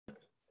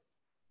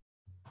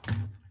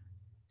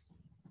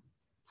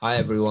Hi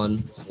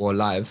everyone, we're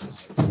live.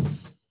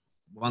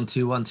 1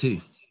 2 1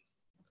 2.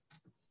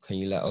 Can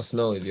you let us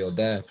know if you're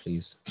there,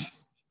 please?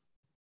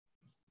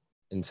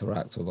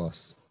 Interact with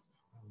us.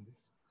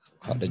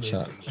 Cut the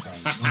chat.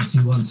 1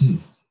 2 1 2.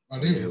 Oh,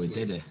 there Yeah, we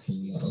did it. Can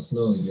you let us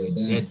know if you're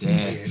there?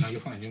 There. Yeah, no,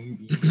 you're fine.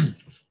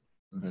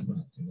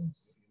 Interact with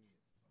us.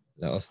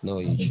 Let us know,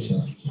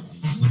 YouTube.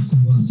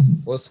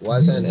 Why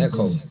is there an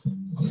echo?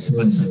 What's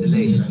the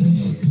delay?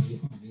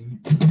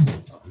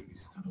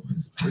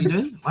 What are you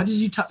doing? Why did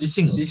you tap the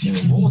thing?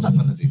 What was that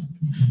gonna do?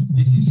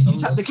 This is so. You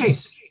tap the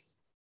case.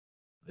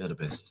 You're the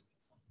best.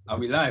 Are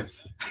we live?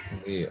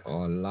 We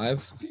are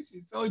live. This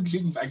is so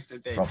gym bag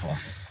today. Proper.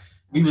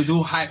 We was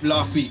all hyped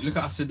last week. Look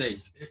at us today.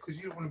 Yeah, because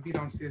you don't want to be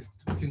downstairs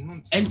talking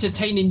nonsense.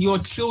 Entertaining your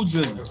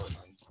children.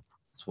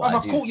 That's what Bruv, I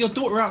I do. caught your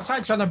daughter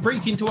outside trying to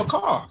break into a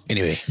car.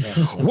 Anyway,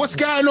 what's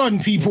going on,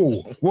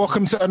 people?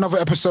 Welcome to another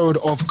episode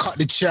of Cut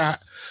the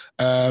Chat.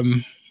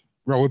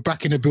 Bro, we're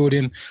back in the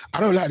building.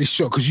 I don't like this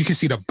shot because you can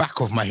see the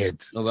back of my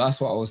head. No, but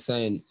that's what I was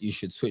saying. You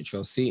should switch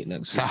your seat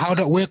next So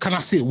week. where can I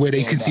sit where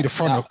they can see the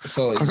front of?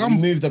 So Because if I'm you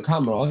move the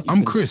camera, I'm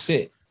can Chris.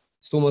 sit.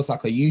 It's almost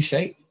like a U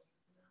shape.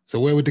 So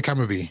where would the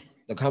camera be?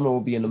 The camera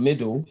will be in the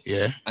middle,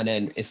 Yeah. and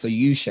then it's a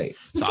U shape.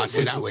 So I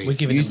sit that way. We're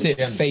giving You them sit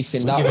gems.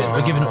 facing We're that giving, way.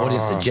 we're giving the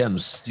audience the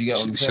gems. Do you get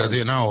what I'm Should I do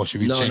saying? it now or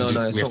should we No, change it?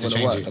 no, it's We not have to going to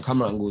change work. it. The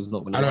camera angle is not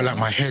going to I work. don't like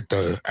my head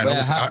though, and Wear a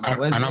obviously hat, man.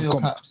 Where's and I've your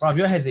got caps? Bro,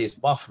 your head is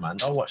buff, man.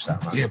 Don't watch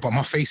that, man. yeah, but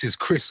my face is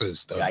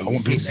Chris's though. Yeah, I you want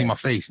people see to see that. my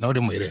face. No,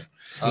 them with it.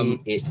 See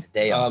it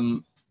there.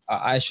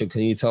 Aisha,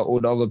 can you tell all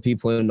the other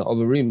people in the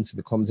other room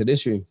to come to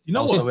this room? You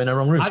know Also, what? we're in the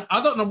wrong room.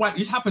 I don't know why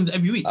this happens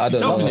every week. I You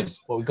don't tell me know. this.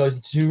 But we go to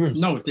 2 rooms.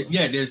 No,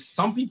 there's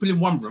some people in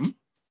one room.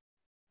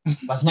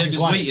 That's They're not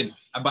just waiting,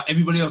 but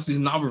everybody else is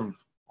in the other room.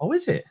 Oh,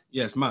 is it?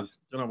 Yes, man.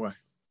 Don't know why.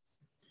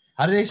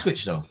 How did they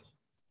switch though?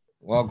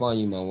 Well, go on,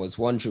 you man. Was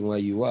wondering where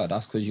you were.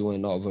 That's because you were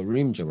in the other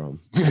room,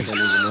 Jerome. I don't even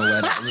know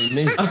where that room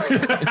is.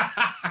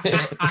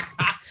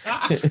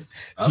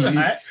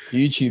 Alright.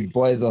 YouTube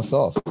boys us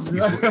off.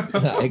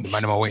 Like,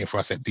 Man, am I waiting for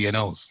us at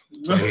DNL's?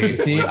 you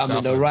see, I'm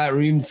in the right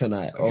room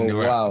tonight. Oh,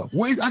 wow.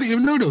 What is, I didn't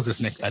even know there was this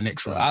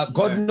next room.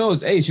 God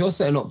knows, Ace, you're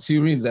setting up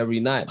 2 rooms every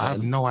night, I have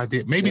man. no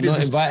idea. Maybe You're not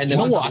there's inviting you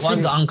know them. what? I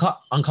One's think,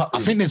 uncut. I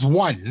think there's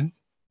one.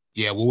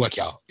 Yeah, we'll work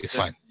it out. It's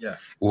fine. Yeah.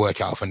 We'll work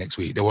it out for next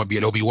week. There'll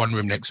be one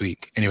room next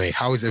week. Anyway,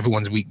 how has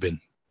everyone's week been?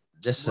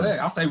 Listen, Well,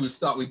 I'll say we'll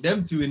start with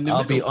them two in the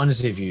I'll be middle.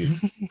 honest with you.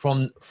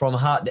 From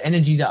how the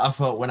energy that I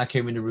felt when I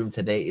came in the room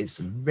today is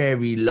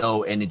very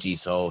low energy.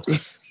 So,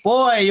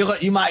 boy,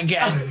 you might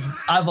get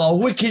either a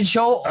wicked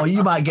show or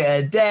you might get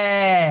a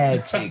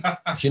dead thing.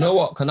 Do you know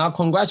what? Can I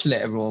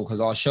congratulate everyone?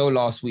 Because our show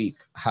last week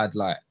had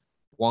like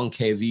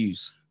 1K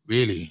views.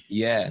 Really?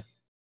 Yeah.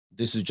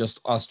 This is just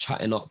us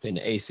chatting up in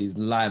Aces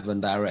live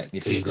and direct.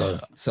 There you go.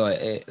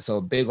 So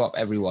big up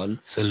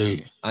everyone.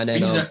 Salute. And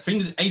then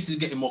Things Ace is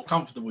getting more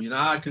comfortable. You know,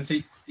 I can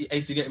see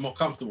Ace is getting more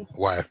comfortable.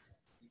 Why?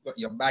 You've got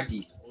your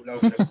baggy all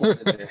over the corner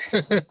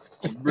there.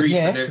 Your brief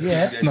and everything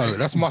there. No,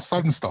 that's my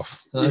son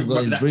stuff. I've got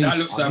But his that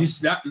briefs. looks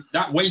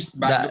that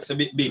waistband That- looks a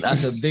bit big.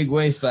 That's a big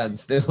waistband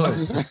still.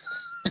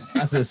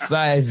 That's a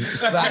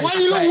size. Why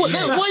you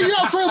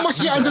not throwing my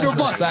shit under the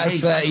bus?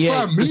 Size 38.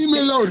 Fam, leave me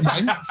alone,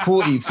 man.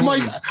 40. It's my,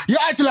 you're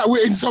acting like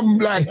we're in some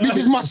like this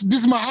is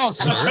my house.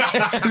 You know?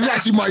 This is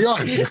actually my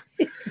yard. This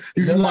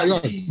is my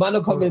yard. Man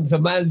are coming to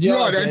man's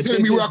yard. They're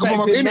telling me where I can put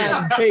my disrespecting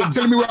man's thing.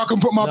 telling me where I can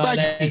put my No, bag.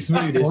 it's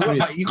rude. It's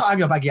rude. You can't have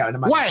your baggy out in the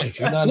man. Why?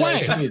 No, Why?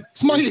 it's rude.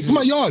 It's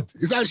my yard.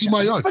 It's actually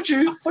my yard. Put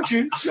you.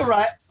 You're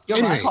right.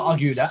 Anyway. I can't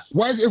argue that.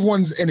 Why is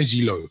everyone's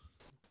energy low?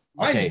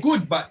 Mine's Okay.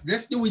 good, but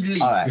let's deal with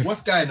Lee. All right.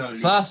 What's going on, Lee?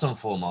 First and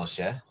foremost,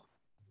 yeah.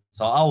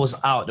 So I was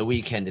out the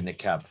weekend in the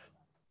cab,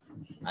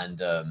 and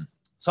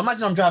so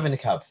imagine I'm driving the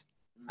cab,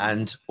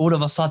 and all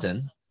of a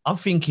sudden I'm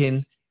thinking,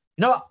 you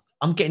know what?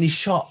 I'm getting these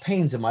sharp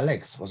pains in my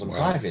legs as I'm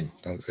Wow. driving.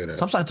 Don't say that.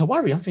 So I'm starting to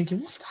worry. I'm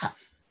thinking, what's that?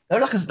 They're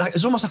like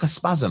it's almost like a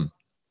spasm.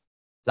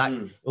 Like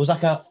Mm. it was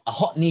like a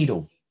hot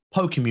needle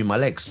poking me in my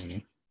legs.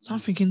 Mhm. So I'm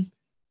thinking,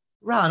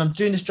 right, and I'm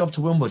doing this job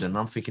to Wimbledon. And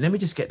I'm thinking, let me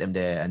just get them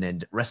there and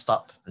then rest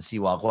up and see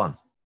what I go on.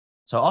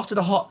 So after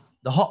the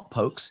hot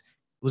pokes,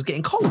 it was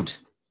getting cold.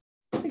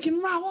 I'm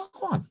thinking, right, what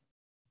go on?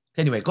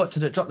 Anyway, dropped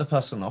the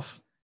person off.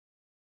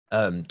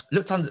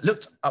 Looked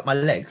at my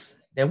legs.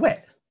 They're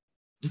wet.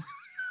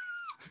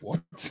 What?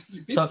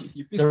 So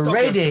You pissed the off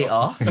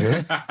radiator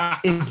yourself.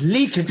 is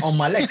leaking on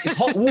my legs. It's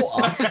hot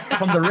water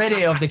from the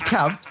radiator of the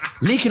cab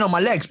leaking on my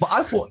legs. But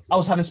I thought I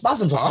was having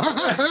spasms.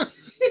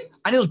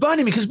 And it was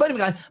burning me because it's burning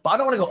me, guys. But I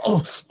don't want to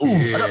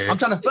go, I'm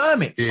trying to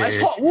firm it. But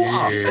it's hot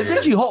water. Yeah. It's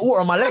literally hot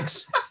water on my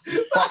legs.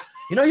 But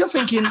you're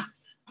thinking, I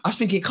was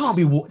thinking, it can't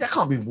be water. That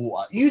can't be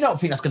water. You don't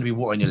think that's going to be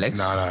water on your legs?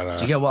 No.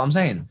 Do you get what I'm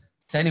saying?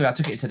 So anyway, I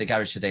took it to the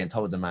garage today and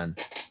told the man,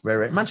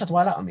 man tried to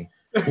wild out on me.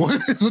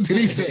 What did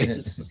he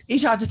say? He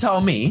tried to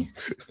tell me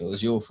It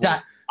was your fault.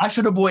 that I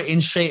should have brought it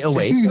in straight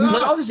away.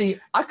 But obviously,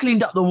 I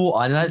cleaned up the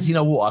water and I didn't see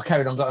no water. I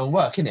carried on going to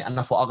work, innit? And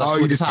I thought, I'll go Oh,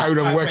 sort you this just out. carried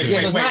on Wait, working. Yeah,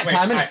 wait, it was wait,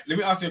 nighttime, wait, innit? wait. Let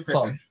me ask you a Go on.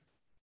 question.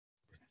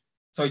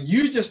 So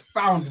you just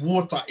found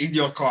water in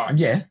your car.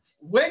 Yeah.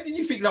 Where did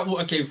you think that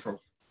water came from?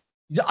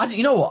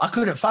 You know what? I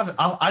couldn't fathom.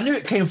 I knew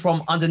it came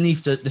from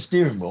underneath the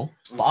steering wheel,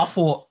 but I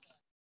thought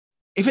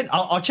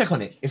I'll check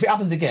on it. If it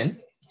happens again,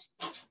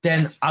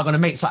 then I'm gonna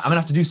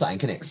have to do something,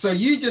 can it? So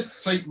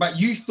but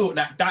you thought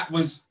that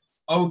was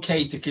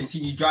okay to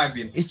continue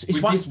driving It's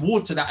with this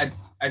water that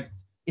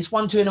it's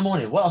 1-2 in the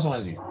morning. What else am I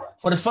gonna do?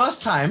 For the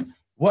first time,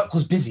 work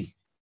was busy.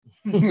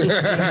 I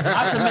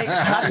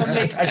had to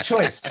make a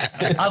choice.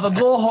 Either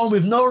go home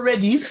with no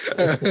readies,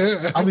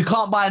 and we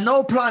can't buy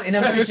no plant in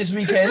them fish this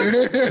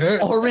weekend,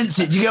 or rinse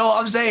it. Do you get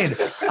what I'm saying?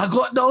 I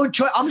got no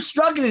choice. I'm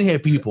struggling here,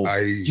 people.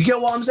 Do you get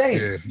what I'm saying?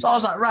 Yeah. So I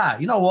was like, right,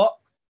 you know what?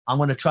 I'm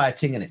gonna try a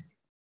ting in it.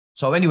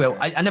 So anyway,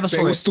 I never saw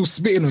it. It was still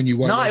spitting on you.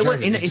 No,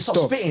 it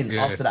stopped spitting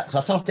after that.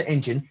 Because I turned off the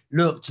engine,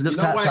 looked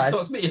outside. Why it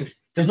stopped spitting?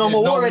 There's no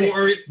more water in it.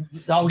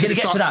 No, we're gonna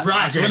get to that.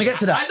 Right, we're gonna get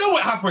to that. I know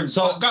what happened.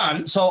 So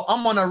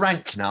I'm on a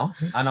rank now,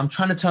 and I'm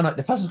trying to turn it.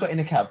 The person's got in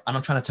the cab, and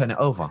I'm trying to turn it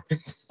over.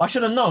 I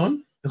should have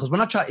known, because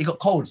when I tried, it got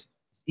cold.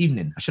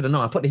 Evening, I should have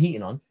known. I put the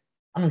heating on.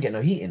 I'm not getting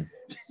no heating.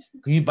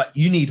 But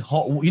you need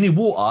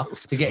water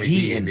to get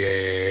heating.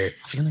 Yeah.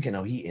 I think I'm not getting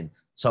no heating.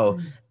 So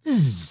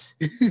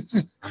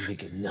I'm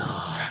thinking, no.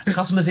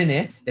 Customers in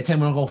here, they tell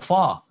me to go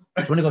far.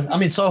 They want to go.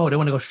 I'm in Soho. They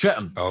want to go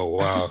Streatham. Oh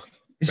wow.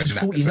 This is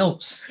 40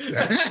 notes.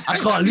 I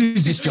can't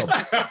lose this job.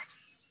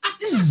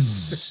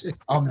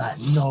 I'm like,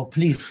 no,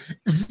 please.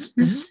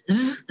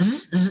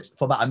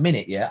 For about a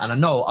minute, yeah. And I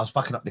know I was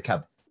fucking up the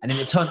cab. And then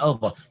it turned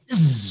over.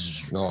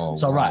 No.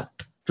 So, right.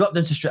 Drop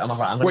them to straight. I'm like,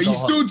 right, I'm going to Wait,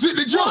 you still took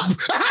the job?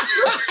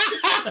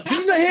 Did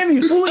you not hear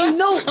me? 40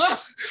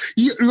 notes.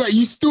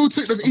 You still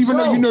took the, even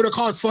though you know the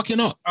car's fucking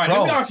up. All right,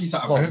 let me ask you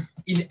something.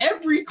 In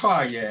every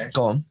car,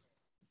 Go on.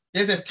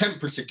 There's a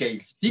temperature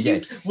gauge. It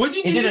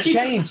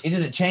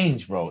didn't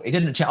change, bro. It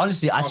didn't change.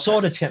 Honestly, I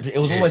saw the temperature. It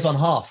was always on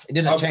half. It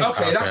didn't change.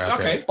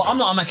 Okay. But I'm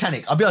not a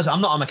mechanic. I'll be honest,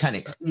 I'm not a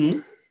mechanic. Mm-hmm.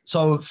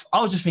 So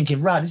I was just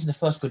thinking, right, this is the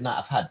first good night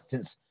I've had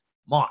since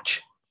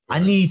March. I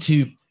need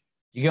to,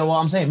 you get what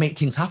I'm saying? Make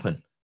things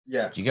happen.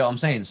 Yeah. Do you get what I'm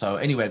saying? So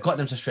anyway, got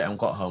them to straight and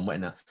got home,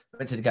 went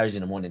to the garage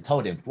in the morning,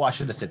 told him, what I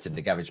should have said to the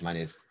garage man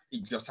is,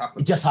 it just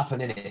happened,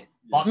 innit? Yeah.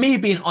 But me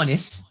being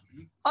honest,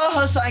 I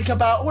heard something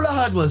about, all I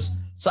heard was,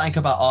 something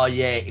about, oh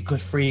yeah, it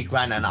cost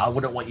 $3,000 and I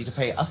wouldn't want you to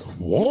pay it. I thought,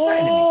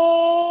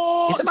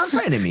 what? Is the man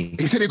threatening me?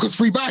 He said it cost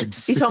 3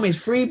 bags. He told me it's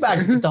 3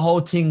 bags if the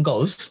whole thing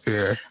goes.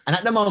 Yeah. And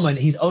at the moment,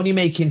 he's only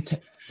making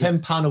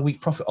 £10 a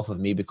week profit off of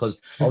me because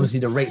obviously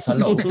the rates are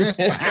low. I'm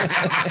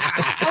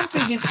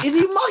thinking, is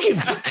he mugging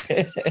me?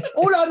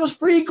 All I had was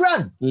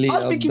 $3,000. Lee, I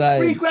was thinking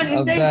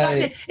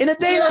 $3,000 in a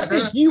day like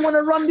this. You want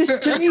to run this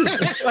to me?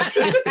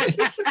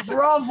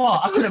 Brother,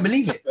 I couldn't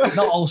believe it.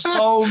 No, I was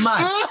so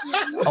mad.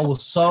 I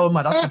was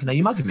thinking, are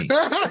you mugging me?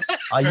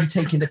 Are you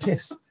taking the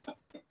piss?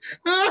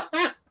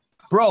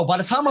 Bro, by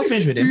the time I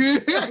finished with him,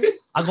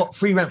 I got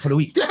free rent for the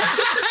week.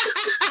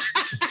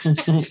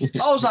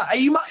 I was like, are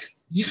you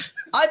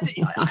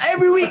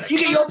every week you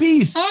get your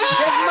piece. There's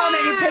man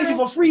that you paid you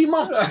for 3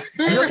 months.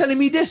 And you're telling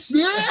me this?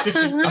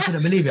 I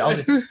couldn't believe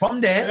it.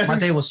 From there, our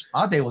day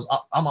was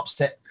up. I'm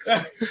upset.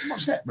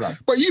 Bro.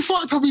 But you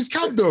fucked up his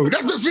cab though.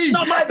 That's the thing.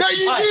 No,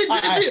 you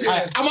did.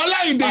 Am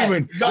I lying,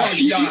 Damon?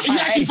 You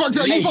actually fucked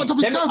up. You fucked up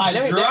his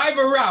cab. Drive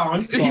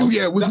around.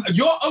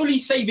 Your only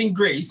saving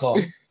grace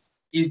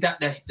is that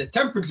the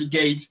temperature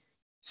gauge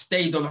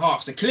stayed on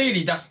half. So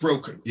clearly that's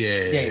broken.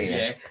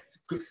 Yeah.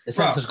 The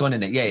sensor's gone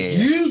in it. Yeah.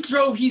 You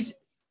drove his.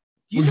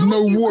 With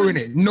no water in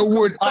it. No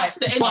water. Bust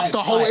the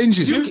whole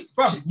engine.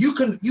 You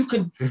can.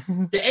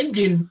 The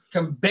engine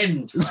can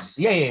bend.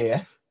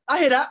 Yeah. I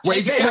hear that.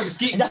 Wait, that's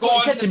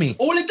what he said to me.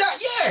 All of that,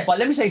 yeah. But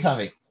let me say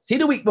something. See,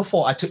 the week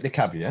before I took the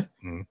cab,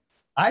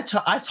 I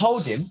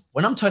told him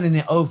when I'm turning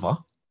it over,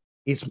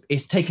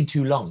 it's taking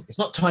too long. It's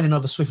not turning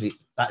over swiftly,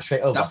 like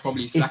straight over. That's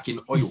probably lacking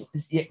oil.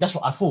 Yeah, that's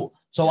what I thought.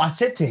 So I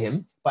said to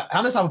him, but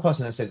I'm the type of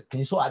person that said, "Can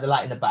you sort out the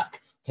light in the back?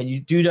 Can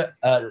you do that?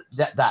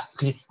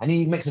 And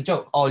he makes a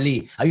joke. Oh,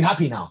 Lee, are you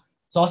happy now?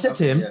 So I said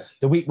to him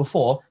the week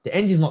before, the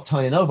engine's not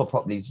turning over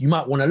properly. You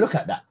might want to look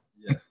at that.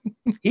 Yeah.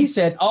 He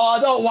said, oh,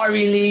 don't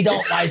worry, Lee.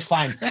 Don't worry, it's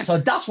fine. So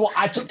that's what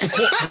I took to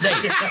court today.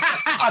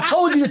 I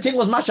told you the thing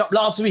was mashed up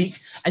last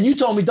week, and you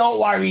told me, don't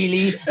worry,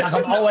 Lee. Like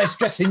I'm always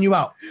stressing you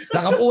out.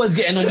 Like I'm always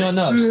getting on your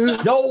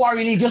nerves. Don't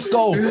worry, Lee. Just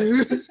go.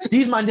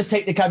 These man just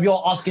take the cab.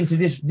 You're asking to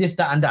this,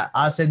 that, and that.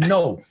 I said,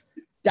 no.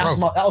 That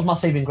was my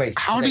saving grace.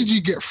 How did you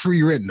get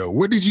free rent though?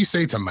 What did you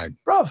say to man?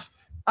 Bruv,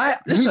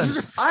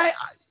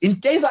 in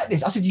days like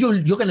this, I said,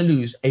 you're going to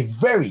lose a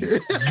very,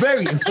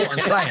 very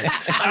important client.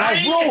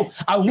 And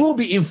I will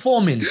be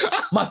informing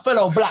my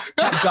fellow black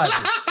cab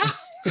drivers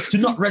to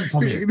not rent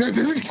from me.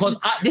 Because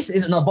this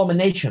is an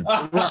abomination.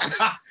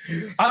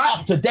 I'm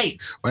up to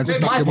date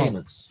with my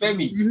payments.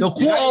 Femi, the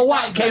quarter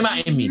white came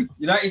out in me.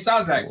 You know, it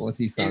sounds like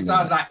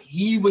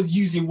he was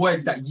using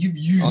words that you've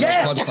used on the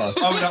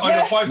podcast. On the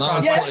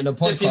podcast. In the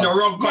podcast. Just in the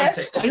wrong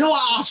context. You know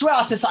what? I swear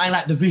I said something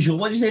like the visual.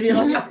 What did you say there?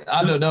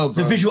 I don't know,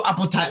 bro. The visual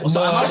appetite or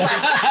something. I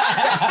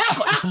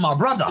got it from my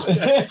brother.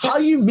 How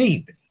you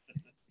mean?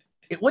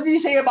 What did you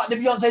say about the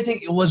Beyonce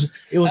thing? It was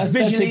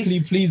aesthetically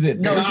pleasing.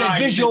 No, it was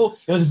visual.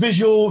 It was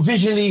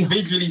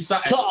visually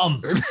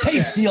something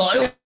tasty.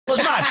 It was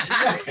mad.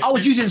 I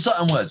was using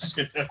certain words.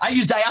 I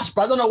used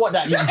diaspora. I don't know what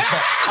that means, but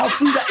I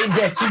threw that in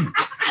there too.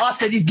 I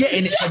said he's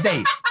getting it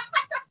today.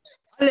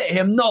 I let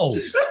him know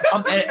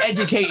I'm an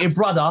educated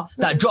brother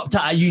that dropped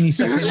out of uni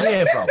second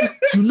year, bro.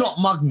 Do not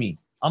mug me.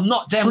 I'm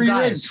not them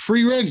guys.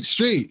 Free rent,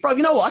 straight. Bro,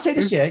 you know what? I'll tell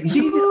you this, yeah? You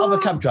see these other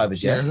cab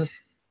drivers, yeah? The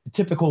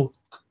typical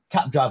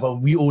cab driver,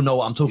 we all know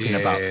what I'm talking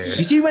about.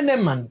 You see when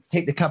them man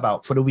take the cab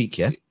out for the week,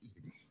 yeah?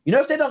 You know,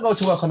 if they don't go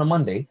to work on a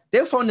Monday,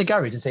 they'll phone the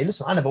garage and say,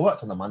 listen, I never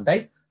worked on a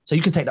Monday, so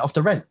you can take that off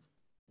the rent.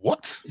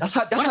 What? That's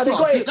how they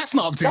got it. That's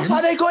not up to That's him.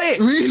 how they got it.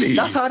 Really?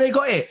 That's how they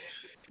got it.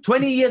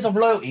 20 years of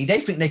loyalty, they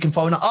think they can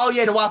phone up. Oh,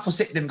 yeah, the wife was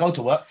sick, didn't go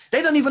to work.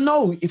 They don't even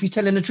know if he's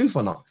telling the truth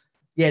or not.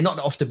 Yeah, not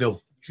off the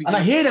bill. And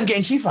I hear them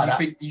getting chief like that.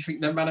 You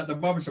think the man at the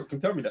barbershop can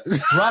tell me that?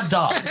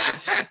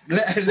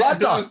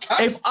 Brother,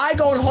 if I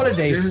go on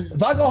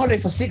holiday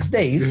for 6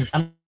 days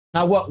and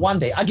I work one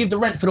day, I give the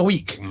rent for the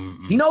week.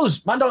 He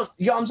knows, man. Don't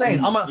you know what I'm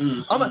saying?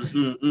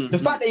 The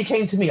fact that he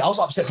came to me, I was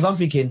upset because I'm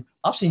thinking,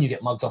 I've seen you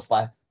get mugged off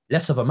by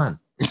less of a man.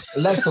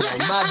 Less of a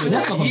man.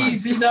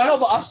 Easy now. No,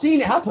 but I've seen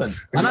it happen.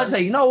 And I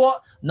say, you know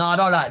what? No, I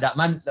don't like that,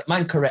 man.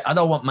 Man, correct. I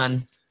don't want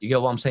man. You get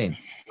what I'm saying?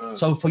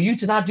 So for you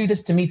to now do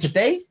this to me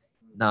today,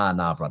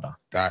 nah, brother.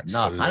 That's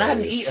and I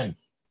hadn't eaten.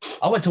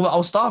 I went to work, I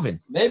was starving.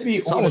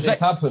 Maybe all of this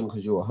happened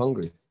because you were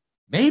hungry.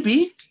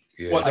 Maybe.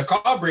 Yeah. What, the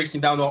car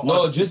breaking down?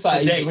 No, just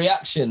like his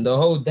reaction the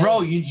whole day.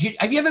 Bro,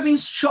 have you ever been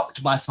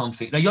shocked by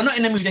something? Like, you're not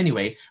in the mood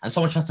anyway, and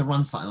someone tries to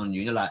run something on you,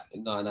 and you're like,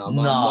 no,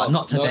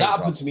 not today. No, that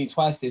happened to me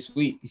twice this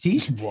week. You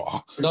see? Bro.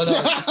 No.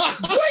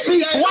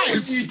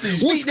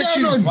 Twice? What's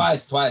going on?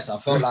 Twice. I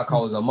felt like I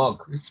was a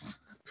mug.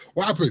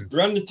 What happened?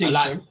 Run the team.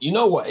 Like, you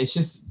know what? It's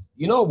just,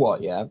 you know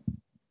what, yeah?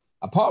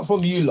 Apart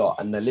from you lot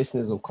and the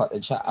listeners of Cut the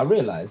Chat, I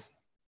realize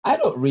I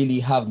don't really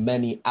have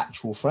many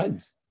actual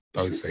friends.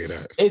 Don't say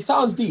that. It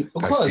sounds deep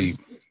because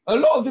a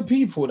lot of the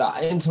people that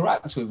I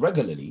interact with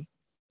regularly,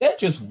 they're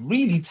just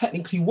really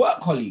technically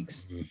work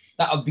colleagues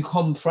that have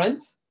become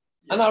friends.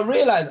 Yeah. And I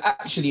realize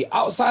actually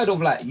outside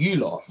of like you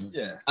lot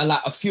and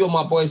like a few of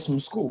my boys from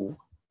school,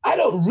 I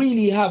don't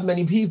really have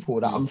many people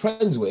that I'm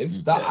friends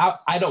with that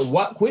I don't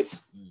work with.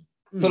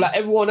 So like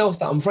everyone else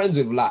that I'm friends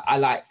with, like I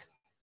like,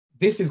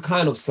 this is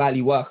kind of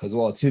slightly work as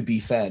well, to be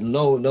fair.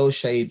 No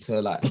shade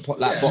to like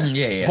but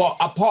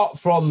apart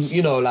from,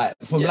 you know, like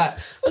from like,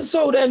 and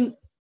so then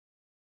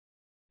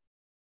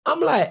I'm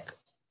like,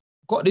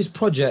 got this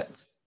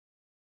project.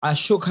 I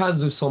shook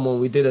hands with someone,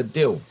 we did a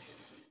deal.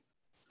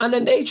 And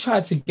then they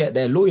tried to get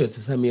their lawyer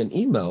to send me an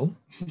email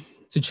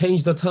to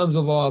change the terms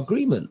of our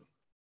agreement.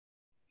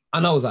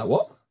 And I was like,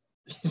 what?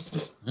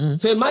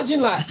 So imagine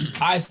like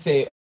I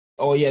say,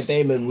 oh yeah,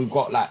 Damon, we've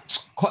got like,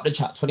 cut the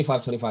chat,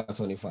 25.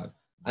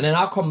 And then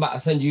I'll come back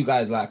and send you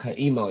guys like an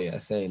email,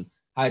 saying,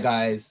 hi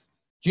guys.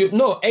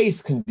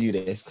 Ace can do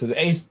this because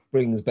Ace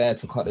brings Bear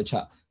to cut the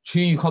chat.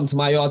 True, you come to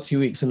my yard 2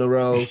 weeks in a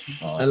row.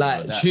 And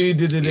like, True,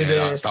 and you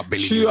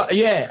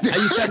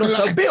send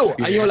us a bill.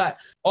 And you're like,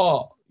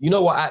 oh, you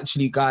know what,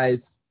 actually,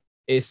 guys,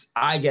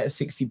 I get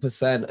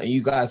 60% and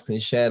you guys can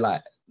share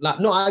like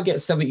no, I get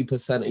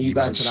 70% and you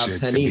guys can have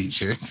 10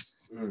 each.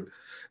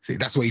 See,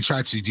 that's what he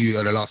tried to do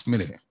at the last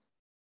minute.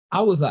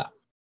 I was like,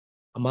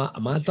 Am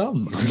I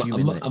dumb?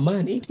 Am I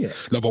an idiot?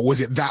 No, but was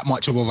it that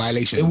much of a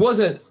violation? It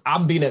wasn't.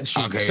 I'm being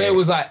extreme. Okay, so it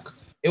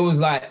was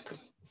like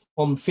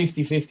from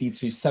 50-50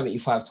 to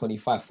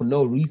 75-25 for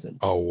no reason.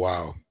 Oh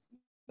wow.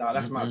 Nah,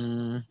 that's mad.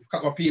 You've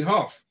cut my pee in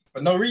half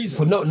for no reason.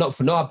 For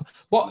no.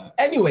 But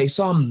anyway,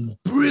 so I'm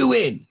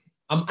brewing.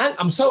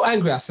 I'm so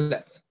angry I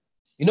slept.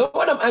 You know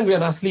when I'm angry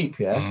and I sleep,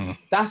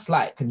 that's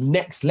like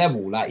next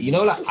level. Like, you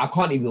know, like I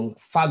can't even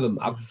fathom.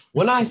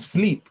 When I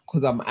sleep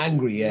because I'm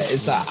angry,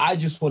 it's like I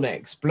just want to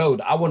explode.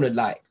 I want to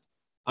like,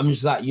 I'm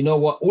just like, you know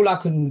what? All I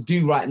can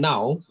do right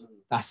now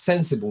that's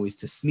sensible is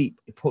to sleep.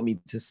 It put me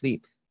to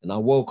sleep. And I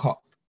woke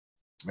up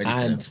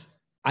and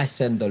I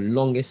sent the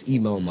longest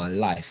email in my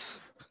life,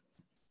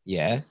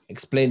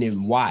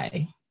 explaining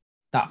why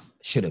that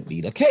shouldn't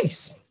be the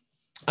case.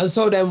 And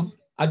so then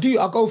I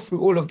go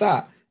through all of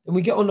that and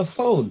we get on the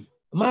phone.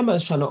 My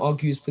man's trying to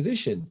argue his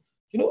position.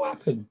 You know what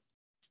happened?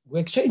 We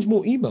exchanged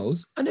more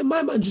emails and then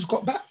my man just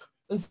got back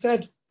and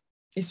said,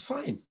 it's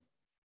fine.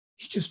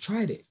 He just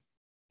tried it.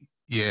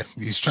 Yeah,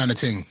 he's trying to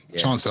ting.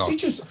 Chancer.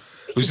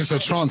 It was just a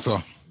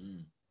chancer.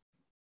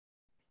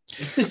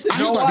 You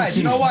know why?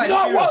 You know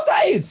what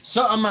that is?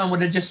 Certain man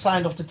would have just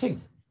signed off the thing.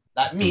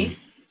 Like me,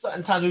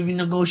 certain times we've been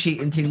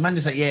negotiating things. Man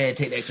just like, take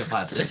the extra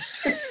 5.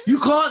 You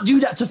can't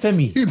do that to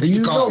Femi.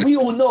 You know, we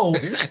all know,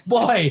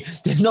 boy,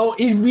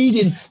 he's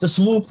reading the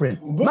small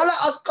print. Man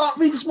like us can't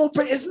read the small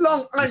print. It's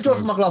long. I don't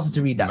for my glasses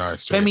to read that.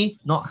 No, Femi,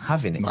 not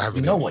having it.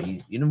 We know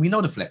we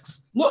know the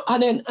flex. No,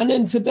 and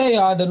then today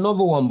I had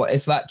another one, but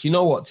it's like, you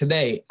know what?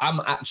 Today I'm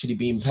actually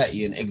being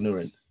petty and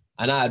ignorant.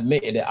 And I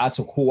admitted it. I had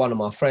to call one of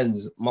my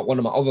friends, one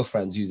of my other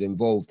friends who's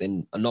involved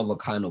in another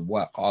kind of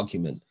work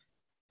argument.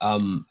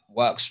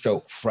 Work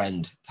stroke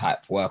friend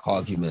type work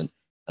argument.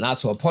 And I had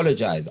to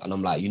apologize. And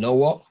I'm like, you know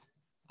what?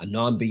 I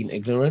know I'm being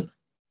ignorant,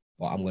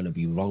 but I'm going to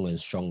be wrong and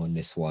strong on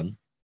this one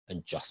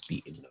and just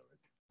be ignorant.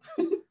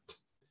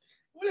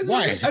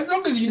 Why? As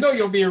long as you know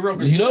you're being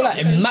wrong. You know, like,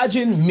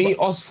 imagine me,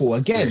 us four,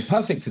 again,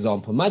 perfect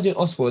example. Imagine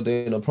us four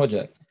doing a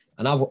project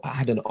and I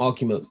had an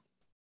argument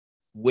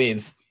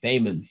with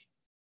Damon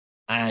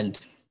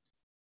and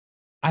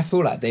I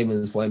feel like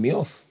Damon's blowing me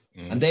off.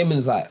 And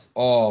Damon's like,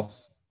 oh,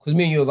 because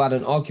me and you have had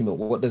an argument.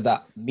 What does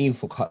that mean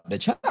for cut the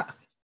chat?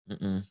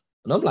 And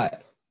I'm like,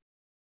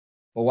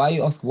 well, why are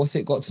you asking? What's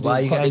it got to do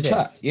with cut the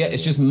chat? Yeah,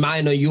 it's just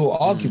mine or your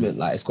argument.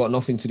 Like, it's got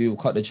nothing to do with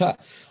cut the chat.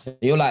 And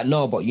you're like,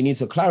 no, but you need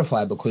to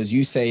clarify because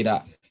you say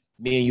that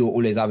me and you are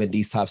always having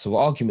these types of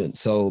arguments.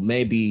 So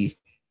maybe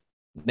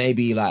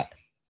like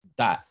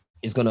that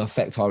is going to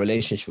affect our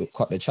relationship with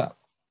cut the chat.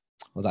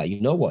 I was like,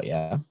 you know what?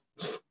 Yeah.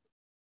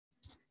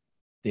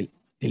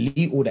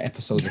 Delete all the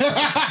episodes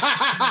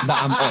that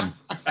I'm on.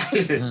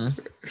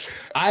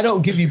 I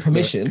don't give you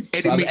permission.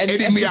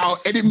 Edit me out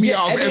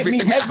of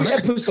everything. Every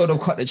episode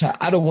of Cut the Chat.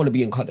 I don't want to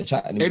be in Cut the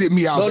Chat anymore. Edit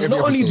me out of every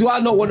Not only episode. do I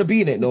not want to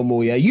be in it no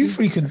more, yeah, you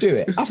three can do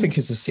it. I think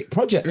it's a sick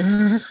project.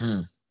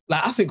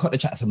 Like, I think Cut the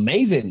Chat's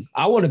amazing.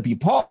 I want to be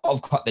part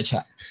of Cut the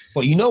Chat.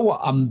 But you know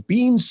what? I'm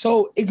being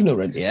so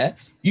ignorant, yeah?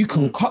 You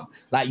can cut,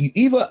 like, you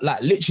either,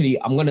 like,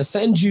 literally, I'm going to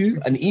send you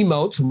an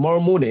email tomorrow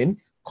morning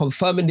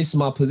confirming this is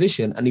my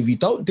position. And if you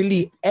don't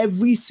delete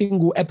every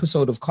single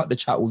episode of Cut the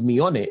Chat with me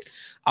on it,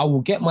 I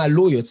will get my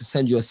lawyer to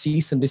send you a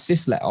cease and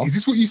desist letter. Is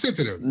this what you said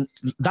to them?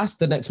 That's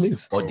the next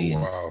move.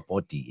 Bodying. Wow.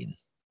 Bodying.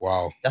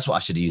 Wow. That's what I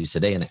should have used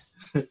today, innit?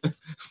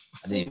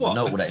 I didn't even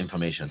know all that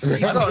information.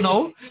 I don't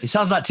know. It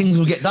sounds like things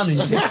will get done. When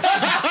you say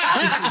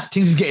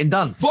things is getting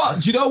done. But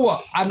do you know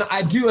what? And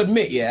I do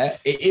admit, yeah,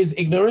 it is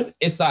ignorant.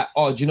 It's like,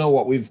 oh, do you know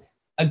what?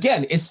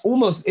 Again, it's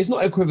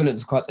not equivalent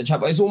to Cut the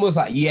Chat, but it's almost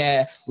like,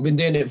 yeah, we've been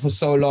doing it for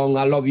so long.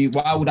 I love you.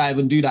 Why would I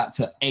even do that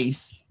to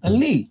Ace and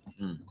Lee?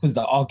 Because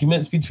the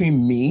arguments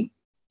between me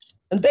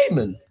and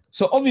Damon.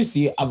 So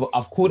obviously,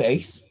 I've called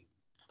Ace.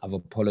 I've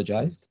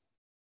apologized.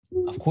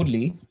 I've called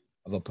Lee.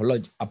 I've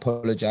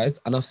apologized.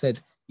 And I've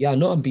said, yeah, I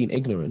know I'm being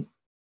ignorant,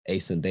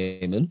 Ace and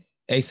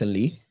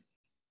Lee.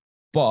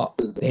 But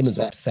Damon's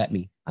upset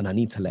me. And I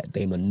need to let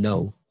Damon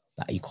know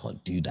that he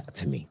can't do that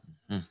to me.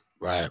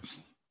 Right.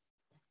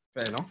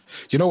 Fair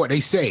enough. Do you know what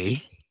they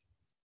say?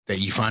 That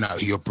you find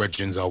out who your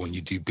brethren are when you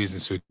do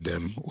business with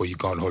them or you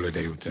go on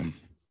holiday with them.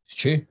 It's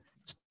true.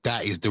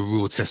 That is the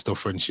real test of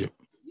friendship.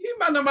 You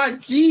man are my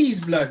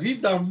G's, blood.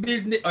 We've done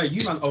business. Oh,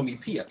 you man owe me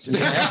P actually.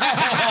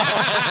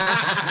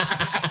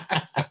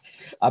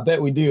 I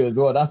bet we do as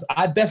well.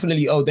 I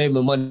definitely owe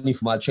Damon money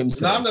for my trim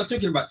set. No, I'm not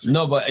talking about trims.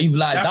 No, but you've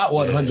like that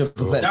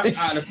 100%. That's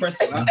out of the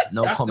question. Huh?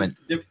 No comment.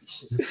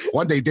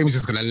 One day, Damon's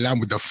just going to land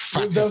with the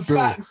fattest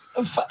bill.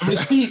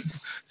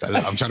 Receipts. So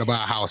look, I'm trying to buy a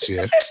house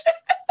here.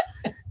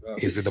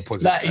 Here's the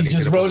deposit. Like, he's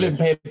just rolling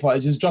paper.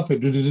 He's just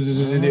dropping.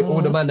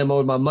 All the man them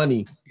owed my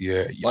money.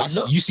 Yeah.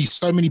 You see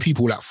so many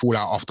people like fall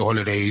out after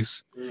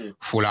holidays,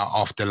 fall out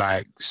after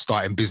like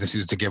starting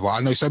businesses together.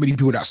 I know so many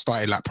people that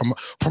started like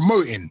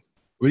promoting.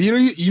 Well,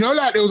 you know,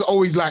 like there was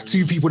always like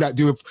two people that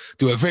do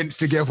events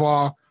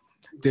together.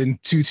 Then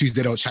twos,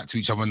 they don't chat to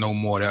each other no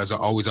more. There's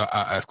always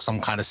some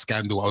kind of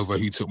scandal over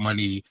who took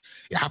money.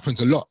 It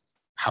happens a lot.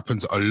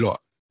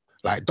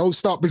 Like, don't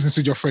start business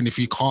with your friend if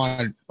you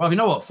can't. Well, you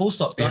know what? Full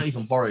stop. Don't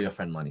even borrow your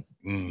friend money.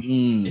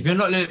 If you're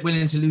not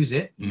willing to lose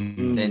it,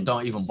 then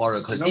don't even borrow.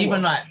 Because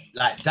even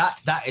like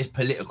that is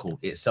political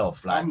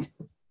itself. Like,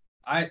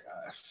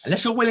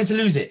 unless you're willing to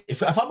lose it.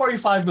 If I borrow you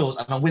 £5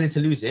 and I'm willing to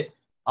lose it,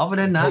 other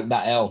than that, take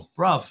that L,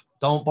 bruv,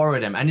 don't borrow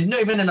them. And it's not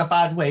even in a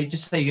bad way.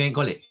 Just say you ain't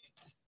got it.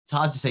 It's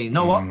hard to say, you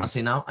know what? I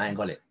say now, I ain't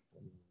got it.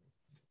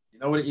 You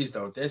know what it is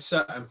though? There's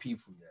certain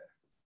people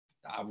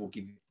that I will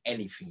give you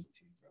anything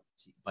to, bro.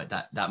 But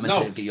that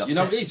mentality will get you upset. You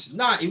know what it is?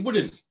 Nah, it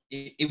wouldn't.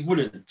 It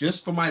wouldn't.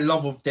 Just for my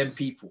love of them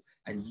people.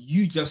 And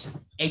you just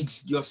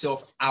edged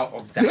yourself out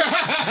of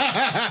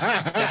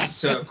that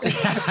circle.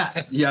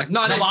 Yeah.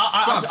 No,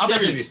 I'll be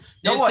with you.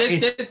 You know what?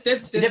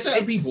 There's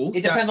certain people.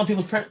 It depends on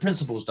people's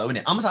principles, though,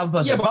 innit? I'm the type of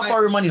person. If I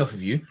borrow money off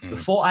of you,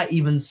 before I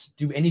even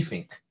do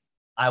anything,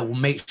 I will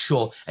make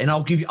sure, and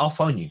I'll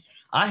phone you.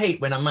 I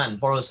hate when a man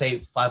borrows,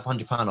 say,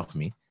 £500 off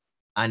me,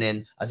 and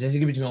then I say,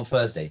 give it to me on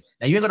Thursday.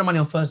 Now, you ain't got the money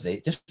on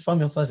Thursday. Just phone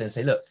me on Thursday and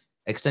say, look,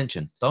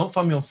 extension. Don't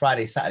phone me on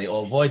Friday, Saturday,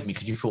 or avoid me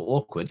because you feel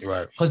awkward.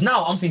 Right. Because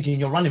now I'm thinking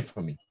you're running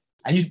from me,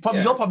 and you're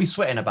probably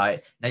sweating about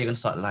it. Now you're gonna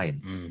start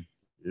lying.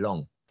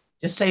 Long.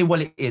 Just say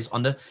what it is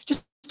on the.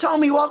 Just tell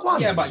me what I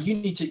want. Yeah, but you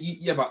need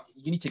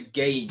to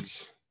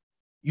gauge.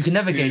 You can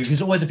never gauge.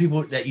 There's always the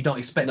people that you don't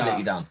expect to let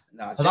you down.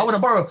 Because I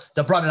wouldn't borrow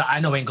the brother that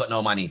I know ain't got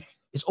no money.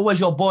 It's always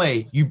your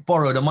boy you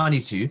borrow the money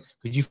to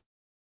because you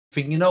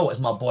think, you know what, it's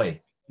my boy.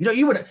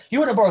 You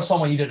wouldn't borrow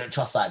someone you didn't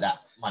trust like that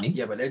money.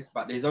 Yeah,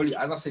 but there's only,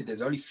 as I said,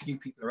 there's only few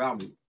people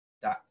around me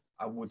that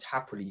I would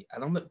happily,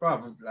 and I'm like,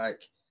 bro,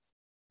 like,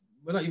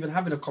 we're not even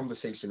having a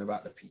conversation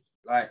about the people.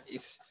 Like,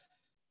 it's,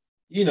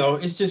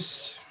 it's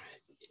just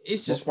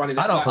one of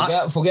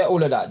the... Forget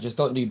all of that. Just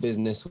don't do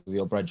business with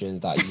your brethren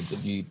that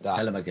you that.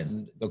 Tell them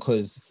again.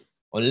 Because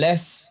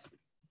unless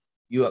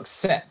you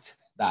accept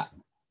that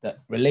the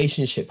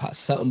relationship at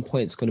certain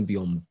points going to be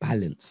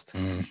unbalanced.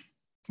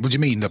 What do you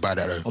mean about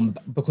that though?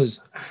 Because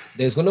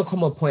there's going to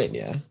come a point,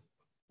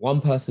 one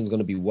person's going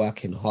to be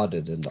working harder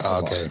than the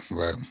other. Okay,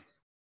 right.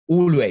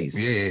 Always.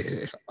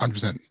 Yeah,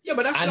 100%. Yeah,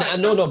 but that's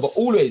but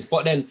always.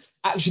 But then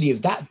actually,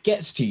 if that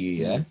gets to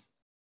you, yeah,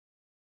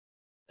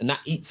 and that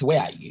eats away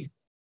at you,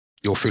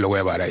 you'll feel away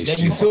about that issue.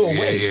 Then you feel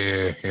away.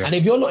 Yeah. And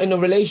if you're not in a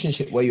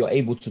relationship where you're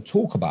able to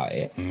talk about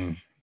it,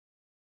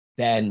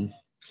 then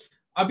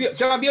I'll be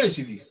honest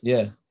with you.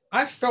 Yeah.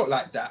 I felt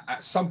like that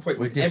at some point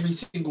with every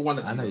single one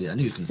of them. I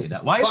knew you can say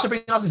that. Why you have to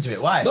bring us into it?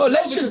 Why? No,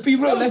 let's just be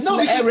real. Let's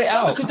air it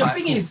out. Because the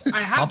thing is,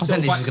 I have my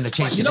percentage is going to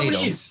change you know today,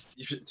 what it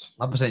though. is?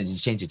 My percentage is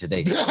changing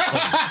today.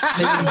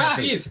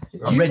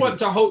 You want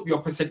to hope your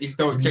percentage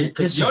don't change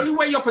because the only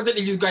way your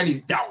percentage is going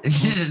is down.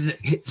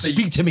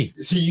 Speak to me.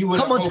 So you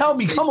come on, tell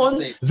me. Come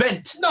on,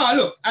 vent. No,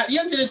 look. At the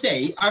end of the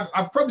day,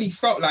 I've probably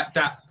felt like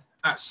that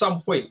at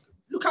some point.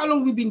 Look how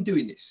long we've been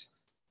doing this.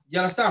 You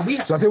understand?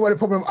 So I think what the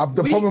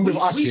problem with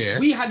us here.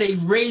 We had a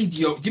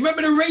radio. Do you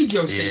remember the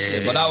radio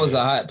station? But that was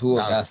a hype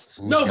podcast.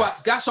 No,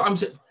 but that's what I'm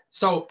saying.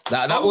 So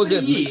that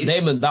wasn't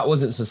Damon. That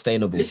wasn't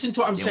sustainable. Listen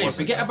to what I'm saying.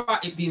 Forget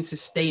about it being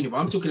sustainable.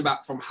 I'm talking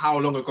about from how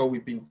long ago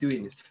we've been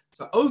doing this.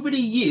 So over the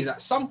years,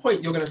 at some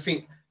point, you're gonna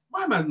think,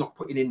 my man's not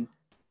putting in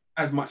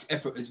as much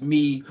effort as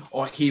me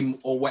or him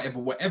or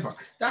whatever.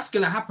 That's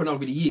gonna happen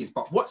over the years.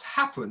 But what's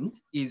happened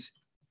is,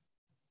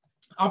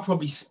 I've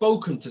probably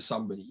spoken to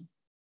somebody,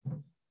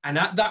 and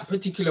at that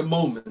particular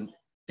moment,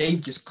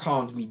 they've just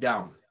calmed me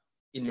down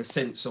in the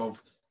sense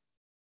of,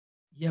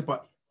 yeah,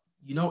 but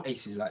you know,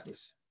 Ace is like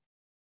this.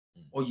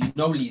 Or you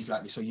know Lee's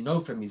like this, or you know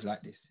Femi's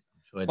like this.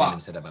 I'm sure they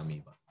didn't say that about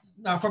me, but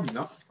no, probably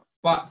not.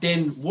 But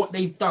then what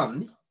they've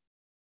done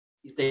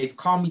is they've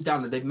calmed me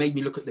down and they've made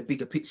me look at the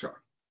bigger picture.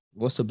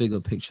 What's the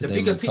bigger picture? The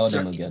bigger picture. Tell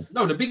them again.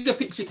 No, the bigger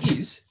picture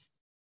is,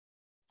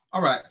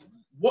 all right,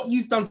 what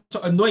you've done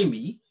to annoy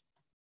me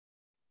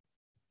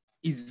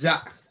is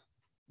that,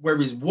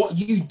 whereas what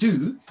you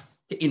do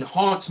to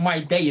enhance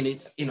my day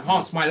and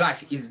enhance my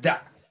life is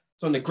that.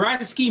 So in the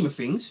grand scheme of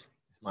things,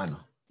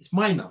 it's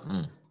minor.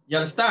 You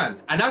understand?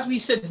 And as we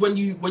said when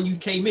you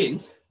came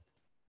in,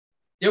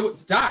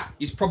 that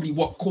is probably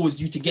what caused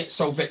you to get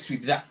so vexed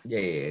with that.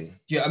 Yeah. Do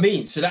you know what I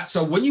mean?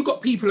 So when you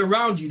got people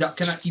around you that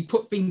can actually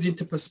put things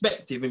into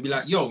perspective and be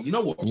like, yo, you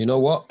know what? You know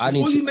what? I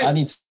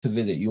need to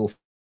visit your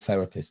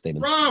therapist,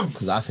 Damon,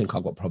 because I think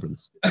I've got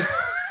problems.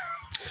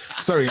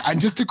 Sorry,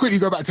 and just to quickly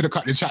go back to the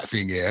Cut the Chat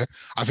thing, yeah,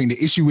 I think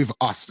the issue with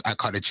us at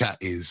Cut the Chat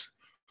is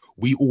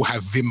we all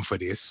have vim for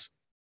this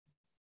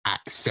at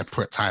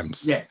separate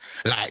times. Yeah.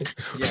 Like,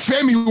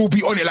 Femi will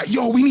be on it like,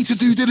 yo, we need to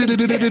do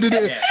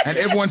and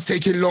everyone's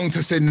taking long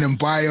to send them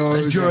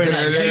bios. And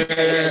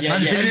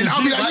then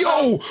I'll be like,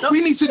 yo,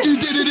 we need to do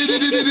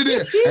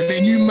and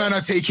then you man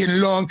are taking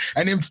long.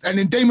 And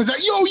then Damon's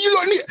like, yo, you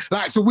lot need,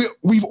 like, so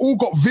we've all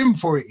got vim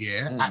for it,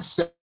 at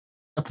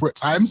separate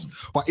times,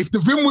 but if the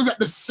vim was at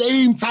the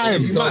same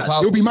time,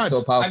 it'll be mad.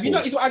 So have you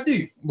noticed what I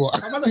do? What?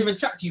 I might not even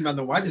chat to you, man.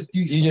 No, I just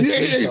do.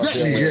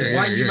 Exactly.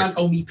 Why you man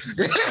owe me?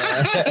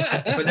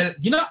 But then,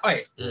 you know,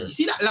 you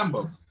see that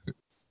Lambo?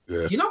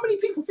 Yeah. You know how many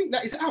people think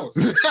that is ours?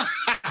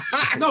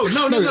 No.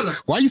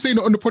 Why are you saying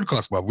it on the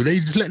podcast, man? Will they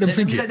just let them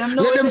think it?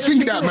 Let them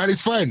think that, man.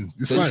 It's fine.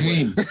 It's fine.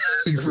 Dream.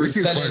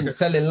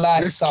 Selling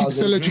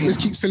lifestyles. Let's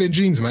keep selling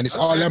dreams, man. It's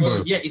our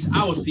Lambo. Yeah, it's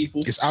ours,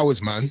 people. It's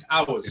ours, man.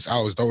 It's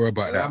ours. Don't worry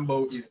about that.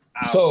 Lambo is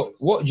ours. So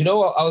what? You know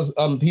what? I was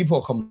people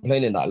are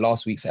complaining that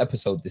last week's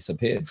episode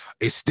disappeared.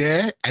 It's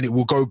there and it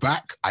will go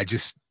back.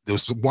 There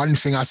was one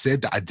thing I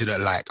said that I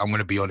didn't like. I'm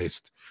gonna be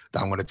honest.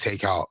 That I'm gonna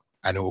take out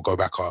and it will go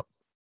back up.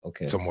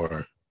 Okay.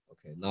 Tomorrow.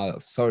 Okay, now,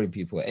 sorry,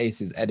 people.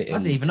 Ace is editing. I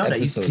didn't even know that.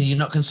 Can you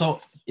not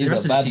consult the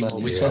rest of the team? I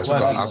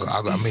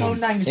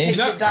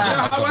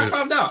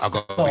found out. I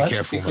got to be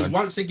careful, because man.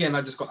 Once again,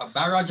 I just got a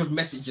barrage of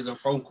messages and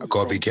phone calls. I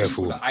got to be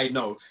careful. That I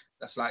know.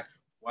 That's like,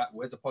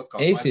 where's the podcast?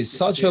 Ace is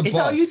such a boss.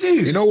 How you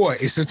do? You know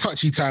what? It's a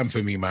touchy time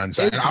for me, man.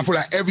 So I feel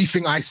like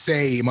everything I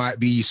say might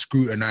be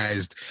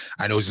scrutinized,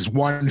 and there was just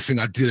one thing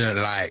I didn't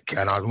like,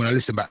 and when I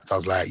listened back, I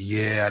was like,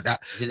 yeah,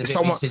 that.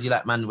 Someone said you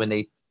like, man, when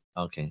they.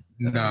 Okay.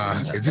 Nah,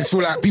 it just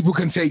feel like people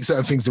can take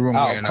certain things the wrong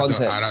way, and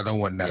I don't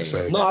want that. Yeah.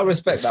 So no, I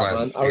respect that,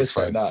 man. I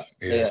respect that.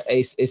 Yeah,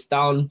 Ace, it's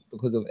down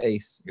because of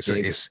Ace.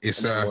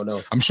 It's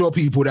I'm sure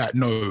people that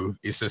know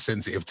it's a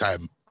sensitive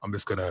time.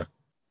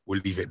 We'll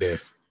leave it there.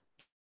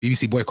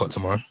 BBC boycott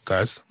tomorrow,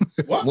 guys.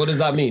 What does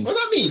that mean? What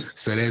does that mean?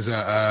 So there's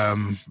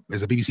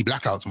a BBC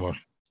blackout tomorrow.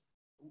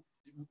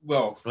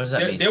 Well, what does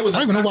that mean? I don't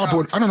even know why I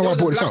brought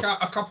this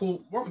up. A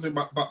couple, what was it?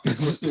 But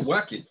people are still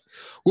working.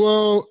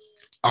 Well.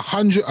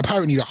 100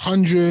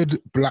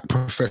 black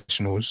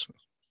professionals.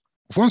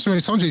 For some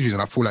reason,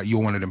 I feel like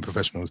you're one of them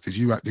professionals. Did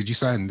you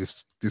sign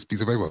this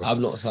piece of paper? I've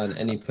not signed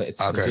any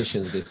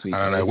petitions this week.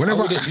 I don't know. Whenever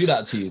I wouldn't do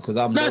that to you because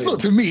I'm. That's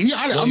not to me.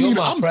 I mean,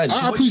 my friend.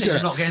 I appreciate it.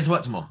 You're not getting to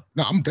work tomorrow.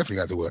 No, I'm definitely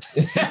going to work.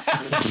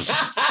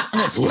 I'm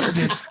going to work.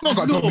 No one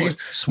can't tell me.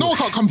 No one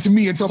can't come to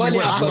me and tell me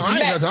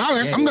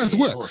I'm going to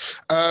work.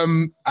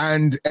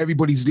 And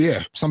everybody's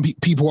some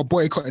people are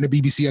boycotting the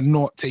BBC and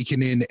not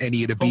taking in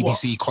any of the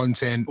BBC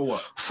content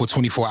for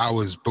 24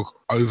 hours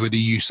over the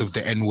use of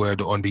the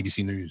N-word on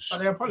BBC News. But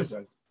they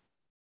apologized.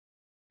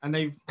 And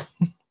they've...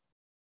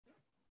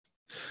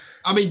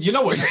 I mean, you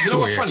know what? You know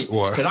what's Yeah, funny?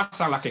 what? Because I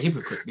sound like a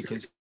hypocrite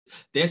because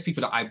there's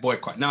people that I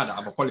boycott now that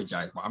I've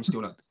apologized, but I'm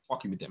still not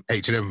fucking with them.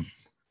 H&M.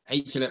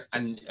 H&M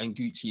and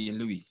Gucci and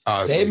Louis.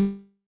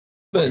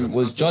 Damon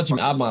was judging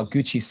me. I had my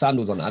Gucci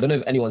sandals on. I don't know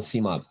if anyone's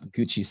seen my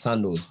Gucci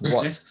sandals.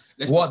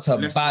 What a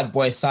bad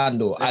boy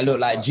sandal. I look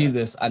like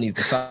Jesus and his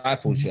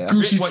disciples, yeah.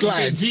 Gucci What, you think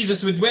slides.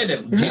 Jesus would wear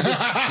them?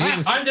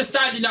 Jesus.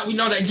 Understanding that we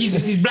know that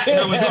Jesus is black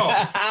now as well.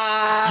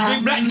 You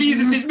think black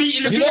Jesus is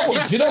meeting the Do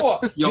you know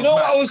what? Do you know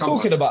what I was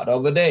talking about the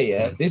other day,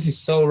 yeah? This is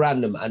so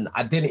random and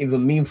I didn't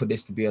even mean for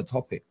this to be a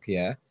topic,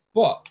 yeah?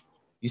 But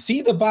you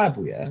see the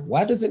Bible, yeah?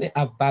 Why doesn't it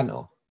have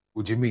banter?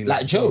 What do you mean?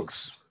 Like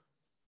jokes?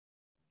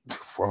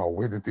 Bro,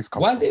 where did this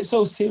come Why from? is it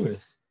so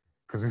serious?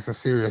 Because it's a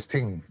serious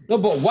thing. No,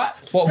 but what?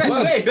 But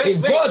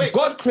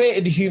God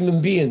created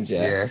human beings,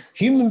 yeah?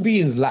 Human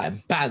beings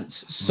like bant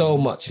so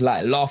much,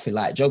 like laughing,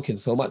 like joking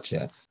so much,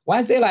 yeah? Why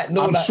is there like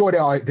no? I'm like, sure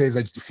there's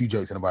a few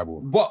jokes in the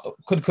Bible. What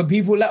could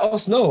people let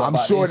us know? I'm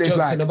about sure these there's jokes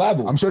like in the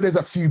Bible. I'm sure there's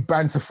a few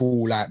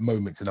banterful like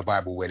moments in the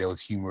Bible where there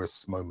was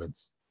humorous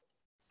moments.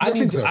 I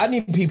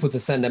need people to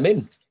send them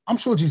in. I'm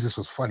sure Jesus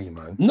was funny,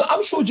 man. No,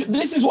 I'm sure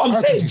this is what I'm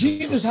saying.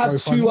 Jesus had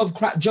so two funny. of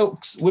crack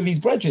jokes with his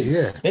brethren.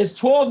 Yeah. There's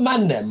 12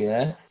 man them,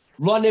 yeah,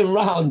 running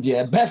around,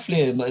 yeah,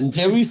 Bethlehem and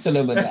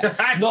Jerusalem and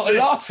that, not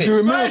laughing.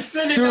 Doing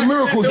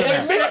miracles. No,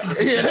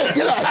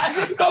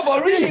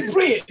 but really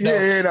brilliant.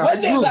 Yeah, when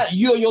there's like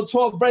you and your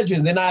 12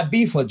 brethren, then I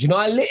beef for, do you know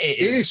how lit it is?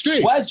 It is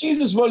straight. Why is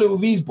Jesus rolling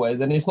with these boys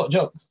and it's not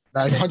jokes?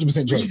 That is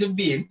 100% jokes. Reason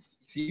being,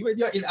 see, when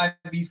you're in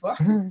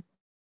Ibiza,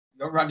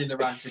 you're running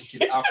around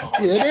drinking alcohol.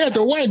 Yeah, they had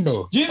the wine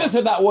though. Jesus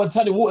said that word,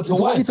 turning water to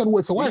wine. He turned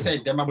water to wine. He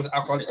said that man was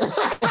alcoholic. Is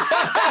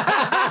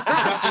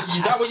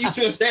that what you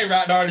two are saying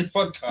right now on this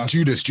podcast?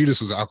 Judas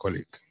was an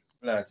alcoholic.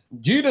 Blood.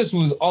 Judas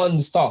was on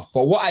stuff,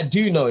 but what I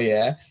do know,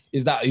 yeah,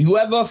 is that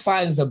whoever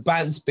finds the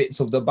bants bits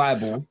of the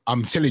Bible,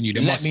 I'm telling you,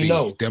 there Let must me be.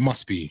 know. There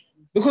must be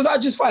because I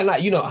just find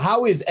like, you know,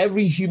 how is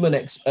every human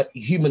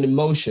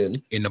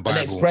emotion in the an Bible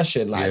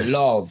expression like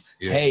love,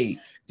 hate,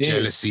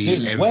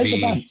 jealousy, where's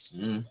the envy,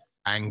 bants?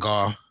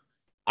 anger.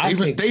 I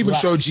They even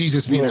showed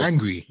Jesus being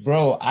angry.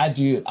 Bro,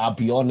 I'll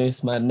be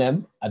honest,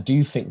 man, I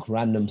do think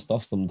random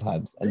stuff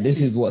sometimes. And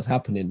this is what's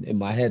happening in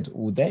my head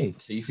all day.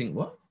 So you think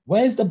what?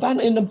 Where's the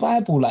banter in the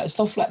Bible? Like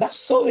stuff like that's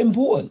so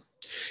important.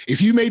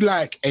 If you made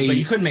like a, but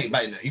you couldn't make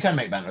banter. You can't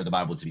make banter of the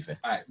Bible, to be fair.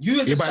 Right,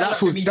 but that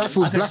feels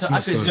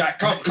blasphemous though. Ain't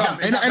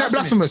that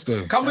blasphemous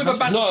though? Come with a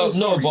banter.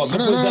 No, but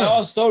because there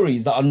are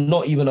stories that are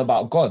not even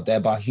about God; they're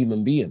about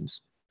human beings.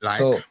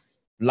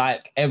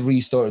 Like every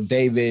story,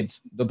 David,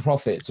 the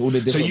prophets, all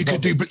the different. So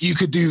you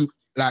could do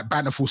like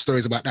banterful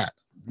stories about that.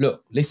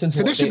 Look, listen to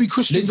so there should be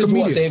Christian comedians.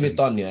 Listen to what David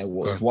done. Yeah,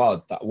 was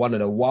wild. That one of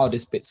the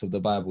wildest bits of the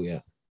Bible. Yeah,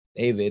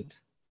 David.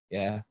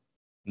 Yeah,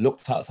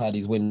 looked outside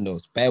his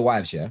windows, bare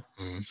wives, yeah,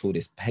 saw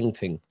this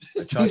painting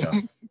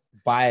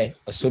by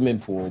a swimming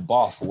pool or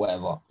bath or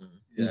whatever.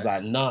 He's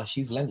like, nah,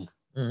 she's leng.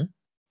 And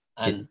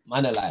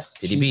man are like,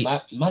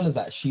 man is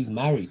like, she's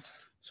married.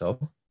 So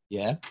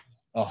yeah,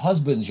 her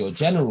husband's your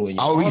general in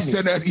your army. He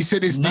sent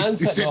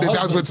the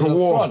husband to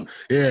war. Front,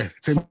 yeah,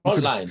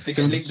 front line to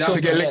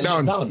get licked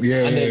down.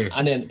 Yeah,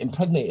 and then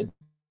impregnated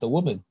the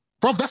woman.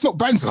 Bro, that's not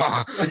banter.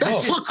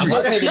 That's fuckery. I'm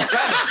not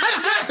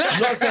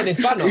saying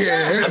it's banter.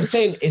 Yeah. I'm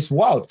saying it's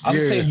wild. I'm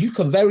saying you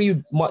can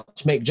very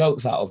much make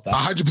jokes out of that.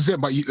 100%,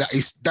 but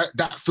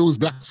that feels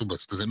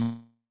blasphemous, does it not?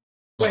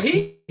 But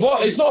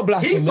it's not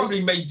blasphemous. He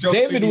probably made jokes.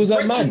 David was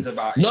a man.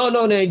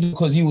 No,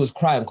 because he was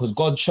crying because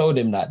God showed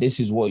him that this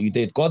is what you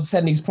did. God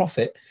sent his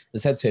prophet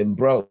and said to him,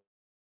 bro,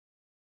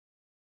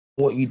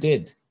 what you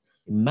did.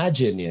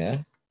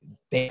 Imagine,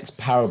 this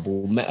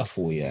parable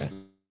metaphor,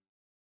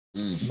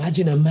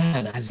 Imagine a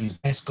man has his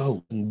best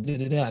goat and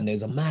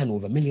there's a man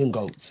with 1 million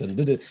goats and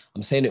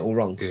I'm saying it all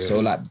wrong. So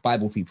like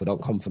Bible people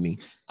don't come for me.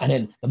 And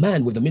then the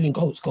man with 1 million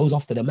goats goes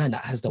after the man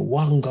that has the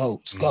one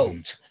goat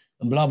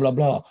and blah, blah,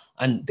 blah.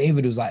 And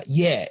David was like,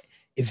 yeah,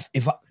 if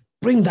I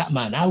bring that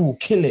man, I will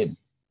kill him.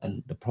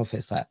 And the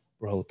prophet's like,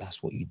 bro,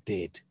 that's what you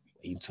did.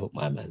 You took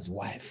my man's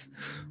wife.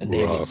 And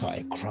David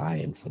started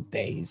crying for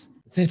days.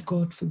 Said,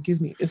 God, forgive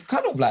me. It's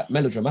kind of like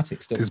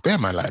melodramatic still. There's bare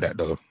man like that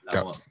though.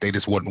 They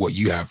just want what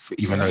you have,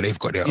 even though they've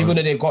got their own. Even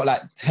though they've got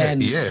like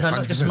 10. Yeah,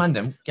 not just man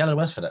them. Gala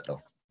West for that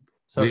though.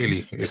 So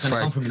really? It's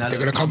fine. They're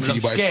going to come for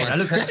you, but it's fine. I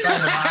look at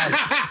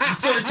that you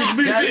saw the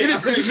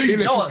thing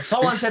moving. No,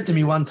 someone said to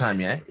me one time,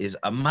 is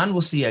a man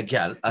will see a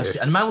girl, a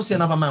man will see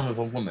another man with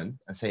a woman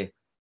and say,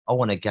 I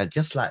want a girl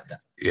just like that.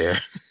 Yeah.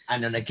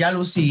 And then a girl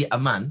will see a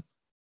man,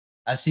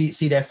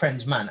 see their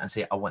friend's man and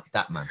say, I want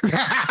that man.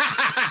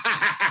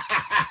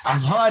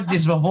 I've heard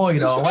this before, you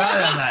know.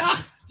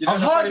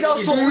 I've heard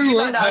girls talk wicked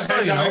like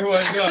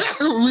that,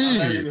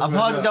 Really? I've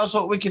heard girls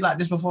talk wicked like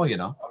this before, you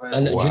know.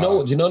 And do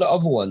you know the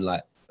other one?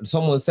 Like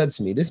someone said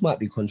to me, this might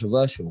be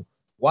controversial.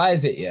 Why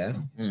is it,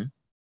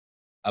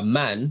 a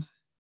man,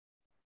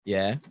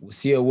 will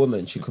see a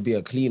woman, she could be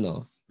a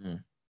cleaner,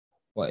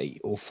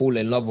 or fall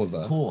in love with her.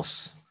 Of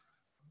course.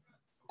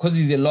 Because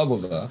he's in love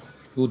with her,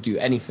 he'll do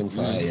anything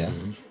for her,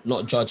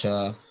 not judge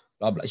her,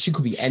 blah, blah. She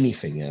could be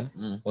anything,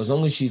 As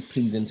long as she's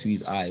pleasing to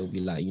his eye, he'll be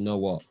like, you know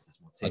what?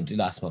 thing.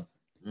 Last month.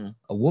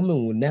 A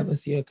woman will never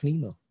see a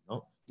cleaner.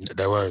 No.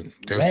 They won't.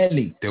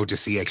 Rarely. They'll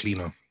just see a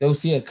cleaner. They'll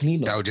see a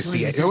cleaner. They'll just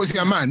see it. They'll see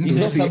a man. He's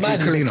They'll not see a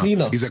man, a cleaner. he's a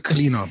cleaner. He's a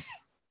cleaner.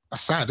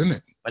 That's sad, isn't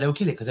it? But they'll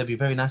kill it because they'll be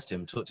very nice to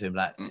him, talk to him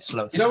like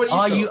slow. You know what?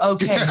 Are you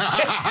okay?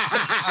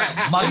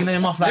 Mugging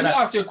him off like Let me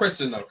that. ask you a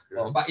question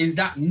though. But is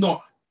that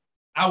not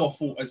our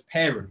fault as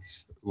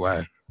parents?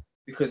 Why?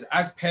 Because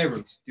as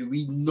parents, do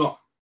we not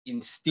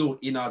instill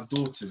in our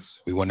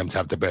daughters? We want them to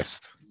have the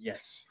best.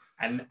 Yes.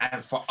 And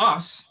for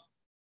us,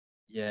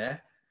 yeah,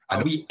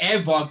 are we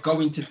ever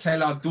going to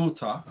tell our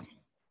daughter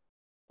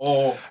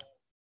or...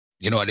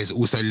 You know what? There's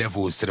also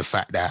levels to the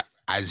fact that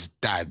as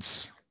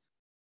dads,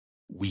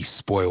 we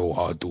spoil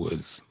our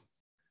daughters.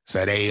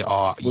 So they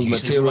are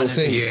used to,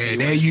 yeah,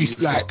 they're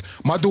used, like,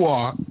 my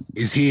daughter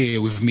is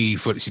here with me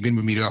she's been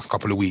with me the last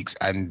couple of weeks,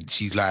 and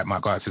she's like,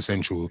 might go out to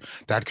Central.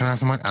 Dad, can I have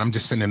some money? And I'm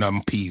just sending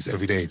them peas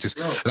every day. Just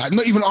like,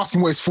 not even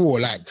asking what it's for.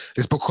 Like,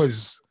 it's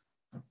because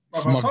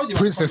it's my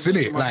princess,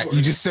 isn't it? Like,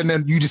 you just send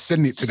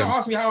it to them. Don't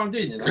ask me how I'm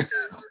doing, you know?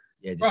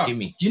 Yeah, just give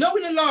me. Do you know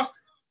when the last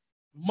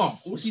month,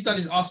 all she's done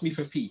is ask me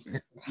for pee?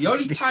 The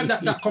only time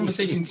that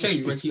conversation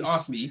changed when she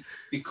asked me,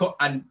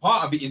 and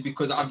part of it is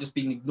because I've just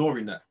been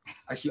ignoring her.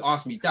 And she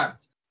asked me, Dad,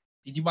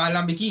 did you buy a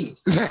Lamborghini?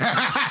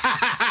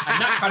 And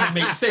that kind of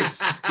makes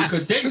sense.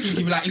 Because then she'd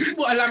be like, if you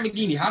bought a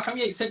Lamborghini, how come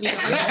you ain't sent me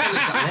something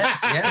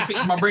to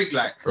fix my brake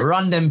light?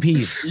 Run them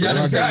peas. You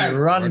understand?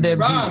 Run them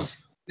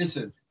peas.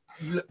 Listen,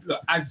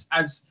 look,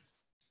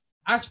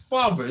 as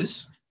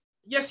fathers,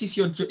 yes,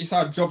 it's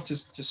our job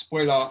to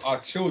spoil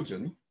our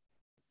children.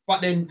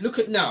 But then look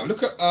at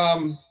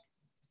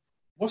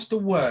what's the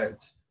word?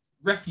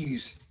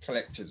 Refuse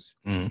collectors.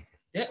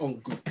 They're on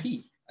good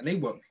pee and they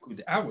work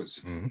good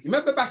hours. You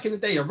remember back in the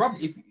day,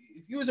 if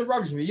you was a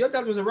rubbishman, your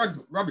dad was a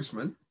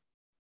rubbishman,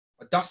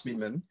 a dustbin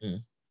man,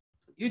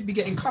 you'd be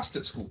getting cussed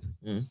at school.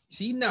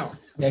 See now?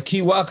 They're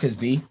key workers,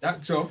 B.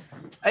 That job.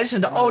 Hey,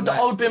 listen, the old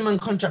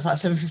binman contract's like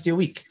 $750 a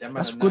week.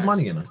 That's good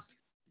money, you know.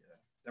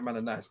 Them man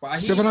are nice. But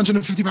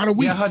 £750 a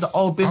week. Yeah, I heard the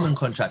old binman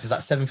contract is like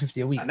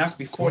 $750 a week. And that's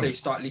before they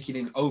start licking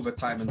in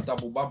overtime and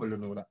double bubble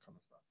and all that kind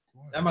of stuff.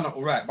 Them man are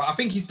all right. But I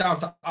think it's down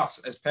to us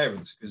as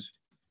parents, because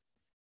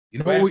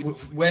you know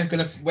we're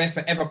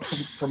forever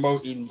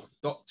promoting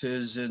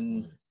doctors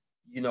and,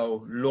 you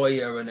know,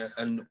 lawyer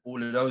and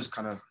all of those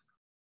kind of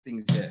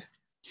things there.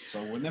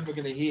 So we're never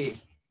gonna be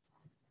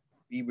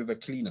with a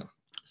cleaner.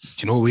 Do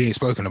you know what we ain't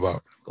spoken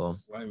about? Go on.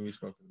 Why haven't we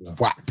spoken about?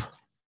 WAP.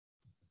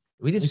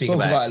 We did speak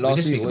about it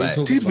last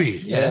week. Did we?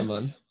 Yeah,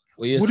 man.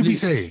 What did we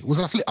say? Was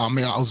I asleep? I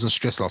mean, I was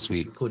stressed last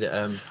week. Called it.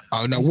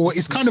 Oh no! Well,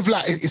 it's kind of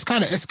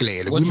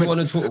escalated. What do you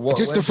want to talk about?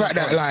 Just the fact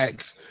that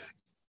like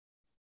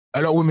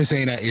a lot of women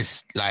saying that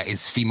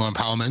it's female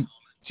empowerment.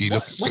 Do you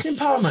look? What's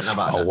empowerment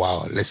about? Oh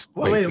wow! Let's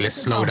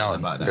slow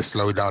down. Let's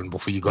slow down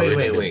before you go in.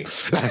 Wait.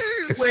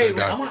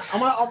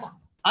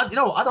 I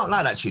don't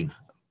like that tune.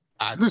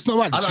 That's not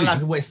right. I don't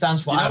like what it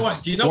stands for.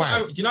 Do you know what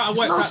I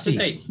worked out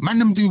today? Man,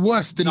 them do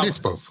worse than this,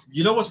 bro.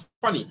 You know what's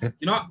funny?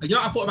 You know what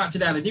I thought about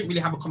today, and I didn't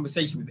really have a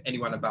conversation with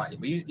anyone about it.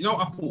 But you know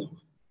what I thought?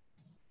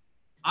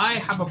 I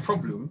have a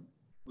problem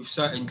with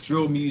certain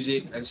drill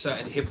music and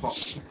certain hip hop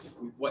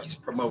with what it's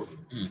promoting.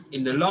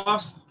 In the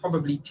last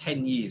probably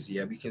 10 years,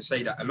 yeah, we can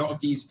say that a lot of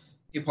these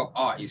hip hop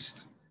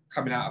artists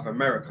coming out of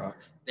America,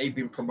 they've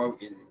been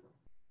promoting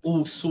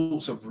all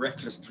sorts of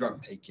reckless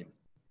drug taking.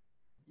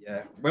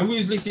 Yeah, when we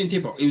was listening to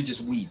hip hop, it was just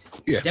weed.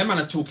 Yeah, them man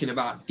are talking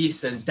about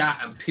this and that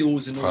and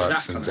pills and all of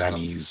that kind of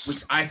stuff,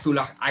 which I feel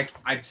like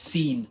I've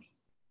seen.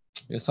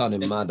 You're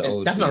sounding mad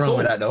old. That's not wrong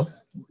with that though.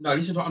 No,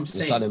 listen to what I'm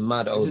saying. You're sounding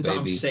mad old, baby. What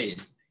I'm saying.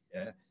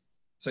 Yeah.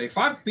 So if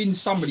I've been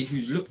somebody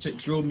who's looked at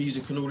drill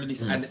music and all of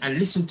this and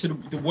listened to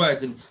the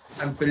words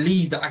and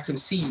believe that I can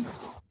see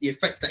the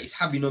effects that it's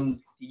having on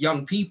the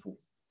young people,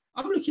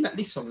 I'm looking at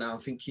this song now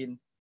and thinking,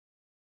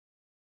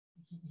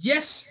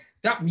 yes,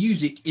 that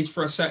music is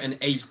for a certain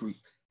age group.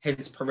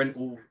 Hence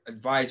parental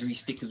advisory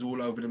stickers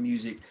all over the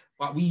music.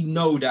 But we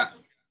know that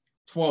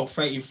 12,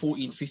 13,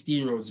 14,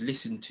 15-year-olds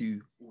listen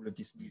to all of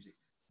this music.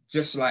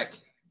 Just like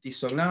this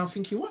song. Now I'm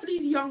thinking, what are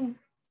these young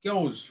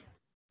girls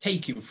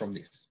taking from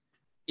this?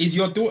 Is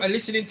your daughter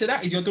listening to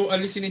that? Is your daughter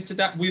listening to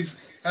that with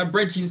her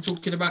brethren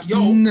talking about,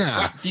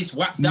 whack this,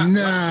 whack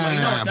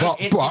that?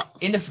 But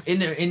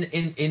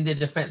in the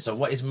defense of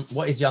what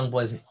is young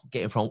boys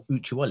getting from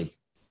Uchiwali?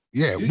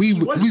 Yeah, we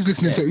was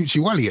listening to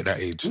Uchiwali at that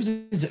age. Who's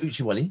listening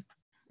to Uchiwali?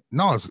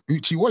 No, it's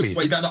Uchiwali.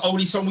 Wait, is that the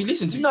only song we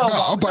listened to?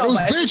 No, but it was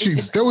bare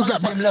tunes. There was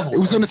like, it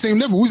was on the same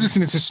level. We was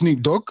listening to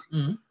Snoop Dogg.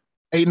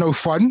 Ain't No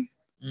Fun.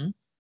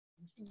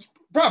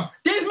 Bruv,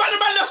 there's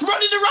man that's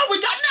running around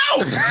with that now.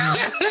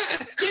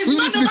 We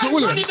listening to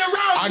all of them.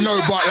 I know,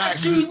 but like,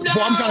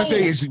 what I'm trying to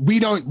say is we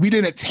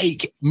didn't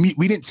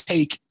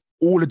take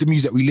all of the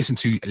music that we listened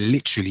to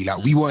literally.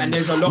 Like we weren't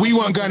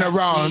going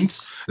around.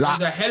 Like,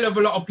 there's a hell of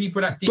a lot of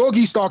people that did.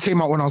 Doggy Star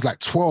came out when I was like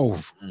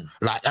 12.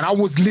 Like, and I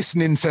was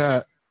listening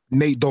to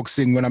Nate Dogg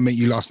sing When I Met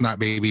You Last Night,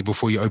 Baby,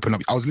 Before You Open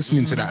Up. I was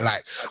listening to that.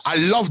 Like, I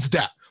loved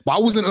that. But I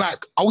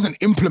wasn't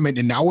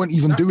implementing that. I wasn't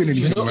even doing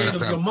anything like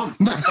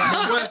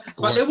that.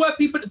 But there were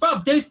people,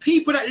 but there's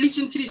people that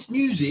listen to this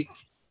music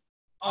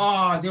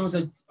there was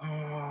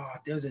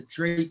a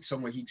Drake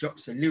song where he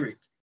drops a lyric.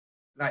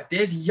 Like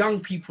there's young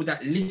people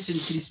that listen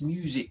to this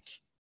music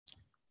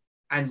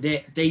and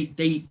they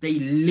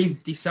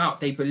live this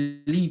out. They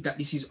believe that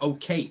this is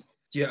okay.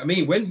 Do you know what I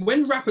mean?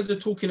 When rappers are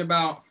talking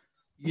about,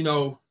 you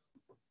know,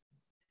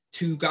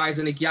 two guys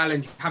and a gal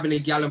and having a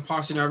gal and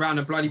passing her around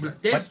and bloody blah,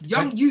 there's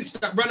young youths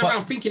that run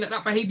around thinking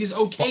that behavior is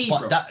okay, but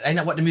bro. that ain't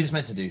that what the music's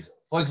meant to do.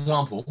 For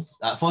example,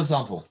 I'm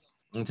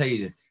gonna tell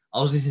you, I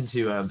was listening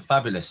to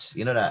Fabulous,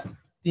 you know that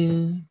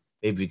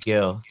baby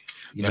girl,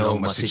 you know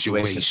my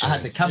situation. I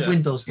had the cab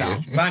windows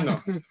down,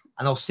 banger, and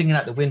I was singing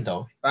out the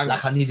window banger.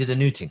 like I needed a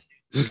new thing.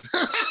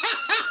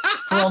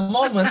 For a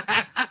moment,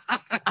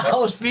 I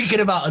was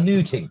thinking about a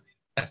new thing.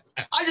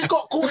 I just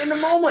got caught in the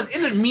moment. It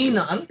didn't mean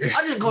nothing.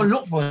 I didn't go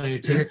look for a new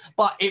thing,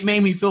 but it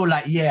made me feel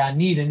like, yeah, I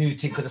need a new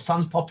thing because the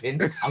sun's popping.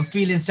 I'm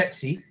feeling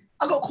sexy.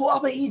 I got caught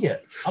up. I'm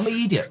an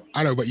idiot.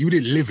 I know, but you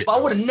didn't live it. But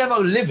I would have never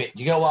live it.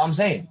 Do you get what I'm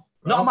saying?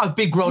 Not on my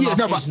big grown up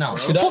age now.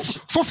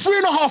 For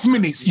 3.5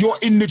 minutes, you're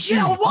in the tune.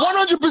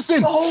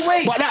 100%. The whole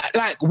way. But that,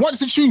 like, once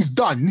the tune's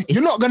done,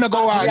 you're not gonna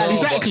go out.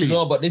 Exactly.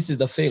 But this is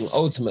the thing.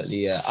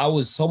 Ultimately,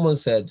 someone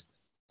said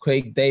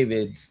Craig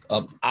David's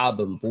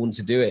album "Born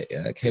to Do It"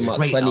 came out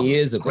 20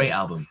 years ago. Great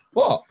album.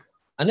 What?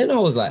 And then I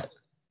was like,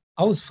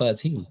 I was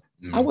 13.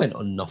 I went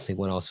on nothing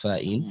when I was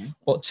 13.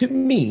 But to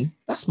me,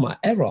 that's my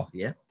era.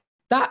 Yeah.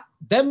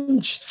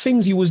 Them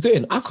things you was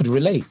doing, I could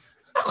relate.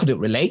 I couldn't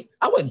relate.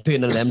 I wasn't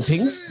doing none of them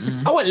things.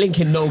 I wasn't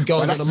linking no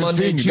girls on a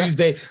Monday,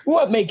 Tuesday. We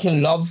weren't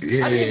making love.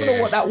 I didn't even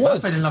know what that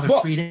was. I fell in love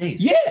in 3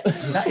 days. Yeah.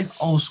 That is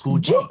old school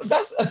G. Bro,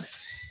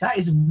 that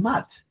is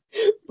mad.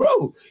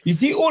 Bro, you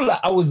see all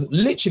that, I was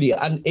literally,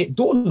 and it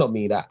dawned on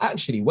me that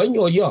actually when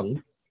you're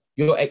young,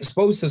 you're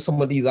exposed to some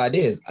of these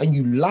ideas and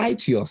you lie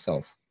to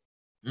yourself.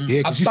 Yeah,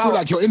 because you feel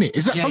like you're in it.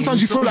 Is that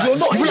sometimes you feel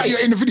like you're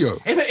in the video?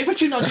 If a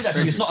tune don't do that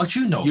to you, it's not a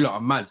tune though. You lot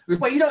are mad.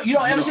 But you don't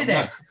ever sit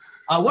there.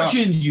 What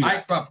tune do you?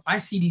 I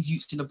see these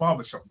youths in the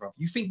barbershop, bro.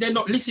 You think they're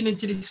not listening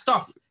to this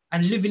stuff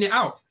and living it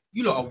out?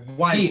 You lot are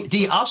wild.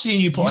 D, I've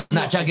seen you put on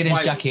that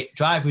jagged-edge jacket,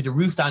 drive with the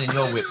roof down in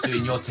your whip,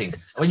 doing your thing.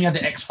 When you had the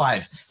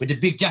X5 with the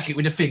big jacket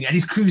with the thing, and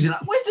he's cruising like,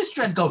 where's this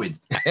dread going?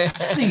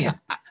 Singing.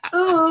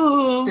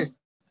 Ooh,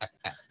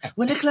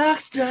 when the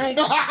clock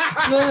strikes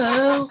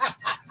 12.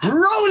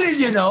 Rolling,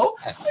 you know.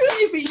 Who do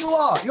you think you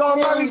are? You're a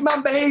married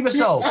man, behave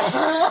yourself.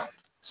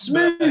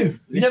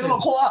 Smooth. You never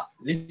got caught up.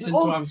 Listen to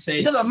what I'm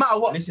saying. It doesn't matter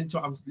what. Listen to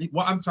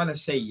what I'm trying to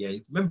say, yeah.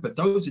 Remember,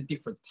 those are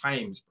different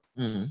times.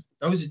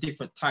 Those are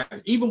different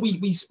times. Even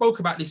we spoke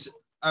about this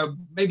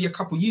maybe a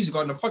couple years ago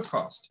on the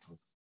podcast.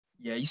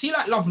 Yeah, you see,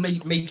 like Love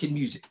making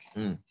music.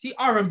 See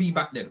R&B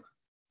back then.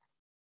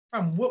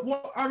 Fam,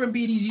 what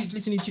R&B these youths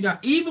listening to now?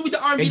 Even with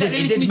the R&B that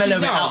they're listening to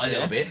now,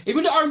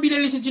 even the R&B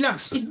they're listening to now,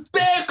 it's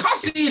bare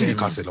cussing. Bare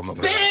cussing. I'm not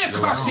gonna bare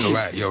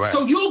cussing. You're right.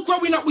 So you're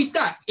growing up with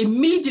that.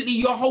 Immediately,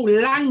 your whole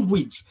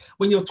language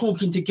when you're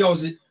talking to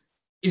girls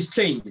is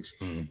changed.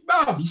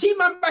 Bruv, you see,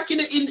 man, back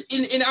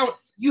in our.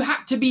 You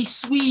had to be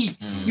sweet.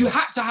 You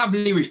had to have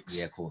lyrics.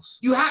 Yeah, of course.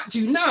 You had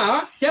to.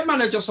 Now, them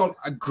man are just on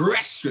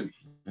aggression.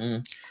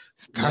 The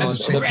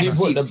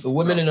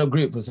women in a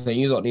group are saying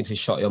you don't need to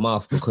shut your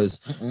mouth because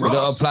you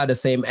don't apply the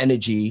same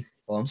energy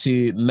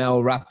to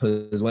male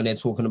rappers when they're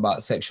talking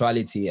about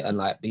sexuality and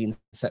like being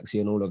sexy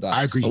and all of that.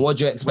 I agree. And what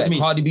do you expect?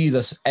 Cardi B is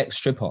an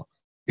ex-stripper.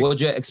 What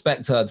do you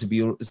expect her to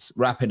be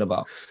rapping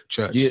about?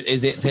 Church.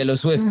 Is it Taylor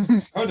Swift?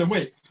 Hold on,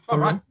 wait. All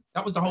right.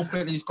 That was the whole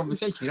point of this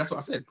conversation. That's what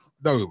I said.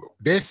 No,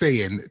 they're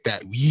saying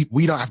that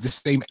we don't have the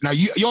same. Now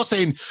you're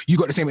saying you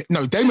got the same.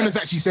 No, Damon is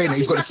actually saying that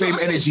he's got the same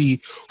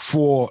energy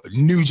for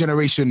new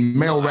generation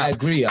male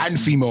rap and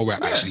female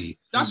rap. Actually,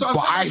 that's what.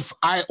 But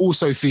I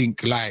also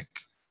think like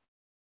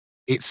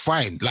it's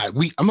fine. Like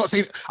I'm not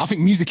saying. I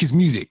think music is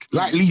music.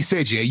 Like Lee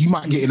said, yeah, you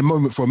might get in a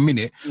moment for a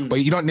minute,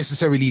 but you don't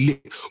necessarily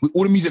live. With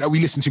all the music that we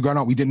listened to growing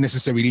up, we didn't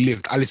necessarily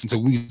live. I listened to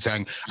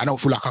Wu-Tang. I don't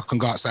feel like I can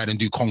go outside and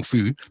do kung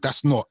fu.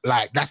 That's not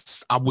like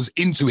I was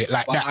into it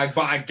like that.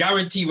 But I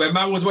guarantee when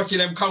man was watching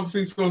them kung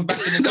fu films back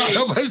in the day,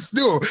 no, but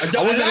still,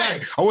 I wasn't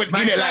like I went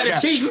in it like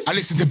that. I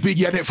listened to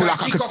Biggie. I didn't feel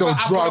like I could sell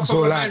drugs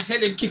or like. You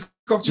know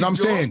what I'm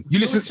saying? We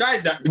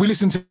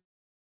listen to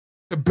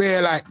the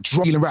bare like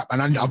drug dealing rap,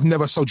 and I've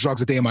never sold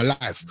drugs a day in my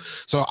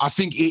life. So I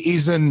think it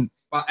isn't.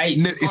 But hey,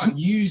 you can't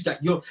use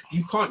that.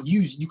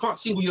 You can't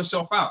single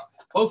yourself out.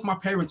 Both my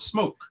parents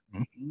smoke.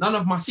 None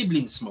of my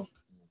siblings smoke.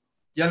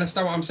 You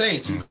understand what I'm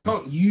saying? So you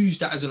can't use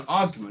that as an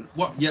argument.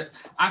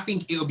 I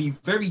think it'll be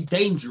very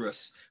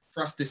dangerous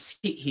for us to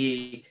sit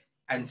here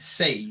and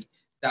say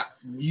that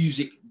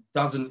music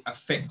doesn't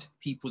affect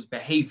people's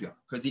behavior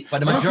because But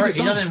the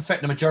majority, it doesn't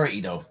affect the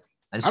majority though.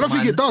 I don't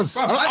think it does.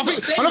 I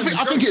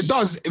think it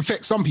does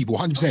affect some people,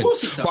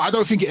 100%. But I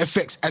don't think it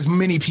affects as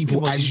many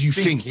people as you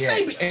think. Yeah.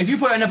 If you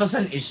put it on a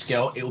percentage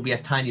scale, it will be a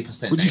tiny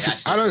percent. Would you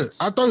think? I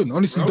don't.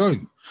 Honestly,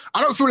 don't.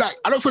 I don't feel like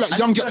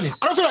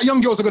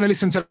young girls are gonna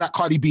listen to that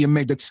Cardi B and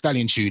Meg Thee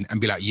Stallion tune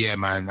and be like, yeah,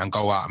 man, and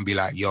go out and be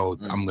like, yo,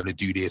 I'm gonna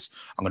do this.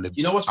 I'm gonna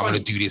do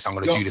this. I'm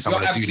gonna do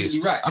this.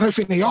 Right. I don't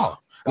think they are.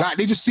 Like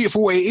they just see it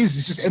for what it is.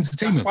 It's just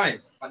entertainment. That's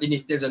fine. But then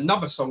if there's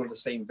another song on the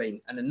same vein,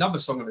 and another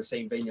song on the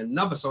same vein, and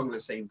another song on the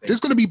same vein,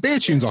 there's gonna be bare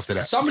tunes after that.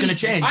 It's gonna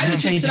change. I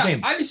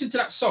listened to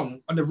that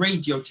song on the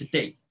radio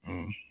today,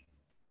 and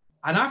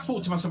I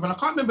thought to myself, and I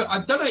can't remember. I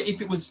don't know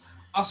if it was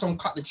us on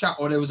Cut the Chat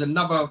or there was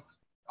another.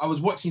 I was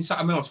watching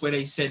something else where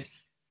they said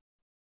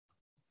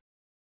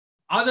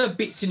other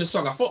bits in the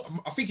song.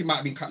 I think it might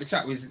have been Cut the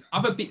Chat. Was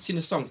other bits in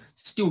the song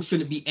still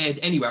shouldn't be aired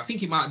anyway. I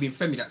think it might have been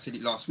Femi that said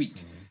it last week,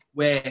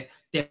 where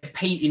they're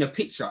painting a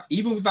picture,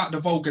 even without the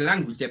vulgar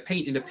language. They're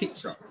painting a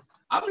picture.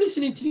 I'm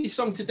listening to this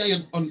song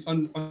today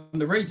on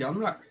the radio. I'm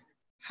like,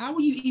 how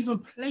are you even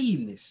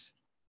playing this?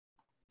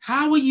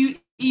 How are you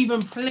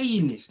even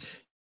playing this?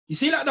 You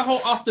see, like the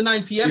whole after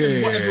 9 p.m.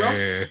 and whatever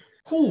else.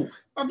 Cool.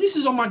 But this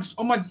is on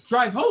my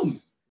drive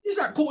home. It's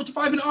like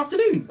 4:45 in the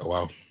afternoon. Oh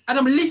wow. And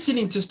I'm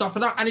listening to stuff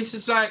and it's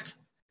just like,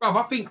 bro,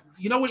 I think,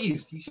 you know what it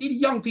is? You see the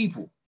young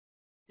people,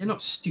 they're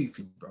not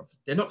stupid, bro.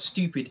 They're not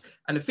stupid.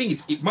 And the thing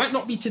is, it might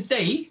not be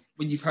today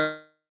when you've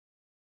heard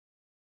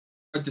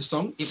the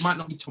song. It might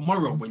not be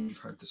tomorrow when you've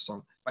heard the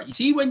song. But you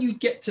see, when you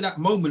get to that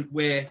moment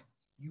where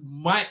you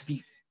might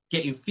be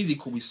getting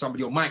physical with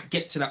somebody or might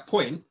get to that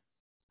point,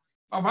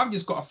 I've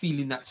just got a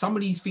feeling that some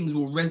of these things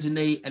will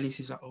resonate and it's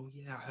just like, oh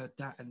yeah, I heard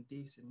that and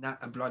this and that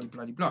and blah, blah,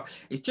 blah, blah.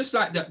 It's just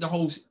like the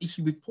whole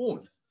issue with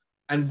porn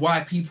and why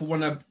people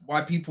want to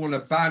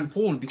ban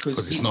porn because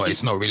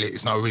it's not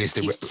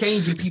realistic. It's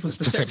changing people's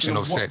perception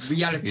of what sex.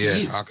 Reality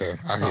is. Okay,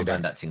 I hear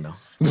that thing now.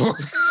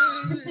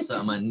 So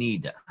I might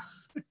need that.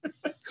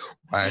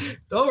 Right.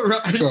 Don't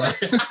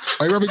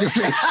Are you rubbing your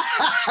face?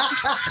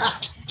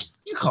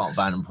 You can't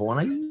ban porn.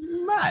 Are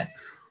you mad?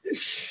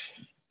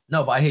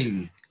 No, but I hear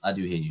you. I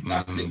do hear you.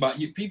 That's it. But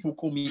people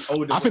call me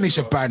older. I think they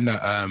should ban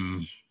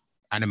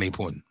anime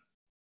porn.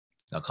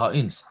 The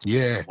cartoons?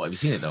 Yeah. What, have you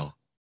seen it though?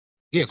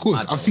 Yeah, of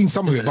course. I've seen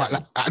some of it, but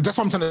like, that's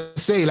what I'm trying to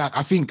say. Like,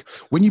 I think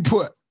when you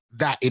put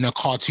that in a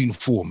cartoon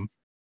form,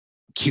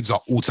 kids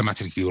are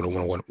automatically going to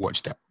want to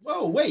watch that.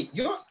 Well, wait,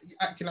 you're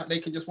acting like they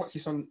can just watch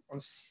this on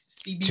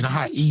CBT. Do you know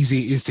how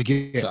easy it is to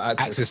get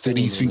access to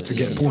these things, to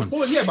get porn?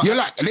 Well, yeah, but you're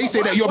like, they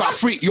say that you're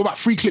about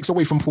 3 clicks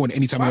away from porn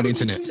anytime you're on the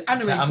internet. Use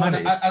anime porn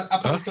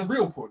as a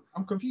real porn.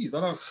 I'm confused.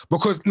 I don't.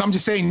 Because I'm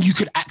just saying you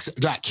could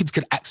kids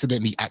could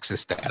accidentally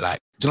access that, like,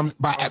 do you know,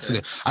 by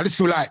accident. I just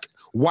feel like,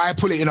 why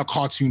put it in a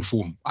cartoon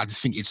form? I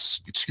just think it's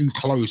too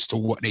close to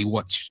what they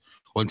watch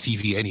on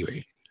TV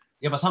anyway.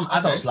 Yeah, but some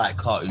adults like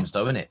cartoons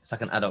though, innit? It's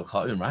like an adult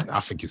cartoon, right? I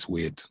think it's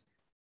weird.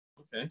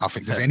 Okay. I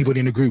think, does anybody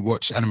in the group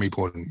watch anime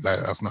porn? Like,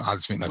 that's not. I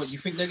just think that's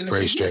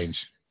very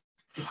strange.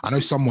 Yes? I know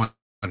someone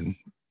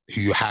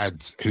who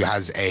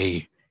has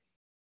a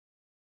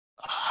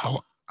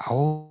how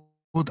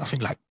old? I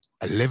think like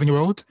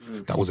 11-year-old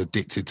that was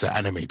addicted to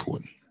anime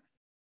porn,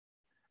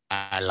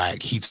 and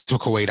like he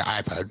took away the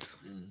iPad,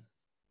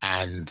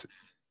 and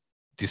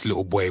this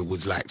little boy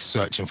was like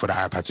searching for the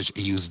iPad.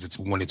 He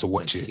wanted to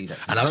watch it, and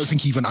I don't think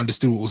he even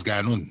understood what was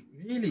going on.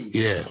 Really?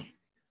 Yeah.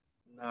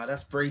 Nah,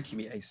 that's breaking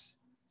me, Ace.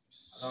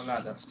 I don't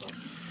like that stuff.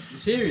 You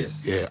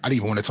serious? Yeah, I didn't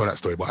even want to tell that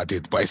story, but I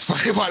did. But it's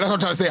funny. But that's what I'm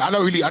trying to say. I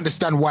don't really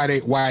understand why they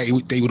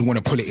would want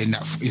to put it in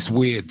that. It's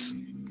weird.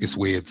 It's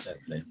weird. Fair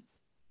play.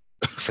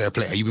 Fair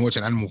play. Have you been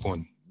watching animal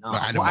porn? No,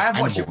 I have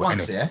watched it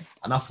once, yeah,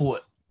 and I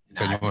thought,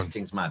 this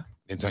thing's mad.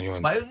 Didn't turn you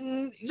on. But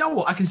you know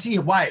what? I can see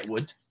why it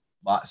would,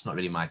 but it's not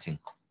really my thing.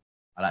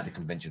 I like the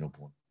conventional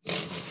porn.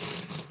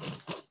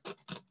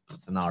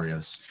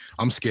 Scenarios.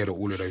 I'm scared of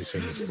all of those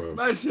things, bro.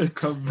 That's a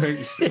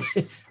convention.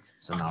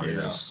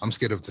 Scenarios. I'm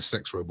scared of the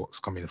sex robots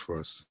coming for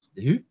us.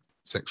 The who?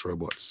 Sex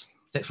robots.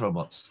 Sex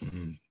robots.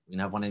 Mm-hmm. You can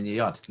have one in your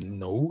yard.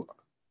 No.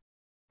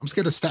 I'm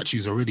scared of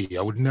statues already.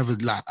 I would never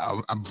like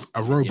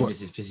a robot. Your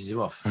missus pisses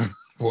you off.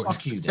 What?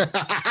 Fuck you then.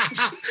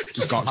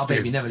 Just go upstairs. My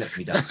baby never lets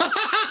me down.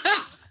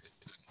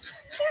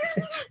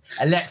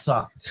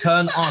 Alexa,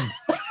 turn on.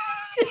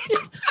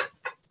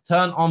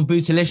 Turn on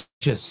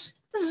Bootylicious.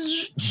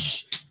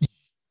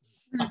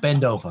 I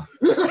bend over.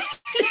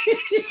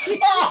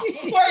 Oh,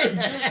 wait.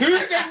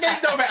 Who's getting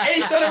bent over?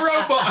 Ace or the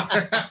robot?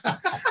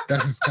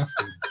 That's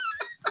disgusting.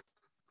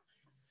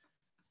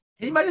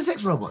 Can you imagine a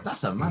sex robot?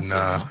 That's a mad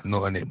Nah,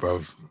 not on it,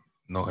 bruv.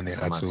 Not on it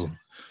at all.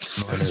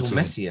 It's all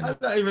messy. I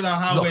don't even know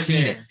how we're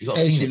there.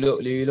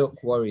 You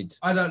look worried.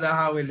 I don't know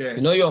how we're there.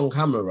 You know you're on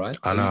camera, right?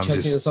 I know. Are you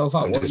checking yourself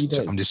out? What are you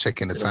doing? I'm just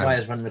checking the time. The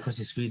wire's running across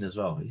your screen as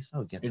well. He's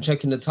so ghetto. You're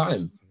checking the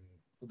time.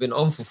 We've been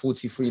on for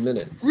 43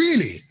 minutes.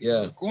 Really?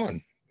 Yeah. Go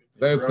on.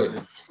 Very quick.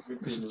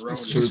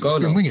 Should we go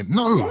now?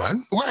 No,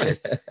 man. Why?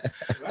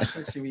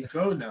 Should we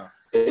go now?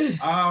 Right,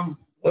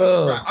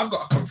 I've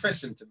got a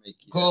confession to make.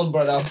 Go on,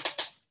 brother.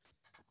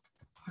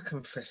 I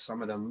confess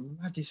some of the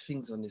maddest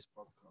things on this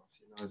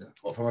podcast. You know that.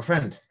 What, from a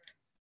friend?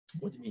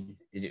 What do you mean?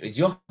 Is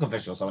your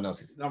confession or someone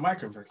else's? No, my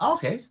confession. Oh,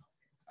 okay.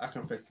 I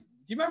confessed. Do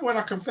you remember when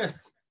I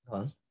confessed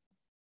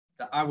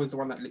that I was the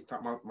one that licked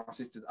out my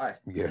sister's eye?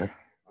 Yeah.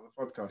 On the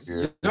podcast.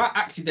 Yeah. You know, I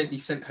accidentally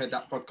sent her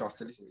that podcast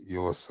to listen to.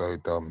 You're so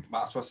dumb. But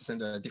I was supposed to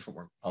send her a different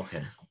one.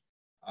 Okay.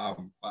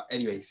 But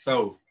anyway,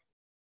 so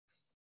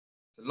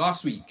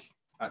last week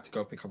I had to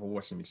go pick up a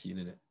washing machine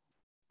in it.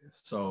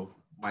 So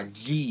my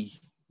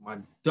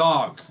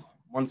dog,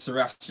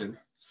 Montserrat,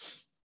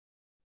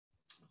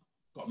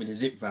 got me the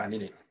zip van,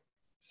 innit?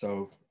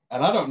 So,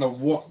 and I don't know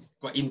what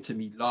got into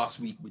me last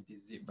week with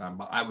this zip van,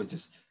 but I was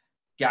just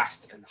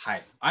gassed and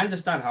hyped. I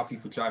understand how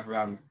people drive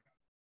around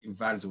in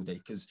vans all day,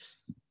 because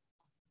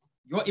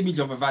your image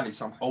of a van is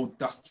some old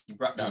dusty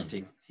breakdown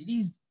thing.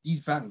 See these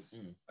vans,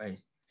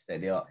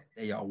 Steady up.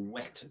 They are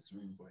wetters,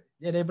 boy.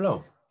 Yeah, they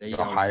blow. They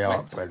are high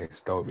up, but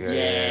it's dope.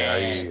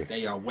 Yeah,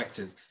 they are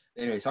wetters.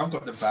 Anyway, so I've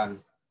got the van,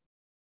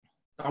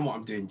 done what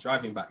I'm doing,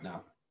 driving back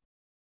now.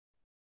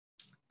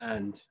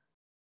 And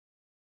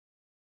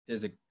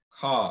there's a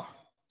car,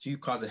 2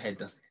 cars ahead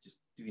that's just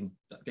doing,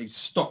 they've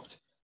stopped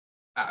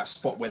at a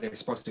spot where they're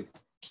supposed to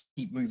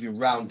keep moving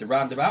round the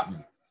roundabout.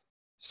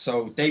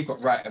 So they've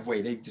got right of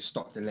way. They've just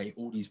stopped the lane.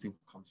 All these people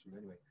come through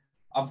anyway.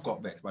 I've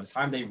got vexed. By the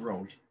time they've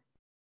rolled,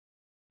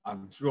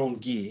 I've drawn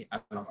gear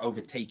and I've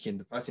overtaken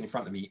the person in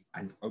front of me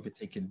and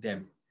overtaken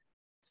them.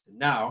 So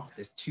now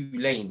there's 2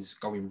 lanes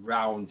going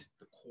round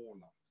the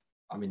corner.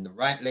 I'm in the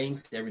right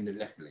lane. They're in the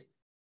left lane.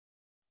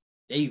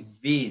 They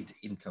veered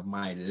into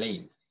my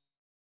lane.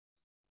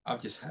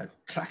 I've just heard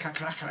clack, clack,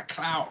 clack, clack,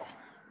 clack.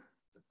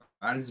 The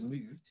van's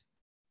moved.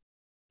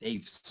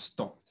 They've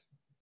stopped.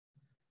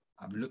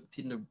 I've looked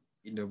in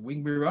the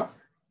wing mirror,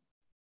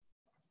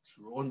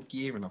 drawn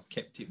gear, and I've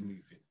kept it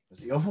moving.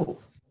 Was it your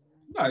fault?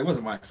 No, it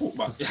wasn't my fault,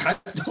 but I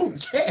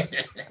don't care.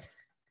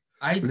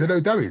 Was there no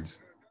damage?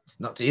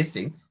 Not to his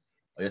thing.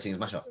 Or your thing's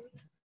mash up?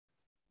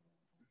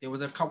 There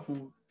was a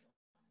couple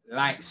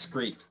light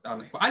scrapes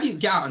down it, but I didn't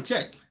get out and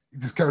check. You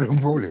just carried on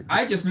rolling.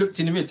 I just looked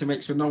in the mirror to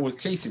make sure no one was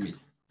chasing me.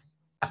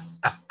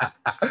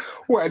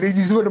 What? And then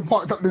you just went and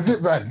parked up the zip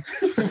van?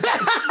 What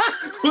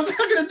was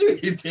I gonna do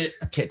with it?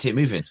 Kept it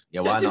moving.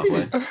 Yeah, why not,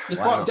 boy? Just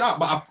Why parked it not? out,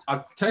 but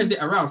I turned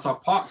it around, so I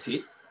parked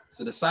it.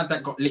 So the side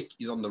that got licked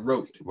is on the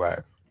road. Right.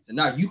 So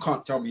now you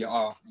can't tell me,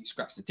 you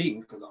scratched the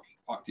thing because I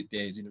parked it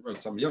there, it's in the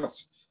road. Somebody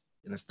else,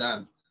 you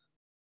understand?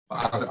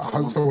 But I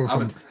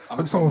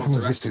hope someone from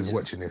Zip is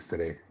watching this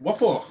today. What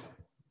for?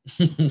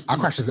 I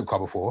crashed a Zip car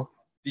before.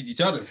 Did you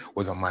tell them?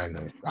 Wasn't mine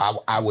though.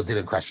 I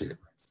didn't crash it.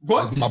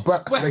 What? It was my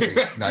birthday.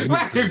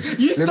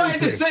 You started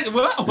to say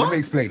what? Let me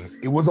explain.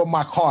 It was on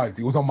my card.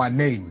 It was on my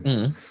name.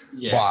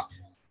 Yeah. But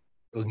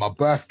it was my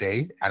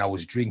birthday and I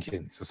was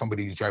drinking. So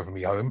somebody was driving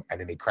me home and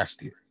then they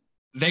crashed it.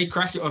 They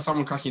crashed it or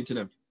someone crashed into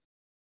them?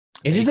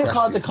 Is this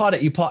the car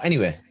that you park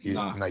anywhere?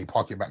 No, you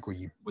park it back where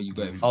you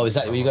got it from. Oh, is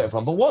that where you got it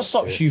from? But what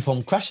stops you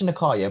from crashing the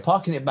car,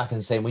 parking it back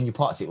and saying when you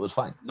parked it was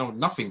fine? No,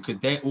 nothing, because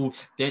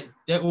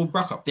they're all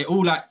broke up. They're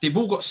all like, they've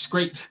all got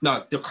scraped.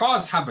 No, the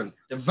cars haven't.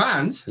 The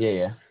vans,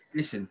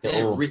 listen,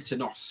 they're all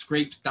written off,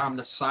 scrapes down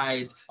the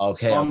side.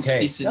 Okay.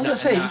 This and I was gonna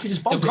say, you could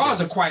just bump the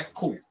cars are quite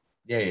cool.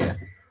 Yeah.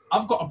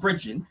 I've got a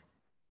bridging,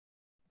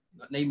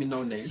 not naming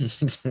no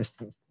names.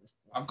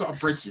 I've got a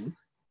bridging.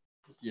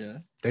 Yeah.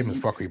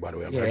 Damon's fuckery, by the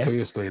way. I'm going to tell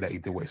you a story that he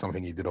did with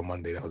something he did on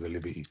Monday that was a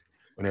liberty.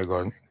 When they're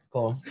going.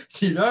 Go on.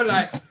 You know,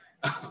 like,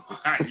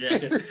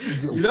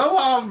 you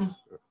know,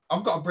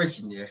 I've got a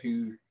bridging here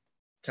who,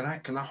 can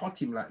I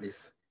hot him like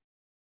this?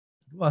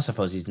 Well, I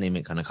suppose his name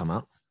ain't gonna come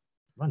out.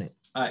 Run it.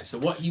 All right, so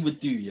what he would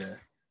do,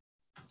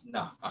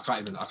 no, I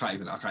can't even. All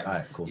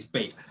right, cool. It's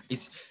bait.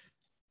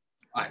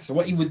 All right, so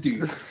what he would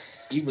do,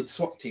 he would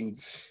swap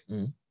things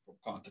from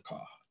car to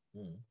car.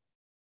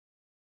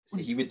 So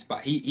he would,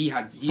 but he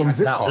had like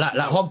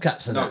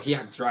hubcaps and that. He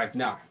had drive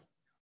now.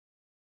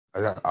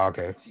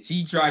 Okay. So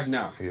he drive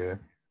now. Yeah.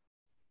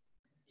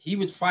 He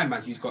would find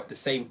man who's got the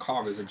same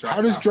car as a drive.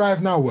 How does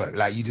drive now work?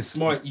 Like you just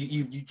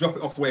you drop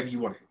it off wherever you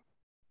want it.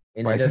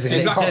 In a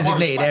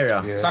designated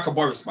area. It's like a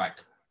Boris bike,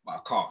 but a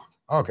car.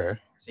 Okay.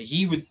 So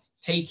he would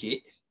take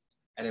it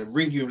and then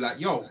ring you like,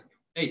 yo,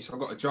 hey, so I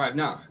got to drive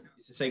now.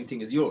 It's the same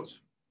thing as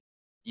yours.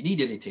 You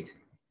need anything?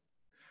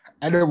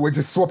 And then we'll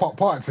just swap up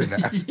parts in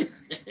that.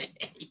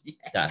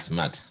 That's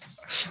mad.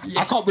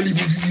 I can't believe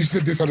you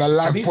said this on a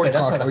live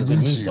podcast on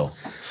YouTube.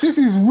 Move, this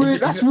is really,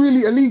 that's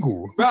really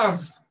illegal.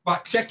 Bruv,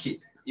 but check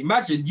it.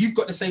 Imagine you've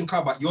got the same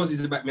car, but yours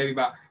is maybe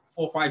about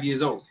 4 or 5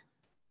 years old.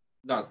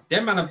 No,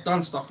 them man have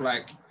done stuff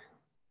like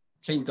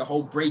change the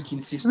whole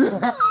braking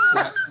system,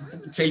 like,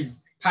 change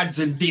pads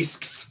and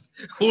discs,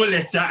 all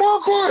of that.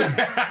 Oh,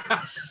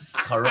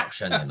 God.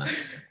 Corruption, you know.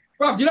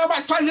 Bruv, do you know how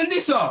much pads and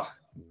discs are?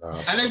 No.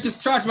 And they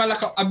just charge me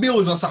like a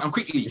bills or something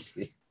quickly.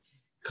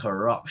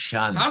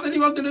 Corruption. How's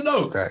anyone gonna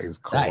know? That is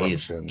corruption. That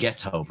is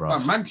ghetto, bro.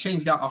 Man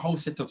changed out a whole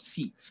set of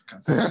seats.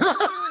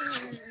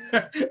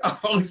 A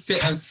whole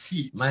set of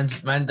seats.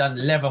 Man done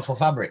leather for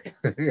fabric.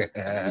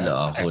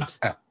 Lord,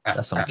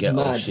 that's some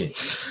ghetto shit.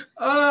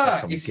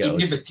 It's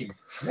innovative.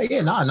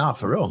 Yeah,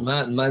 for real.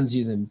 Man's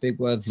using big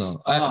words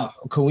now.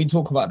 Can we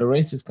talk about the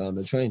racist guy on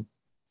the train?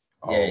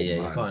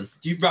 Yeah, fine.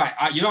 Right,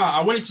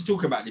 I wanted to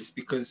talk about this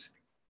because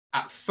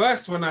at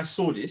first when I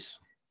saw this,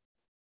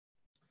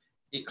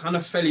 it kind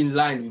of fell in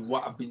line with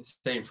what I've been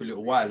saying for a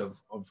little while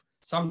of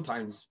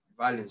sometimes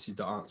violence is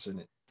the answer,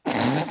 innit?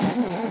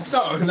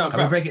 No, Can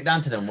we break it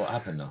down to them? What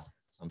happened though?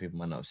 Some people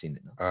might not have seen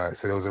it now.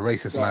 So there was a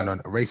racist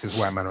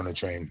white man on a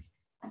train.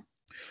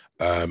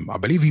 I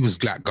believe he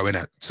was like going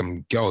at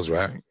some girls,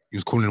 right? He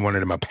was calling one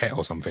of them a pet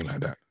or something like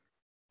that.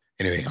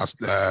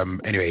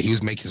 Anyway, he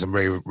was making some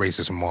very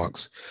racist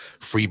remarks.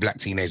 3 black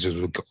teenagers,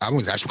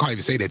 can't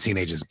even say they're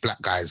teenagers.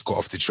 Black guys got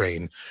off the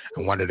train,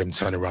 and one of them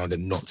turned around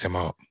and knocked him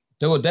out.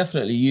 They were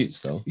definitely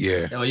youths, though.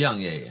 Yeah, They were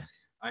young. Yeah.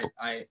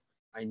 I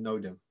know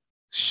them.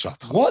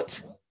 Shut up.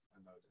 What?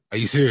 Are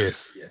you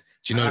serious? Yeah.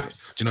 Do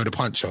you know the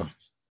puncher?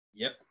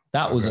 Yep.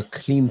 That was a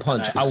clean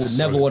punch. I would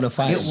Solid. never want to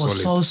fight It him.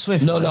 was so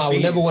swift. No, man. I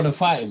would never want to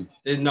fight him.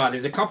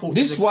 There's a couple.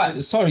 This is why,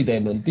 sorry,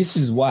 Damon. This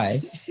is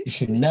why you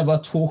should never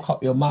talk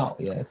up your mouth,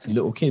 to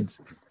little kids.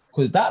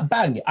 Because that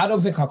bang, I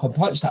don't think I can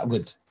punch that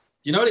good.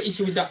 You know the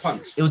issue with that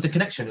punch? It was the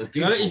connection.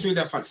 You know the issue with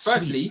that punch?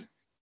 Firstly,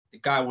 the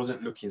guy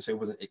wasn't looking, so he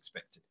wasn't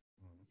expecting.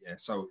 Yeah,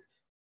 so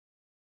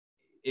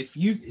if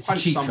you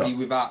punch somebody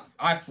without,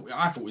 I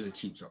thought it was a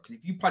cheap shot. Because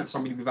if you punch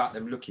somebody without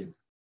them looking,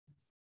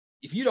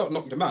 if you don't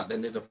knock them out,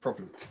 then there's a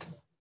problem.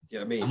 You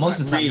know what I mean? And most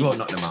of the time, you won't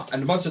knock them out.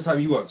 And most of the time,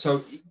 you won't.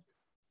 So,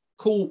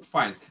 cool,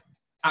 fine.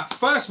 At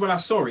first, when I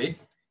saw it,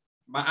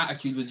 my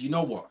attitude was, you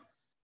know what?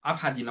 I've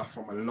had enough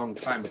from a long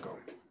time ago.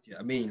 You know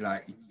what I mean?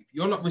 Like, if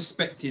you're not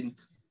respecting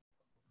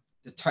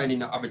the turning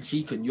the other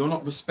cheek and you're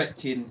not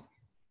respecting,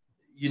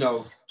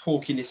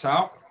 talking this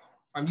out,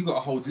 and you got to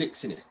hold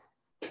licks in it.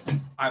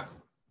 I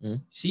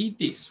see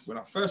this. When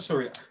I first saw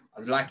it, I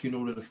was liking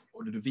all of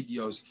the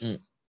videos.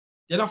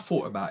 Then I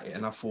thought about it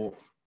and I thought,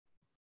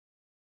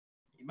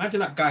 imagine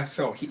that guy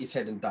fell, hit his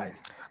head and died.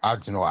 I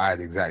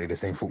had exactly the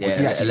same thought.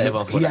 Yeah,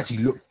 he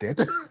actually looked dead.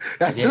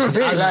 That's the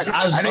thing.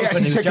 And he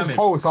actually checked his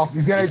pulse after.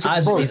 He's going to check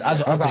his pulse. I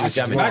was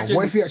like,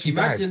 what if he actually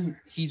died? Imagine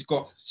he's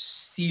got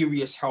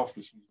serious health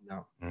issues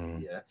now.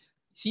 Yeah.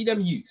 See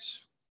them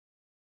youths?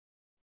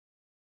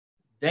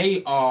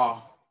 They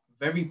are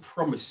very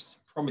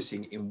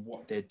promising in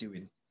what they're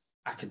doing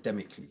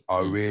academically.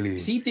 Oh, really?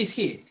 See this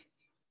here?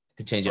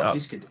 Could change it up.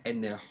 This could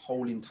end their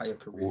whole entire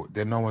career. Well,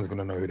 then no one's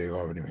gonna know who they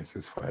are anyway, so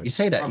it's fine. You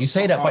say that,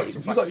 but you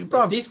got,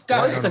 bro, this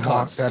guy They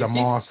had a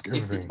mask,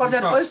 everything. But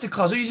they're Oyster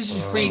cards. You just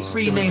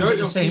three names are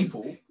the same.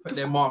 People put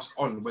their mask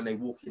on when they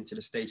walk into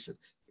the station.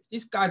 If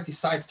this guy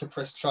decides to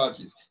press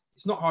charges,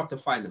 it's not hard to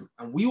find them.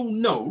 And we all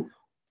know,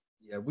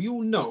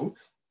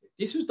 if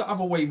this was the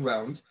other way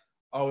round,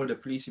 the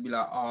police would be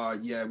like,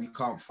 we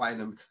can't find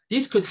them.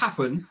 This could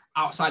happen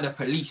outside a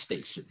police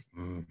station.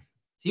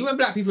 See, when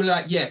black people are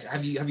like,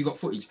 have you got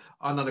footage?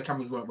 Oh no, the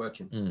cameras weren't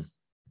working.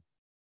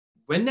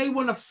 When they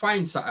want to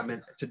find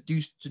something to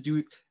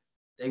do,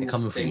 they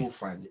will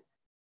find it.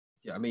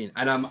 You know what I mean?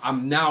 And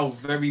I'm now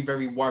very,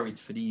 very worried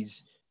for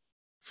these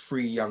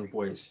 3 young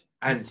boys.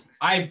 And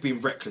I've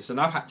been reckless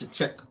and I've had to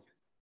check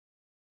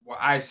what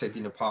I've said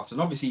in the past. And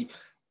obviously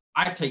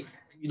I take,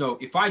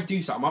 if I do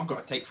something, I've got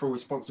to take full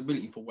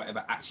responsibility for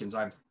whatever actions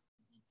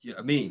you know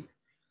what I mean?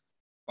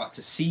 But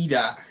to see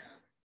that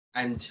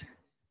and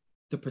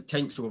the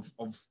potential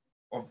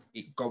of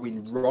it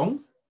going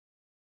wrong,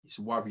 it's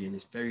worrying.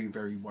 It's very,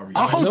 very worrying.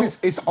 I hope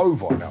it's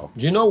over now.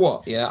 Do you know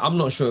what? Yeah, I'm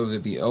not sure if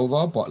it'll be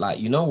over, but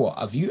you know what?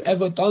 Have you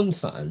ever done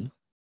something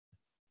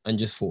and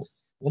just thought,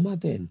 what am I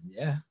doing?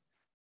 Yeah.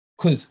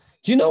 Because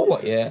do you know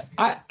what? Yeah,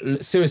 I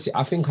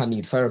think I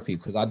need therapy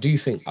because I do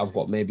think I've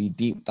got maybe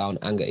deep down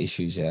anger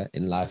issues. Yeah,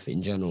 in life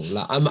in general.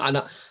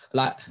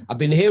 I've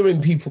been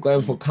hearing people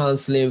going for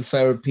counselling,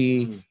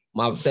 therapy.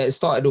 They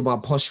started with my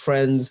posh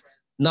friends.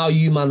 Now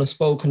you man have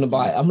spoken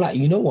about it. I'm like,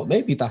 you know what?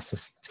 Maybe that's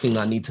a thing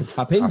I need to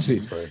tap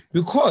into.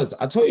 Because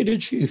I tell you the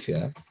truth,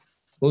 there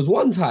was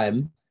one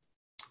time,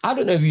 I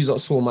don't know if you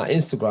saw my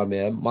Instagram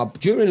here.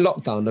 During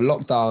lockdown, the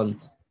lockdown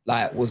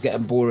was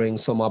getting boring.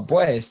 So my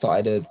boy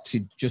started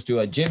to just do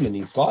a gym in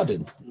his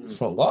garden, his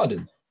front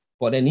garden.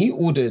 But then he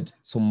ordered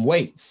some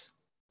weights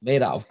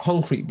made out of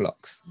concrete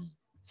blocks,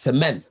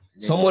 cement.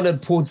 Someone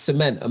had poured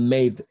cement and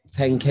made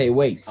 10K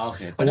weights.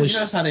 Okay, but you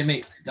know how they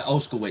make the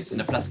old school weights in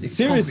the plastic.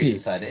 Seriously.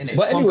 Inside it,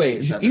 but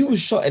anyway, he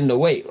was shot in the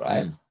weight,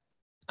 right?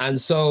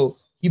 And so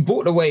he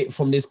bought the weight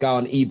from this guy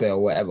on eBay or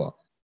whatever.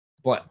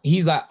 But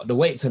he's like, the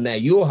weight's in there.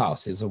 Your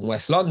house is in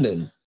West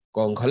London.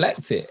 Go and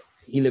collect it.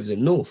 He lives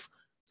in North.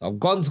 So I've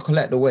gone to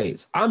collect the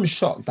weights. I'm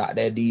shocked that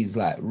they're these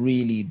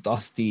really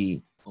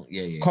dusty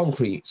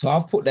concrete. So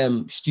I've put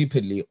them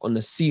stupidly on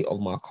the seat of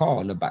my car,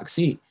 on the back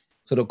seat.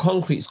 So the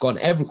concrete's gone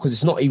because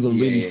it's not even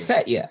really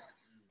set yet.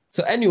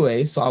 So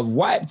anyway, I've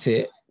wiped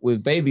it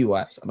with baby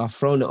wipes and I've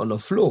thrown it on the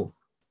floor.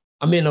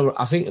 I mean,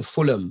 I think in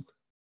Fulham,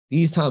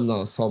 these times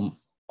now, some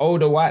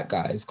older white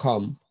guys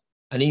come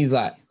and he's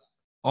like,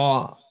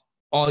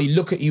 you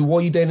look at you, what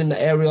are you doing in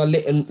the area,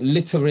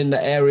 litter in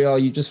the area,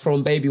 you just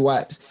throwing baby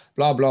wipes,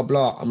 blah, blah,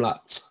 blah. I'm like,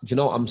 do you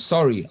know, I'm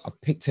sorry. I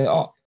picked it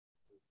up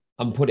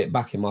and put it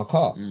back in my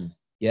car.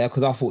 Yeah,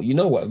 because I thought, you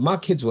know what, if my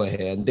kids were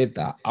here and did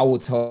that, I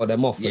would tell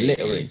them off for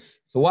littering.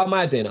 So what am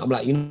I doing? I'm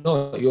like, you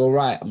know, you're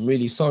right. I'm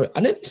really sorry.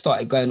 And then he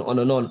started going on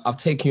and on. I've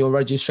taken your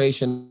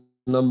registration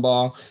number.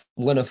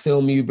 I'm going to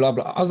film you, blah,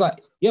 blah. I was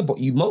like, yeah, but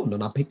you moaned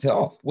and I picked it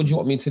up. What do you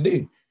want me to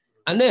do?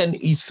 And then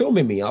he's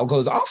filming me. I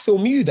goes, I'll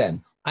film you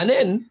then. And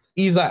then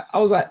he's like, I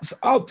was like,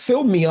 I'll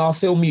film me. I'll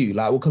film you.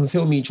 Like, we can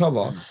film each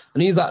other.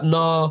 And he's like,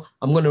 no,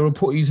 I'm going to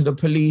report you to the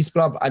police,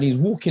 blah, blah. And he's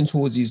walking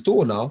towards his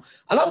door now.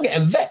 And I'm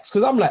getting vexed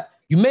because I'm like,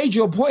 You made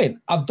your point.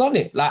 I've done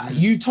it. Like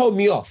you told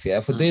me off, yeah,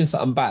 for doing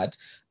something bad.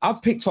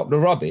 I've picked up the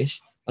rubbish,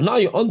 and now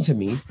you're onto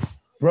me,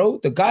 bro.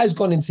 The guy's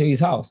gone into his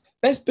house.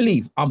 Best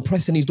believe I'm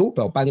pressing his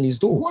doorbell, banging his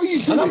door. What are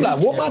you doing? And I'm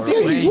like, what am I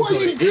doing? What are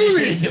you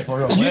doing? You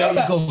know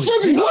that?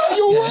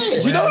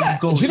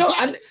 Do you know?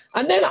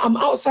 And then I'm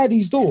outside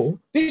his door.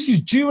 This is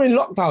during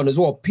lockdown as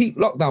well, peak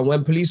lockdown,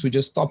 when police were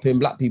just stopping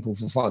black people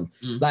for fun.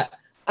 Like,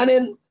 and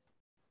then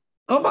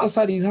I'm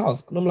outside his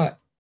house, and I'm like,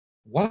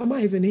 why am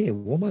I even here?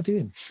 What am I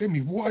doing?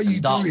 Femi, what are you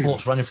Dark doing?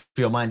 thoughts running through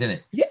your mind,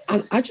 innit? Yeah,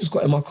 and I just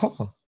got in my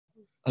car.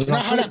 Do you know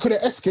how that could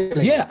have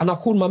escalated? Yeah, and I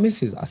called my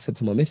missus. I said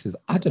to my missus,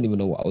 I don't even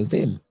know what I was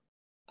doing.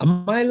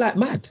 Am I like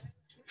mad?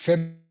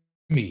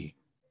 Femi,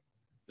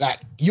 like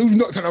you've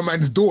knocked on a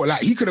man's door.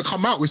 Like he could have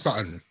come out with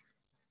something,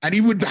 and he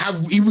would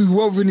be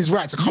well within his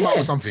right to come out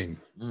with something.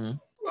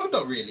 Well,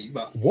 not really,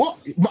 but what?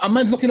 A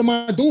man's knocking on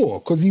my door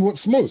because he wants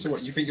smoke. So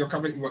what? You think you're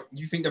coming? What?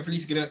 You think the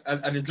police are gonna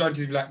and the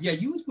judges be like, yeah,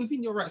 you was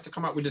within your rights to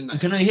come out with a knife. You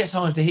can only hit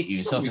someone if they hit you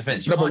in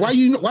self-defense. No, but why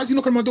is he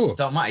knocking on my door?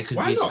 Don't matter. It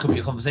could be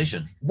a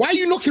conversation. Why are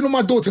you knocking on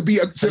my door to be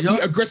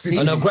aggressive?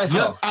 An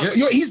aggressor.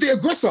 He's the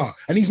aggressor,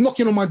 and he's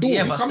knocking on my door.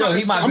 Yeah, but still,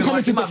 he might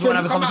want to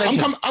have a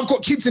conversation. I've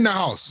got kids in the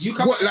house. He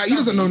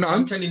doesn't know nothing.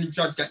 I'm telling the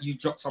judge that you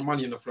dropped some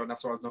money on the floor, and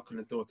that's why I was knocking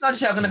on the door. No, I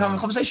just say I'm going to have a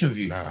conversation with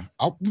you. Nah,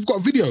 we've got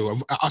a video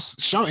of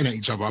us shouting at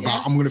each other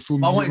about I'm going to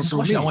film you. I want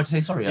to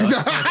say sorry. I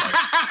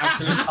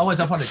want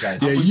to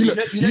apologize. Yeah,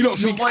 you don't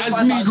think as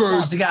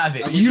Negroes,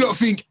 you don't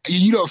think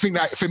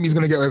that Femi's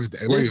gonna get away with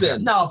it.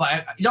 Listen, no,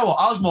 but you know what?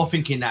 I was more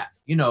thinking that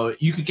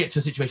you could get to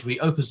a situation where he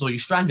opens the door, you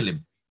strangle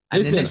him,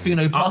 and then next thing you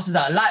know, he passes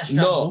out a light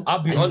strangle. No, I'll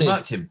be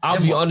honest. I'll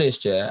be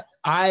honest. Yeah,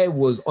 I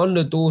was on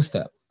the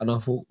doorstep and I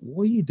thought,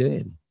 what are you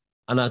doing?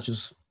 And I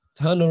just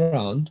turned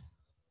around,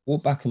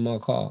 walked back in my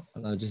car,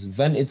 and I just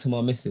vented to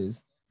my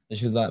missus. And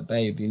she was like,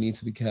 babe, you need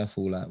to be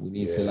careful. Like, we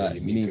need to not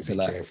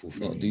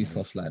do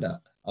stuff like that.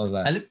 I was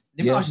like, let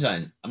me ask you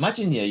something.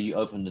 Imagine, you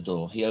opened the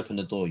door, he opened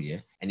the door,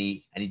 and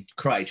he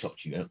karate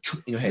chopped you in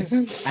your head.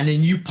 And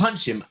then you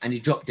punch him and he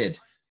dropped dead.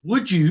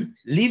 Would you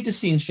leave the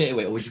scene straight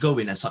away, or would you go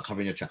in and start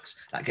covering your tracks?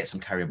 Like, get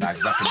some carrier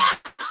bags,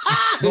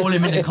 roll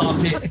him in the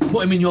carpet,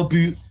 put him in your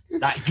boot,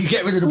 like, you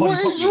get rid of the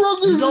body. What is wrong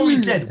with you?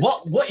 He's dead.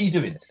 What are you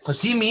doing? Because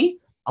see me,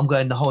 I'm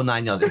going the whole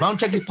 9 yards. If I'm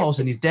checking his pulse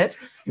and he's dead,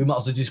 we might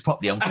as well do this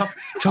properly. I'm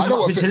chopping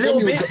up into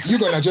little bits. You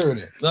got Nigerian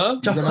it.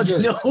 No? Chop up into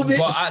little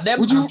bits.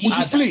 Would you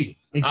flee?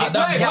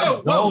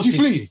 Would you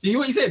flee? You hear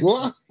what he said?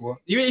 What? You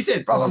hear what he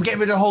said? Bro, I'm getting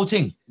rid of the whole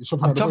thing. I'm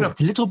chopping up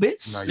to little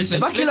bits. Listen,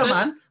 if I kill a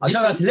man, I'll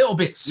chop up to little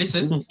bits.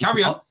 Listen,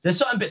 carry on. There's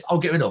certain bits I'll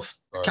get rid of.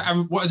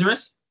 What is the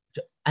rest?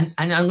 And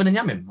I'm going to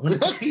yam him. I'm going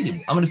to feed him.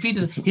 I'm going to feed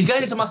him. He's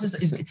going into my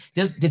system.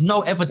 There's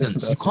no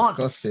evidence. You can't.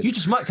 Disgusting. You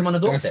just smacked him on the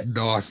doorstep.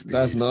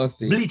 That's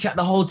nasty. Bleach out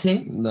the whole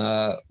thing.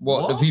 Nah.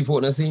 What? The people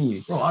wouldn't have seen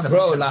you?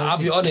 Bro, like, I'll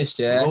be honest,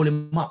 yeah. Roll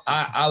him up.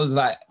 I was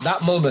like,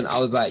 that moment, I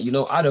was like,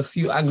 I had a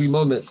few angry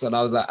moments, and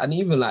I was like, and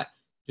even like,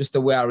 just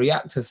the way I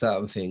react to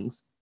certain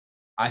things,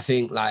 I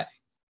think like,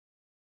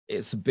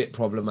 it's a bit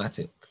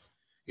problematic.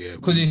 Yeah.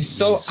 Because it's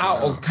so out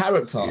of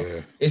character.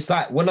 Yeah. It's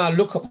like, when I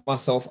look at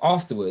myself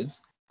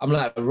afterwards, I'm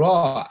like,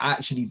 raw, I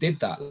actually did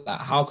that. Like,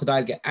 how could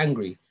I get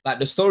angry? Like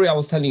the story I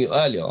was telling you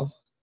earlier,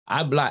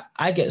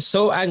 I get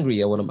so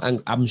angry when I'm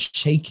angry, I'm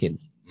shaking.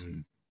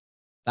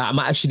 Like, I'm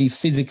actually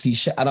physically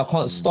and I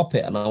can't stop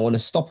it, and I want to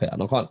stop it,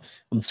 and I can't.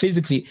 I'm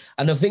physically,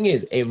 and the thing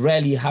is, it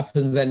rarely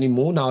happens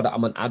anymore now that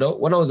I'm an adult.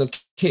 When I was a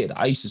kid,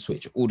 I used to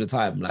switch all the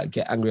time, like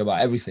get angry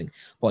about everything.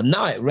 But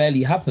now it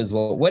rarely happens.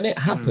 Well, when it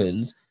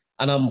happens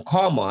and I'm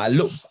calmer, I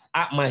look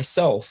at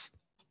myself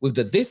with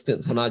the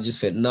distance, and I just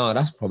think, no,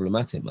 that's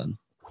problematic, man.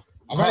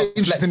 I find it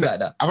interesting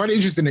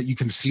that you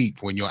can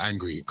sleep when you're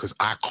angry, because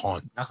I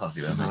can't. I can't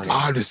see that.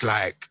 I just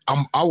like,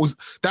 I was,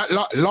 that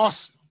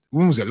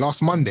when was it?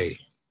 Last Monday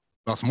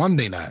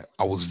night,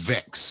 I was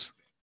vexed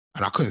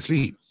and I couldn't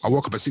sleep. I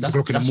woke up at 6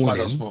 o'clock in the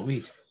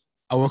morning.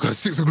 I woke up at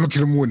 6 o'clock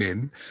in the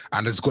morning and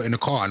I just got in the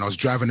car and I was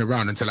driving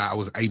around until I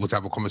was able to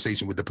have a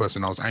conversation with the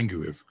person I was angry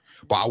with.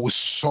 But I was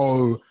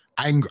so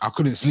angry, I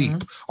couldn't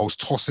sleep. I was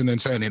tossing and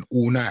turning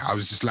all night. I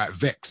was just like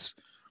vexed.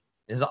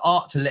 There's an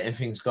art to letting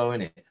things go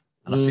in it.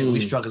 And I think we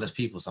struggle as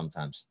people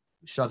sometimes.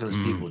 We struggle as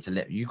people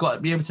to you got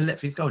to be able to let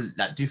things go,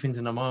 like do things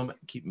in a moment,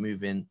 keep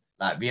moving,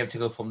 like be able to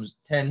go from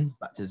 10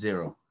 back to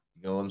 0.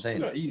 You know what I'm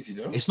saying? It's not easy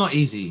though. It's not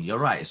easy. You're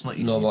right. It's not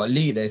easy. No, but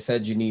Lee, they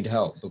said you need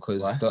help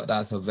because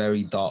that's a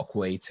very dark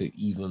way to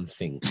even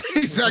think.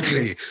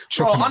 Exactly.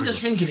 Bro, I'm just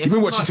thinking. You've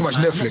been watching too much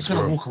Netflix, bro.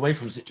 I'm bro. walk away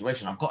from the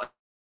situation. I've got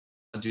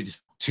to do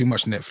this. Too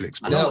much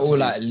Netflix, bro. They're all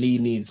like, Lee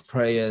needs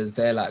prayers.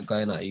 They're like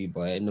going at you,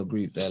 boy. In the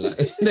group, they're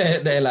like,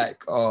 they're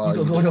like, oh,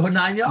 you go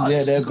 9 yards.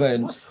 Yeah, they're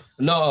going.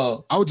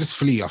 No, I would just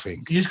flee. I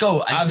think. You just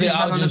go.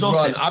 I'll just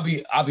run.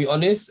 I'll be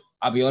honest.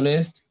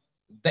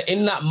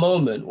 In that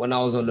moment when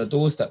I was on the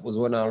doorstep was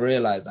when I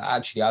realized that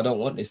actually I don't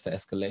want this to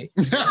escalate.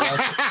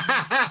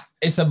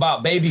 It's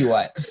about baby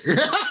wipes.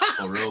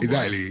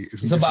 Exactly.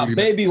 It's about really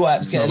baby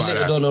wipes getting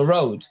littered on the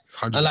road.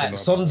 And like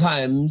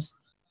sometimes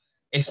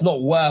it's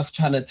not worth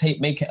trying to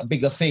make it a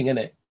bigger thing,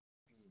 innit?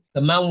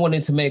 The man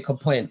wanted to make a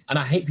point, and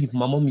I hate people.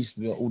 My mom used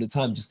to do it all the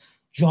time. Just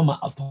drum at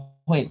a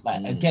point,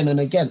 like again and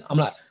again. I'm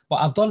like, but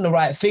I've done the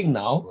right thing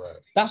now. Right.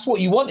 That's what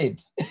you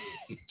wanted. Do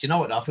you know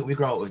what? I think we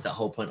grow up with that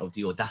whole point of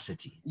the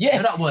audacity. Yeah.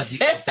 You know that word,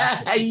 the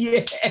audacity?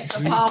 Yeah. It's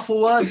a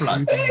powerful word,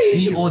 blood.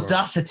 The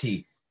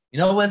audacity. You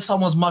know when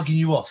someone's mugging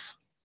you off?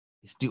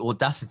 It's the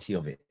audacity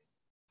of it.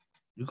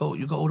 You go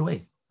all the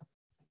way.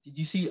 Did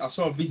you see? I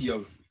saw a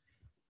video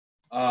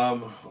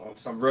of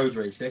some road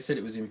rage. They said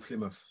it was in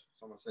Plymouth.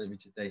 Someone said it to me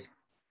today.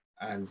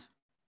 And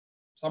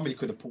somebody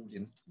could have pulled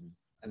in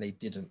and they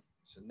didn't.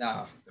 So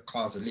now the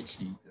cars are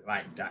literally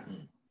like that.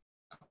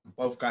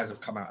 Both guys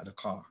have come out of the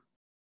car.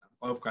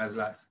 Both guys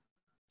like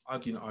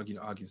arguing.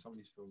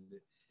 Somebody's filmed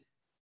it.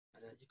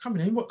 And you're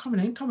coming in, what? Coming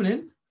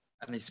in.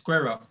 And they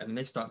square up and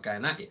they start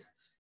going at it.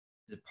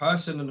 The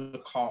person in the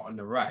car on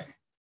the right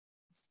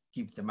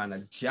gives the man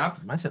a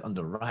jab. Man said on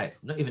the right,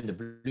 not even the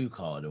blue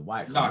car, the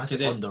white car.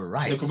 No, on the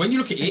right. Look, when you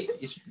look at it,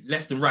 it's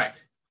left and right.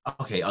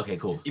 Okay,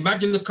 cool.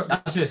 Imagine that's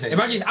what you're saying.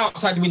 Imagine it's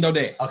outside the window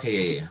there.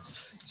 Okay, yeah.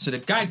 So the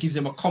guy gives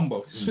him a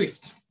combo,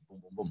 swift, boom,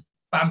 boom, boom,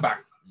 bam, bang.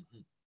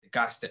 The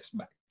guy steps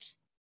back.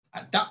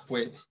 At that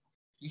point,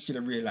 you should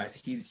have realized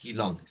he's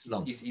long.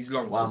 He's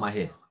long. Why am I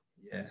here?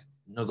 Yeah.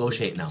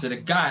 Negotiate now. So the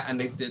guy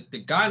and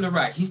the guy on the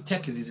right, his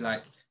techers is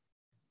like,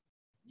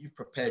 you've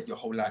prepared your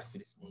whole life for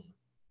this moment.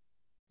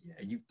 Yeah,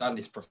 you've done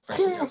this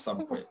professionally at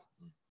some point,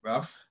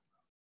 bruv.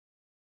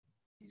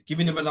 He's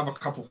giving him another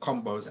couple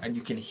combos, and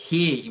you can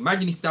hear.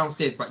 Imagine he's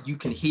downstairs, but you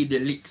can hear the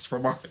licks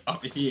from up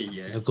here.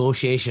 Yeah.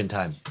 Negotiation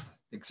time.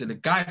 So the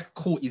guy's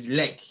caught his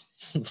leg.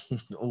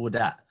 All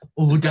that.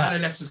 The guy on the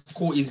left has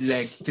caught his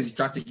leg because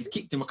he's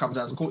kicked him a couple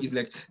times, caught his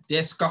leg.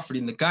 They're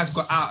scuffling. The guy's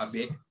got out of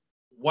it.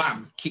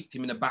 Wham! Kicked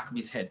him in the back of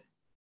his head.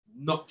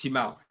 Knocked him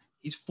out.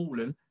 He's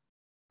fallen.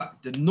 But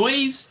the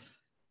noise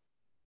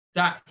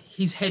that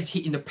his head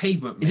hitting the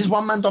pavement. Is this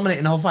one man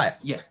dominating the whole fight?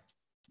 Yeah.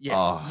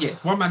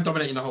 One man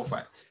dominating the whole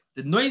fight.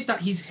 The noise that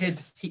his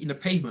head hitting the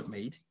pavement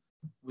made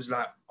was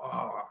like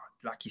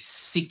it's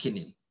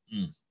sickening.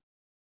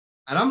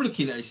 And I'm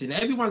looking at this, and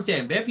everyone's there,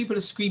 and there people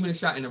are screaming and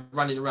shouting and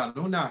running around.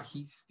 No,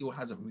 he still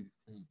hasn't moved.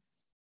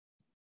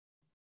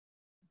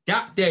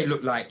 That there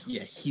looked like,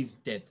 he's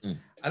dead.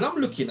 And I'm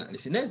looking at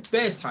this, and there's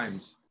bare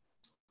times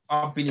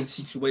I've been in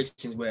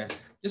situations where,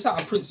 just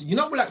like a principle, you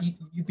know, like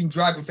you've been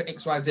driving for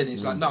X, Y, Z, and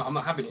it's like, no, I'm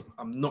not having it.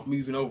 I'm not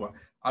moving over.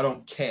 I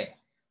don't care.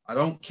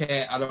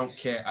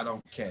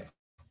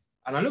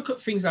 And I look at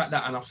things like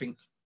that, and I think,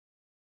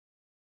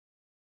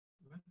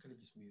 man could have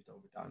just moved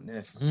over down there.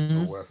 It's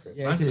not worth it.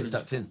 Yeah, man could have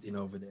stepped in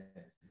over there.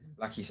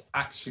 Like it's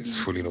actually, it's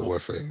fully not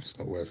worth it. It's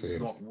not worth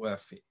it. Not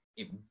worth it.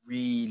 It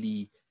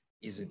really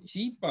isn't. You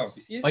see, bruv.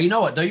 But you know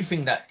what? Don't you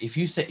think that if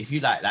you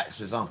like,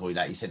 for example,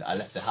 like you said, I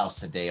left the house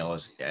today. I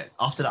was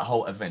after that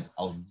whole event,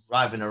 I was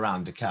driving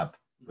around the cab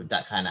with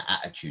that kind of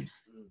attitude.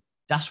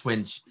 That's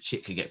when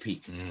shit could get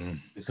peaked.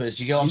 Because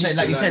you get what I'm saying?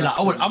 Like you said, like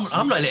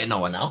I'm not letting no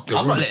one out.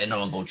 I'm not letting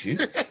no one go to you.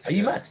 Are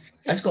you mad?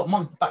 I just got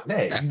mugged back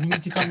there. You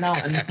need to come down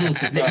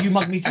and let you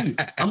mug me too.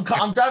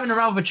 I'm driving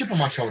around with a chip on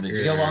my shoulder. Do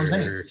you get what I'm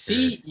saying?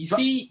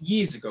 See,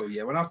 years ago,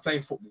 when I was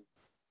playing football,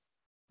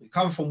 we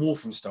coming from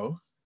Walthamstow,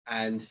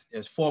 and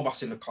there's 4 of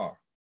us in the car.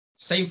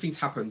 Same things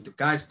happened. The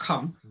guys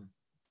come,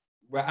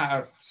 we're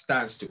at a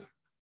standstill.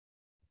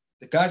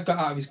 The guy's got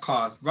out of his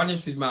car, running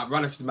through his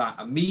mouth,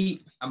 and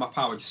me and my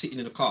pal are just sitting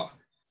in the car.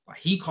 But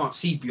he can't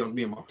see beyond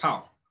me and my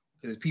pal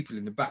because there's people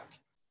in the back.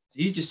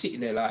 So he's just sitting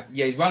there like,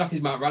 he's run up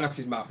his mouth,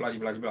 blah,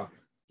 blah, blah.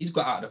 He's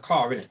got out of the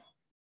car, innit?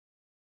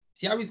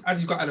 See how as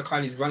he's got out of the car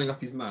and he's running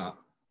up his mouth,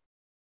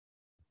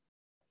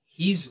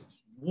 he's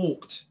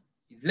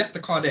left the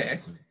car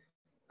there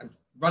and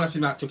run up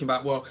his mouth talking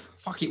about, well,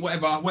 fuck it,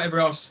 whatever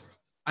else.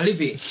 I live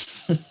here.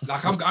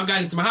 Like, I'm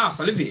going into my house,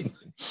 I live here.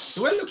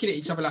 So we're looking at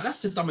each other like, that's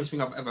the dumbest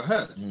thing I've ever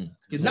heard.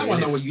 Because now I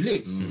know where you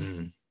live.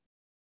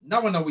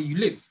 Now I know where you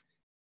live.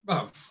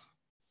 Bruv,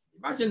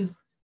 imagine,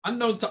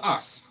 unknown to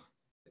us,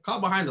 the car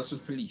behind us was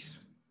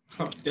police.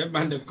 That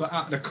man that got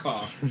out of the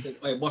car said,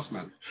 hey, boss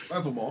man,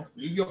 furthermore,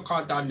 leave your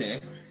car down there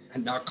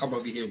and now come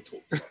over here and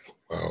talk.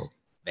 Wow.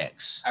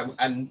 Bex.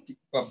 And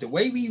bruv, the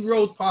way we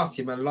rode past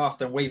him and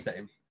laughed and waved at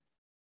him.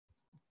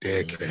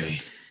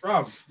 Dickhead.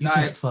 Bruv, you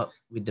can't fuck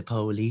with the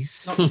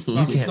police. It's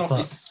not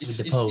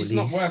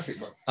worth it,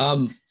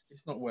 bro.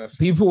 It's not worth it.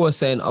 People were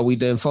saying, are we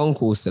doing phone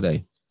calls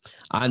today?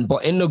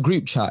 But in the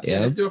group chat,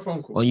 let's do a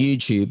phone call on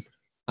YouTube,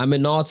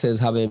 Aminata is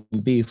having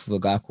beef with a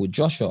guy called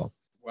Joshua.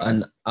 Right.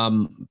 And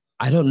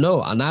I don't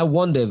know. And I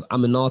wonder if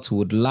Aminata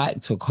would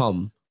like to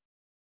come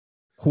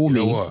call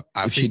me. What?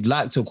 If she'd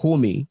like to call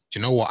me. Do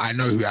you know what? I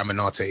know who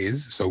Aminata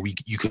is, so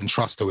you can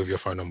trust her with your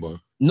phone number.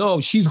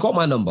 No, she's got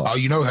my number. Oh,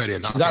 you know her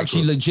then? She's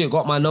actually legit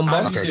got my number.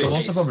 Okay, cool.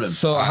 What's the problem?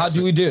 So how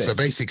do we do it? So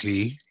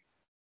basically,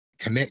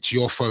 connect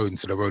your phone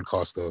to the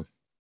roadcaster.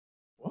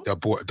 Your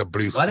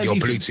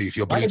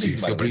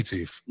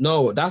Bluetooth.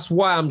 No, that's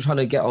why I'm trying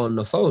to get on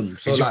the phone.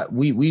 So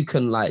we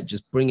can like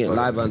just bring it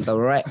live and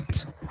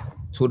direct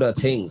to the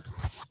thing.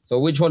 So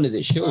which one is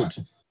it? Shield?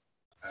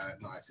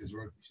 No, it says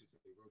roadcaster.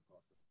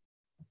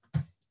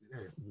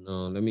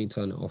 No, let me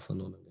turn it off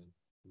and on again.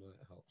 No,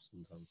 it helps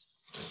sometimes.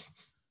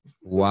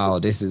 Wow,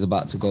 this is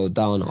about to go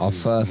down. Our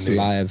is first new.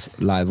 live.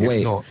 If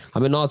Wait, not,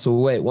 I'm in to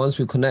wait. Once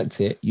we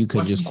connect it, you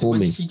can just call What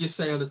me. did she just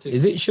say on the thing?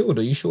 Is it Shield?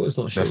 Are you sure it's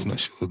not Shield? that's not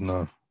sure.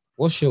 No.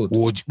 What's Shield?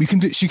 Or we can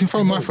do. She can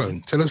phone my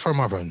phone. Tell her to phone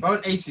my phone.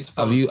 Phone Ace's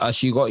phone. Has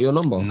she got your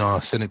number? No,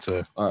 send it to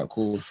her. All right,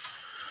 cool.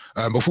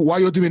 Before while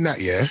you're doing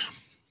that, yeah,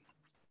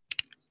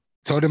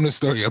 tell them the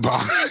story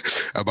about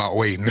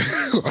Wayne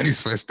on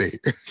his first date.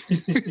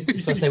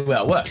 First day we're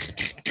at work.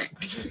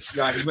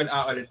 Yeah, he went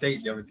out on a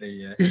date the other day,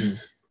 yeah.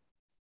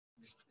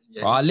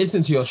 Yeah. I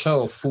listened to your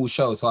full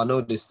show, so I know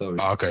this story.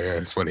 Okay, yeah,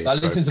 it's funny. I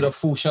listened to the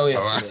full show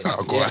yesterday.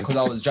 Alright, go on. Because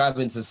I was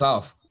driving to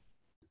South.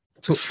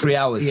 Took 3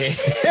 hours. Yeah.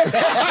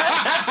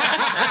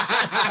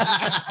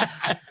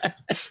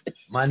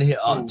 Man hit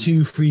up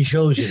 2-3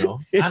 shows, you know,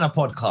 and a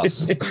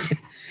podcast.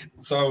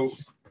 So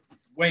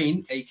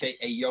Wayne, aka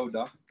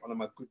Yoda, one of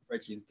my good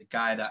friends, the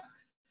guy that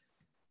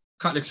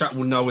Cut the Track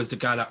will know is the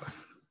guy that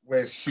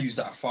wears shoes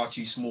that are far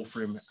too small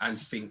for him and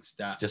thinks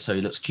that Just so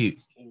he looks cute.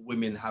 all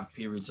women have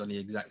periods on the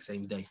exact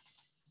same day.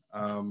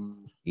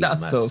 He's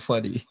That's mad. so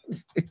funny.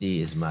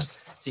 He is mad.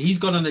 So he's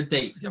gone on a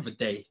date the other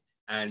day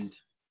and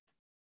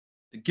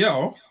the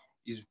girl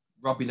is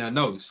rubbing her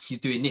nose. She's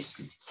doing this.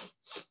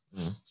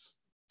 Mm.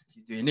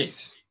 She's doing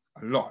this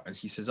a lot. And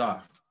she says,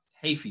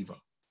 hay fever.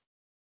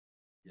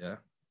 Yeah.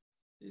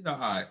 He's like, all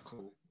right,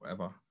 cool,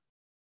 whatever.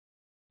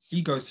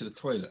 She goes to the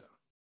toilet.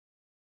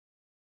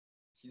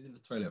 She's in the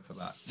toilet for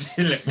about...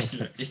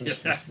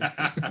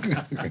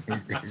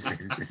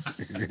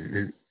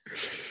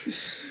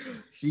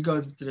 She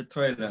goes to the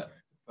toilet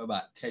for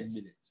about 10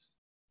 minutes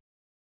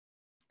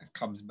and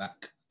comes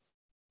back.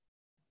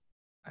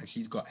 And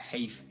she's got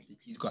hay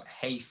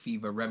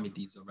fever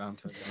remedies around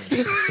her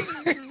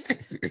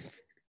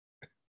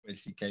when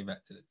she came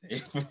back to the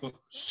table.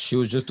 She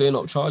was just doing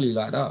up Charlie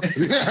like that.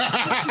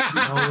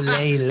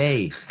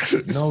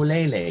 No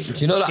lay. Do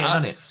you know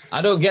that?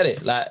 I don't get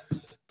it. Like,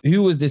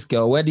 who was this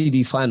girl? Where did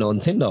he find her? On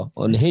Tinder?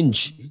 On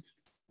Hinge?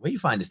 Where you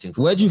find this thing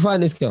from? Where'd you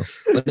find this girl?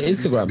 On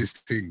Instagram? This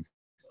thing.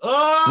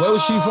 Where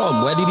was she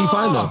from? Where did he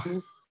find her?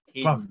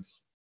 From.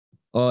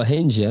 Oh,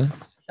 Hinge, yeah?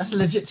 That's a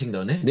legit thing,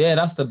 though, isn't it? Yeah,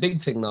 that's the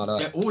big thing now.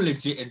 They're all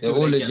legit until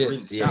They're all they legit. get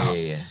rinsed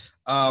Yeah.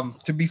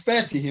 out. To be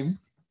fair to him,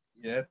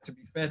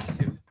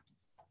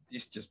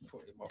 this just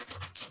put him off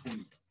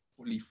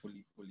fully.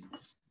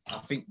 I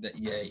think that,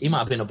 He might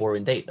have been a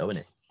boring date, though,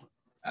 innit?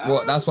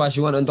 What? That's why she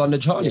went and done the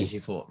Yeah, Charlie. she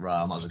thought,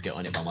 right, I might as well get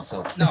on it by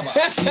myself. No,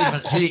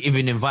 but She didn't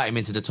even invite him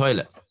into the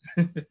toilet.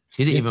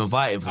 She didn't even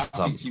invite him for I think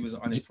something. she was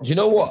on it. Do you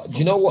know what? from Do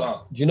you know the what?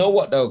 start. Do you know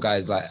what though,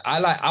 guys?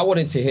 I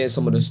wanted to hear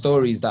some of the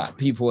stories that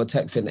people were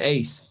texting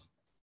Ace,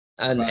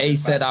 and About Ace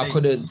the said bad I dates.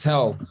 couldn't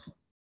tell.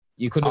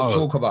 You couldn't Oh.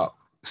 talk about.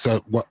 So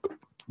what?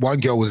 One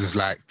girl was just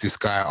like, this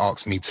guy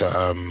asked me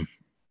to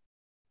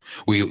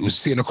we was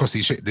sitting across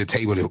the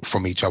table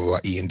from each other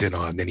eating dinner,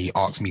 and then he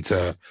asked me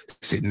to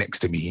sit next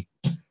to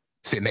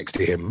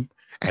him,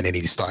 and then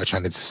he started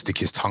trying to stick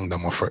his tongue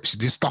down my throat.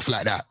 Just stuff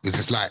like that. It's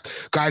just like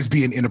guys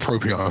being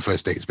inappropriate on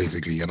first dates,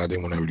 basically, and I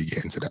didn't want to really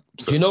get into that.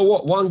 So, Do you know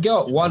what? One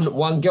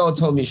girl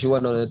told me she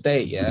went on a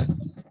date, yeah,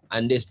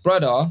 and this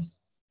brother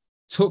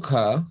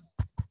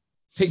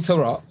picked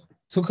her up,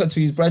 took her to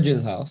his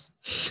brethren's house.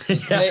 Listen.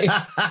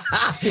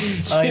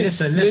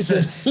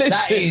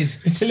 That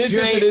is listen to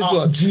straight this up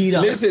one. G'd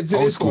up. Listen to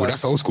old this school. one.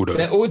 That's old school though.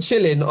 They're all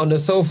chilling on the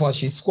sofa.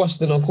 She's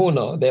squashed in a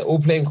corner. They're all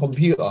playing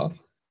computer.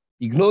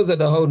 He ignores her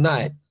the whole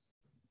night.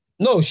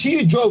 No,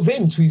 she drove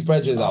him to his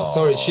brethren's house.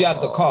 Sorry, she had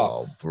the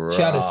car.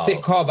 She had a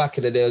sick car back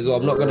in the day as well.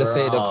 I'm not gonna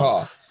say the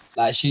car.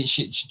 Like she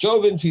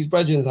drove him to his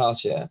brethren's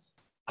house, yeah.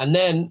 And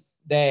then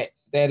they're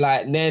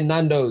like near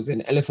Nando's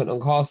in Elephant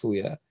and Castle,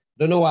 yeah.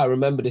 Don't know why I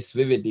remember this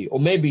vividly, or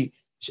maybe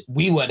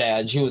we were there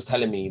and she was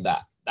telling me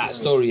that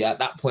story at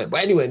that point.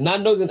 But anyway,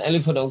 Nando's and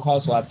Elephant and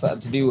Castle had something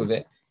to do with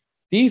it.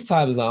 These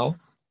times now,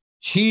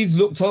 she's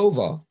looked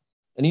over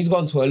and he's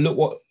gone to her, look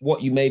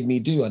what you made me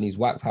do, and he's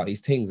whacked out his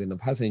things in the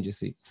passenger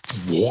seat.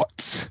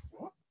 What?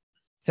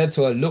 Said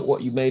to her, look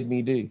what you made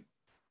me do.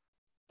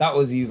 That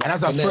was his. And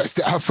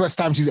that's her first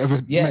time she's ever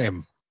met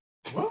him.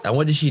 And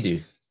what did she do?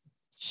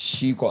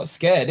 She got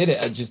scared, did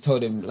it? I just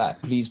told him,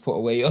 like, please put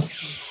away your.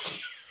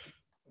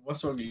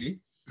 What's wrong with you?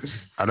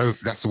 I know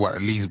that's what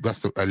at least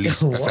a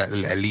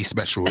least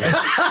special.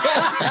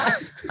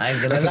 I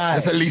ain't gonna lie.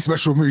 That's a least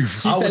special move.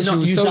 She I said would she not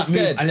was use so that move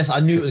scared. unless I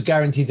knew it was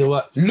guaranteed to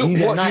work. Look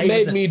You what get you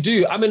made 90%. me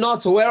do.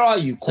 Aminato, where are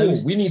you?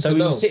 Cool. We need so to we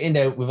know. were sitting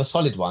there with a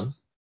solid one.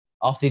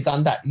 After he'd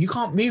done that, you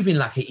can't move in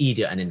like an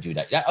idiot and then do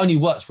that. That only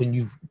works when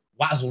you've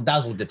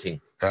dazzled the thing.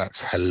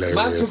 That's hilarious.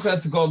 Man took her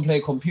to go and play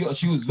computer.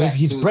 She was With vexed.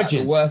 his It was like the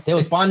brethren. worst. They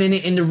were binding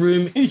it in the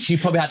room. She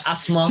probably had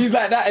asthma. She's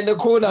like that in the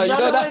corner. You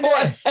know that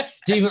one?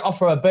 Didn't even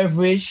offer her a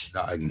beverage.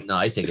 Nothing. No,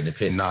 he's taking the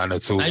piss. None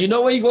at all. And you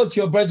know when you go to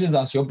your brethren's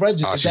house, your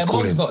brethren, if she's their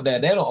mom's calling. not there,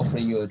 they're not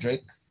offering you a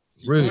drink.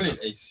 Rude.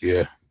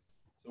 Yeah.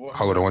 So what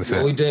Hold on one What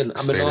are we second. doing?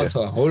 Stay there.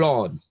 Aminato, hold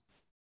on.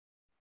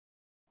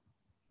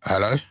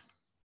 Hello?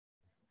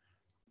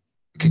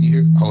 Can you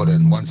hear? Hold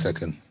on 1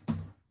 second.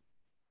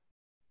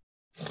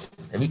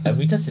 Have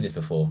we tested this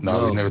before?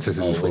 No, we've never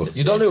tested it before.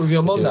 You done it with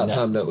your We're mom doing that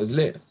time that was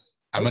lit.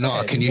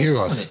 Aminata, can you hear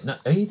us? No,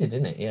 he did,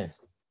 didn't it? Yeah.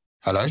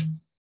 Hello?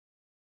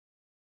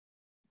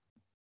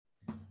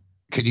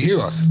 Can you hear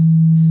us?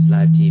 This is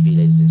live TV,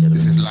 ladies and gentlemen.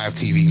 This is live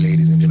TV,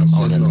 ladies and gentlemen.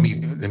 Hold on, let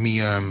me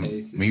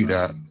mute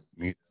that.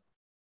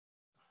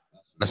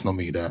 Let's not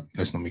mute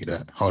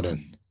that. Hold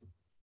on.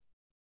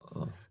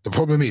 The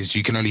problem is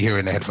you can only hear it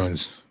in the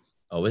headphones.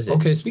 Oh, is it?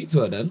 Okay, speak to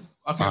her then.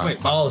 Okay,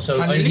 wait. So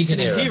can only the he can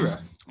listeners hear hear her?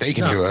 her? They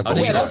can hear her. But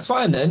Yeah, that's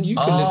fine then. You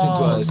can listen to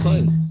her. It's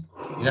fine.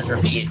 You have to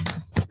repeat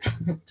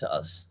it to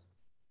us.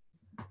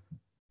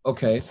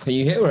 Okay, can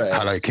you hear her?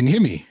 Hello, can you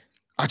hear me?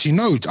 Actually,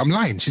 no, I'm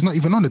lying. She's not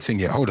even on the thing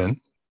yet. Hold on.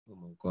 Oh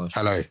my gosh.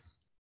 Hello.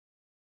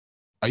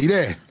 Are you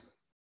there?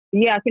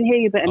 Yeah, I can hear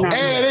you better now.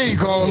 Hey, there you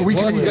go.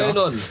 What's going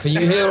on? Can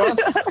you hear us?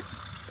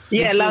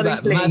 Yeah, loud and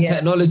clear. Mad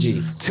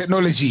technology.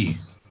 Technology.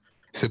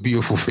 It's a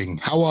beautiful thing.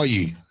 How are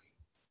you?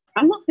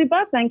 I'm not too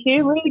bad, thank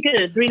you. Really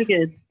good, really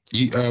good.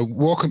 You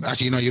welcome.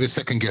 Actually, you know, you're the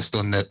second guest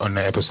on the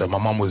episode. My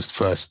mum was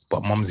first,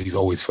 but Mumsy's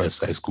always first,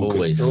 so it's cool.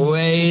 Always.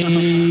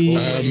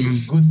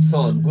 Good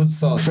son.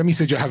 Femi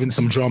said you're having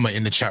some drama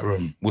in the chat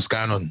room. What's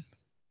going on?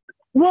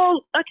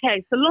 Well,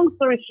 okay, so long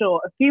story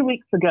short, a few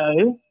weeks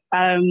ago,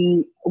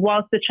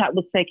 whilst the chat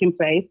was taking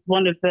place,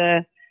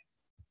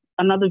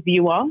 another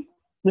viewer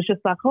was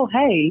just like, oh,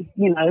 hey,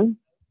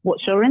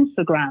 what's your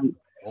Instagram?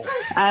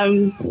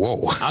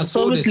 Whoa. I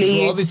saw this as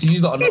well. Obviously,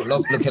 you lot are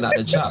not looking at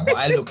the chat, but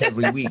I look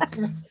every week.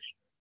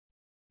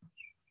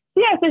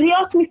 Yeah, so he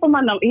asked me for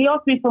my number. He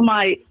asked me for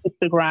my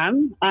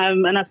Instagram,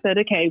 and I said,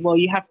 okay, well,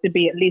 you have to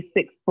be at least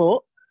 6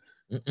 foot.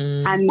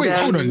 And, wait,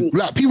 hold on.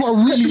 Like, people are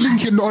really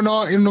linking on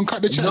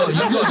Cut the Chat. No,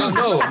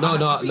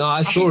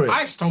 I saw it.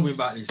 I told me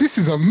about this. This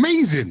is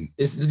amazing.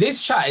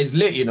 This chat is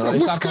lit, It's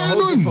what's like a going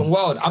whole on? different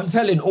world. I'm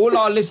telling all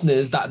our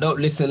listeners that don't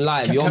listen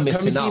live, you're missing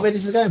Can we see out. where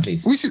this is going,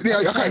 please? We should.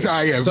 Yeah, okay,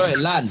 Sorry,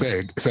 land.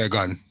 Say go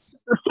on.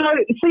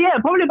 So yeah,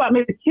 probably about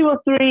maybe 2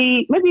 or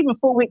 3, maybe even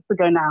 4 weeks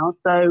ago now.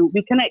 So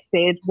we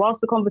connected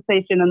whilst the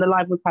conversation and the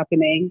live was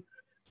happening.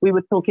 We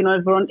were talking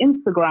over on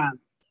Instagram.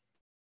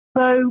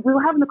 So we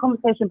were having a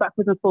conversation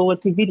backwards and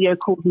forwards. He video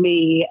called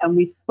me and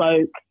we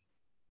spoke.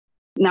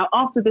 Now,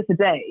 after this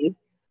day,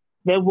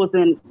 there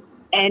wasn't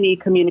any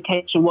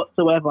communication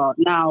whatsoever.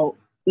 Now,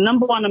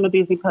 number one, I'm a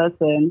busy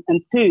person.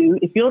 And 2,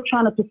 if you're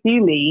trying to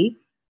pursue me,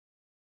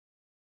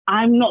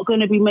 I'm not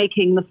going to be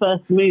making the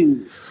first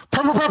move.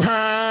 Tell him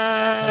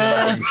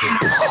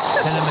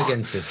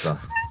again, sister.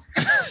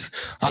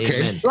 Okay.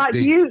 Amen. Like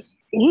he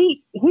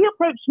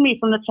approached me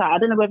from the chat. I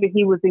don't know whether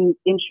he was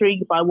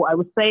intrigued by what I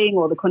was saying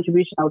or the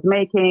contribution I was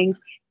making.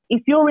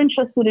 If you're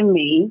interested in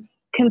me,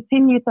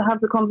 continue to have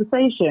the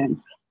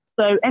conversation.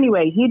 So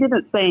anyway, he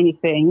didn't say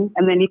anything.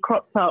 And then he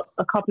cropped up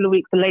a couple of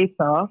weeks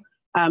later,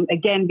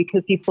 again,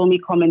 because he saw me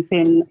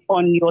commenting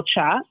on your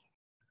chat.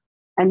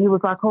 And he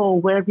was like, oh,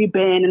 where have you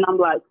been? And I'm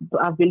like,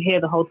 I've been here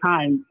the whole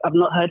time. I've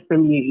not heard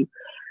from you.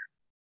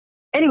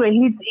 Anyway,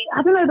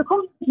 I don't know, the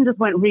conversation just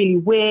went really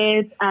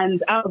weird.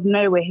 And out of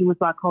nowhere, he was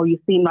like, oh, you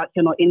seem like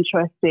you're not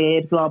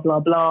interested, blah, blah,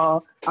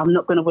 blah. I'm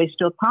not going to waste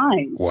your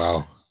time.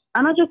 Wow.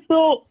 And I just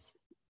thought,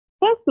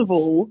 first of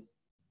all,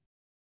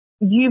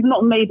 you've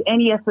not made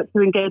any effort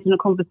to engage in a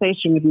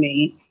conversation with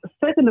me.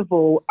 Second of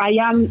all,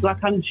 I'm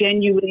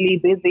genuinely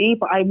busy,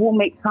 but I will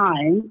make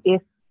time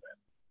if,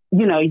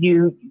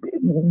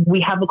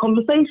 we have a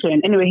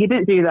conversation. Anyway, he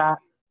didn't do that.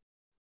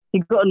 He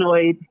got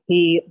annoyed.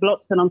 He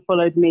blocked and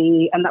unfollowed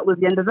me, and that was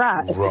the end of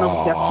that. Obviously,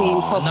 I've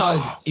seen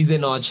Now he's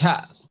in our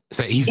chat.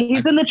 So he's in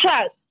the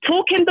chat,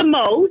 talking the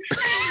most,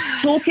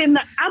 talking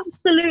the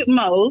absolute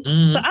most.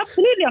 So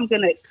absolutely, I'm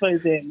going to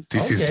expose him.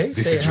 This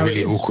is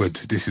really awkward.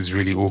 This is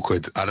really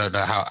awkward. I don't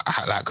know how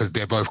because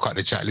they're both Cut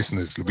the Chat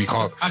listeners. We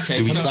can't. Okay,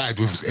 do we side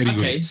with anyone?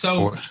 Okay,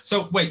 so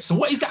wait. So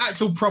what is the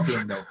actual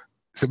problem though?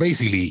 So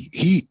basically,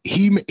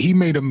 he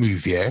made a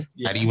move, and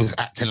he was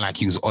acting like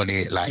he was on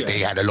it, like they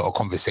had a lot of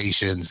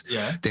conversations.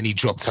 Yeah. Then he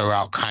dropped her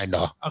out,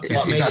 kinda. Okay.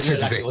 Is that fair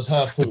to say? It was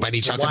her fault. But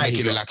he tried to make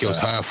it look like it was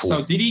her fault.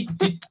 So did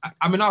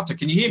Aminata,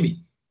 can you hear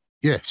me?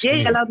 Yeah.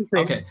 Yeah, loud and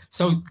clear. Okay.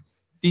 So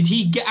did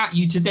he get at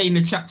you today in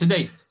the chat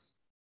today?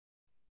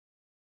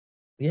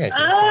 Yeah.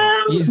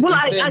 I just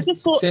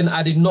thought... saying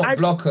I did not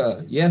block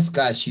her. Yes,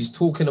 guys, she's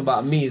talking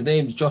about me. His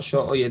name's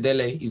Joshua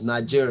Oyedele. He's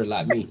Nigerian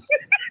like me.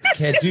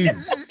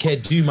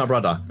 Kedu, my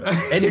brother.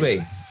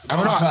 Anyway,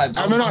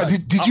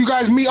 Aminata, did you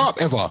guys meet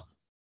up ever?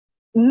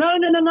 No.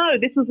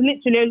 This was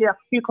literally only a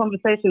few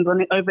conversations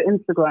over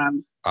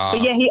Instagram.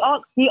 But yeah, he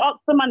asked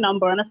for my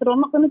number, and I said,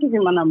 I'm not going to give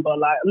you my number.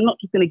 Like, I'm not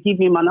just going to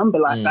give you my number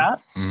like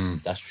that.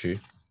 That's true.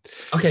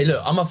 Okay,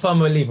 look, I'm a firm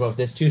believer of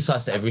there's 2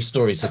 sides to every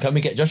story. So can we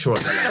get Joshua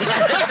on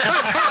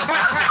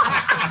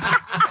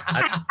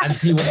and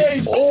see what?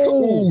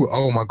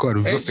 Oh my God,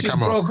 we've lost the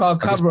camera. I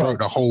just broke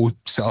the whole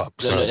setup.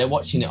 Look, they're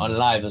watching it on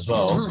live as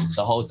well.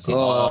 The whole team.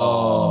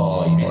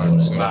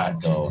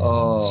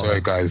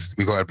 Sorry, guys,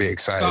 we got a bit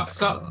excited.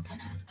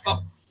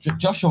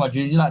 Joshua, would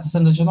you like to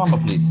send us your number,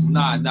 please?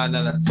 Nah.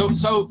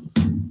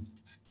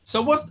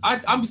 So what's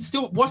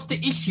the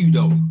issue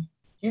though?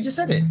 You just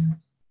said it.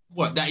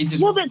 What, that he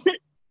just... Well,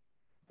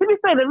 to be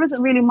fair, there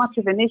isn't really much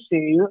of an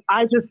issue.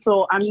 I just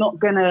thought I'm not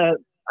going to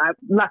I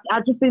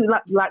just didn't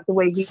like the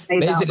way he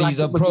made Basically, out. his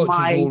approach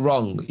was all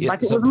wrong.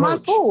 Like it was my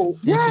fault.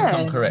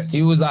 Yeah. Correct.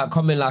 He was like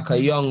coming like a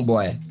young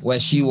boy, where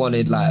she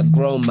wanted like a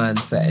grown man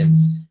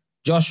settings.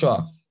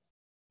 Joshua.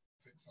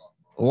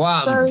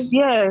 Wow. So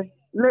yeah,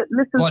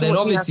 listen. But then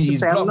obviously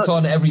he's blocked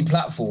on every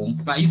platform.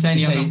 But he's saying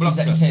he hasn't blocked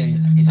her.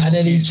 And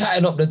then he's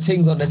chatting up the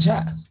things on the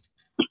chat.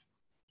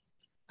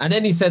 And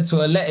then he said to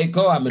her, let it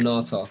go,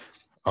 Aminata.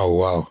 Oh,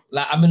 wow.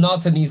 Like,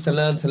 Aminata needs to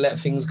learn to let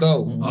things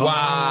go.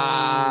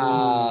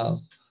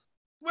 Wow.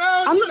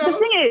 Well, the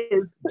thing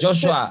is,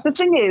 Joshua. The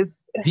thing is,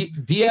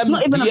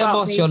 DM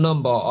us your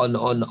number on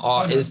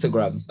our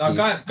Instagram. Now,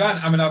 go on,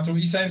 Aminata, what are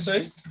you saying,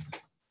 sorry?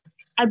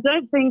 I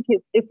don't think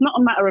it's not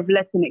a matter of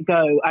letting it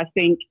go. I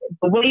think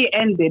the way it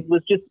ended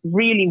was just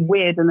really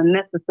weird and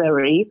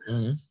unnecessary.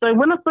 Mm-hmm. So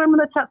when I saw him in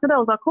the chat today, I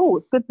was like, oh,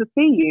 it's good to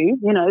see you,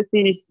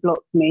 seeing he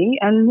blocked me.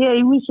 And yeah,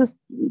 he was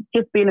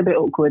just being a bit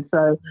awkward.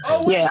 So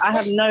I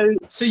have no...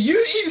 So you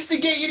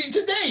instigated it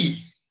today?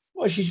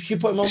 Well, she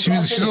put him on.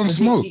 She's on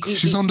smoke.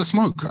 She's on the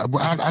smoke.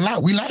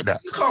 We like that.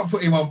 You can't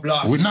put him on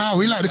blast. We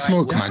like the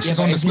smoke, man. She's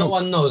on the smoke. No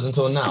one knows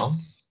until now.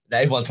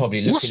 Everyone's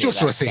probably looking. What's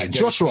Joshua saying? Like,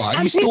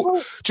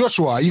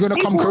 Joshua, are you going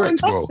to come correct,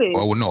 bro?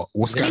 Or not?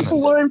 What's going on?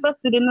 People were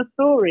invested in the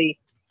story.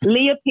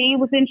 Leah P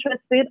was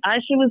interested.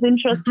 Aisha was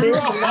interested. I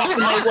want to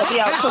know what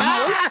the outcome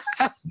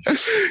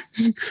was.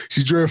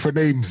 She drew for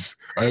names.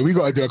 We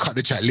got to do a cut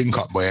the chat link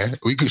up, boy.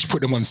 We could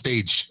put them on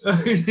stage.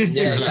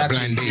 Yeah, like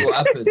blind date.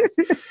 What happens?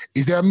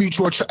 Is there a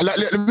mutual...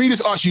 let me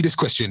just ask you this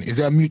question. Is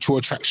there a mutual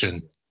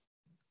attraction?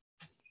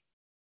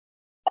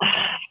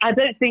 I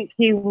don't think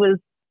he was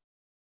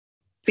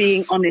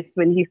being honest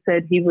when he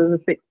said he was a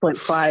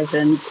 6.5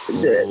 and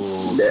it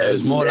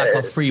was more like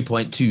a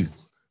 3.2.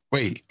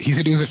 Wait, he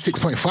said he was a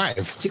 6.5.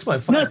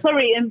 6.5. No,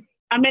 sorry,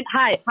 I meant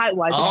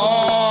height-wise.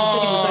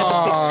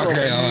 Oh,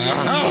 okay.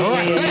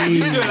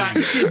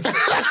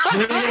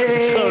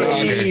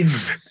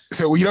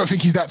 So you don't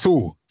think he's that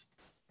tall?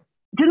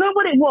 Do you know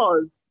what it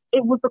was?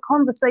 It was the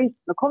conversation.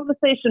 The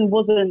conversation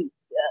wasn't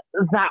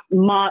that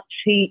much.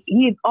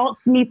 He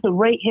asked me to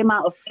rate him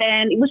out of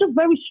 10. It was just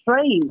very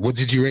strange. What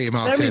did you rate him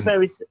out of 10?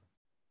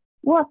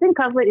 Well, I think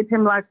I rated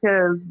him like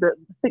a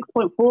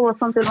 6.4 or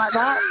something like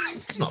that.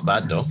 It's not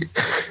bad though.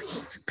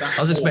 I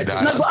was expecting.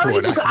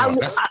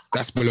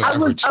 That's below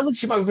average.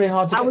 She might be pretty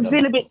hard to get. I was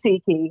being a bit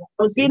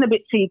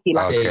cheeky.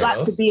 Like okay.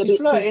 like to be a bit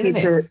cheeky.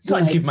 You can't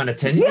just give man a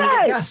 10.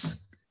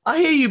 Yes. I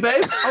hear you,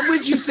 babe. I'm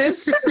with you,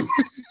 sis.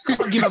 You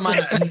can't give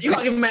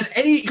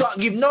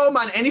no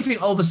man anything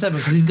over 7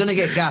 because he's gonna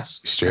get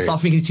gas. Straight. So I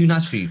think he's too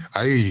nice for you.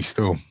 I hear you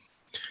still.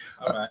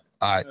 All right.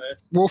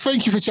 Well,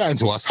 thank you for chatting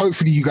to us.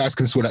 Hopefully you guys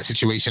can sort that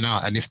situation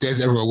out. And if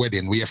there's ever a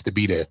wedding, we have to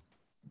be there.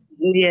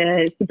 Yeah,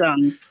 it's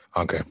done.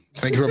 Okay.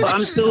 Thank you very much.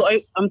 I'm still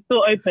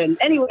open.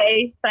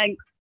 Anyway,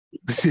 thanks.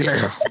 See you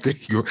later.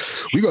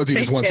 We got to do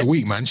this once a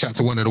week, man. Chat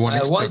to one of the one.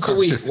 Once a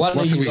week. One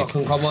of you lot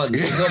can come on.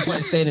 There's no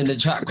point staying in the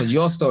chat because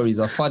your stories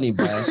are funny,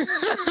 bro.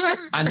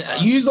 And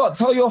you lot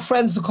tell your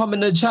friends to come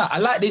in the chat. I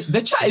like it.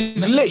 The chat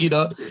is lit,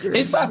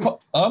 It's like... You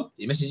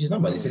messaged his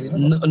number?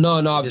 No,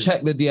 I've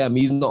checked the DM.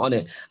 He's not on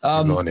it.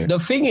 The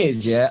thing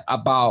is,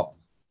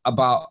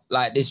 about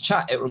like this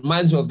chat, it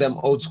reminds me of them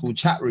old school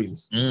chat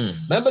rooms.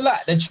 Remember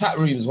like the chat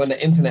rooms when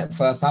the internet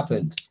first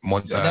happened?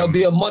 There'll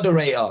be a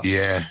moderator.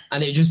 Yeah.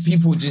 And it just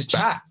people just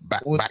chat.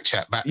 Black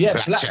chat. Black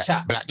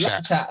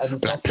chat and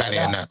stuff Planet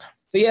like and that. that.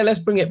 So yeah, let's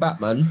bring it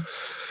back, man.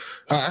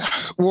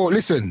 Well,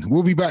 listen,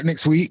 we'll be back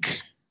next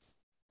week.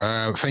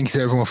 Thank you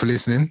to everyone for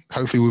listening.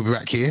 Hopefully we'll be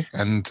back here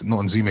and not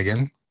on Zoom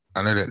again.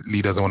 I know that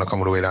Lee doesn't want to come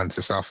all the way down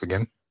to South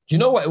again. Do you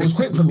know what? It was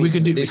quick for me. We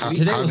could do this week.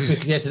 Today was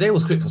quick. Yeah, today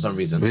was quick for some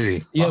reason.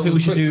 Really? Yeah, I think we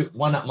should do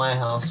one at my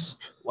house,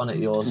 one at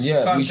yours.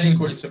 Yeah, we should.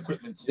 This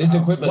equipment. This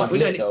equipment.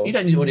 You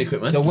don't need all the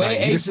equipment. The way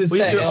Ace is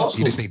set up.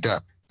 You just need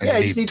that. Yeah,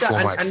 you just need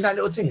that and that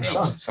little thing.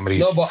 Somebody.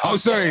 No, but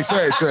sorry.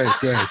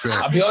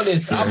 I'll be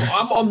honest.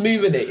 I'm on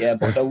moving it, yeah.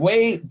 But the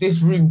way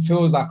this room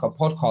feels like a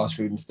podcast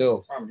room,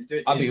 still.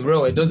 I'll be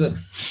real. It doesn't.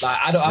 Like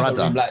I don't have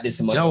a room like this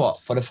in my. You know what?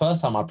 For the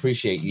first time, I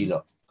appreciate you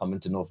lot coming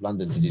to North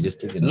London to do this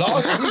thing.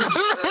 Last week,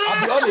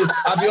 I'll be honest.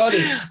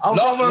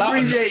 I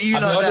appreciate you.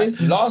 I'll be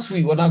honest. Last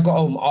week when I got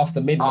home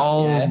after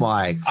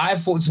midnight, I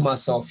thought to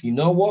myself, you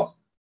know what?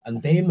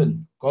 And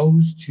Damon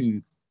goes to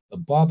the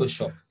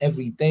barbershop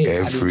every day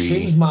and he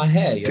trims my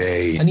hair.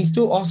 Day. And he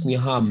still asks me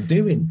how I'm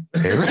doing.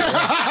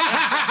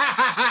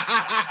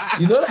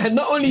 You know,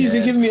 not only is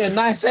he giving me a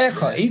nice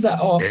haircut, he's like,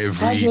 "Oh,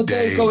 how's your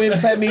day going,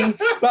 Femi?"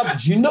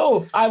 But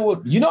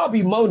I'll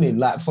be moaning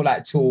like for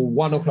like till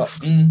 1 o'clock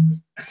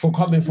for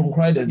coming from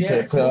Croydon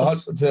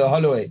to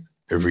Holloway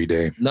every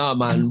day. Nah,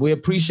 man, we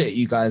appreciate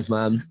you guys,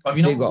 man. But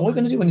you know what we're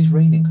gonna do when it's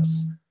raining?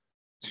 Cause what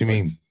do you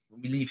mean?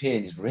 When we leave here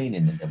and it's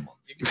raining in them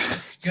months.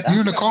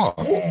 You're in the car.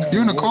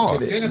 You're in the car.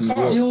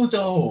 Still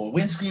though,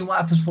 windscreen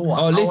wipers for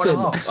what?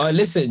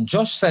 Listen.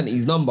 Josh sent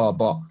his number,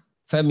 but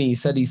Femi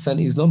said he sent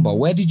his number.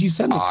 Where did you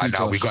send it to, Josh?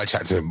 No, we got to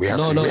chat to him.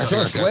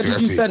 Josh, where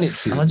did you send it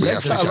to? We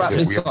have to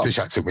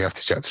chat to him.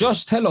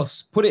 Josh, tell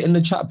us. Put it in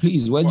the chat,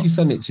 please. Where did you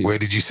send it to? Where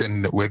did you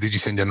send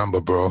your number,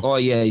 bro? Oh,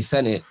 yeah, he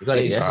sent it.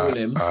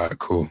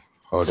 Cool.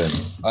 Hold on.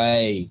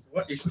 Hey.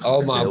 What is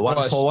Oh my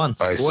gosh.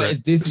 1-4-1. What is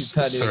this? Is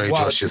turning sorry,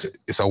 wild. Josh.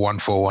 It's a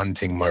 1-4-1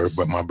 thing,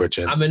 my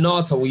brethren.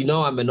 Aminata, we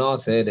know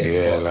Aminata, innit?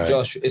 Yeah, But like-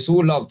 Josh, it's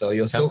all love though.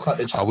 You're still cut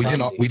the chat. we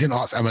didn't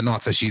ask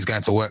Aminata. She's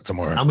going to work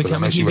tomorrow. And we because I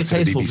can know make she it works at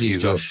the tasteful, BBC please,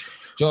 as well. Josh.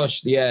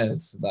 Josh, yeah,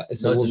 it's No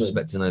a woman.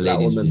 disrespect to no That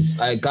ladies, woman. please.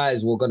 All right,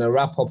 guys, we're gonna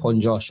wrap up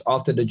on Josh.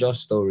 After the Josh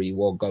story,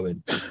 we're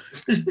going.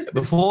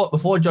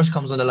 Before Josh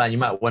comes on the line, you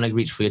might want to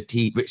reach for your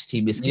rich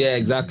tea biscuits. Yeah,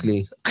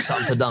 exactly.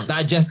 Something to dunk.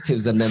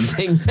 Digestives and them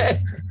things.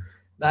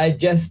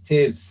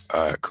 Digestives.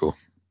 All right, cool.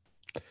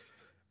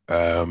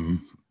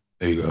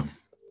 There you go.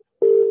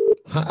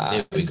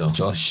 There we go.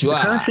 Joshua.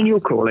 person you're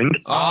calling.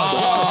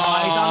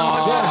 Josh,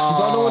 you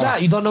done all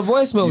that. You done a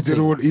voicemail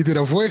You did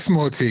a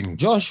voicemail thing.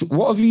 Josh,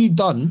 what have you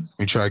done? Let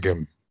me try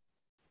again.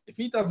 If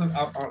he doesn't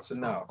answer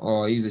now,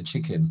 Oh, he's a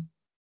chicken.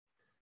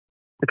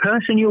 The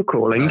person you're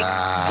calling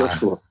Ah,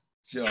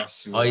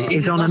 Josh.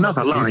 is on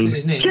another line.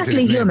 Just his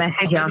leave your name?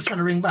 message I'm after. trying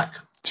to ring back.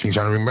 she's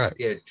trying to ring back.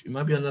 Yeah, it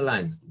might be on the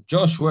line.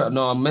 Josh, no,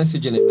 I'm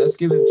messaging him. Let's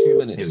give him 2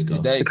 minutes. Here we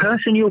go. There you The go.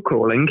 person you're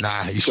calling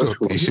Nah, he shook.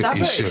 He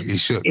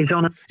shook. is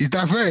on a He's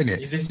diverting it.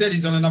 He said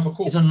he's on another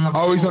call. He's on another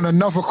Oh, he's on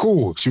another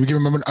call. Should we give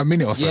him a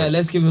minute or so? Yeah,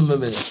 let's give him a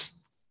minute.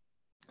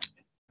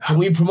 Can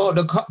we promote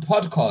the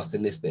podcast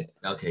in this bit?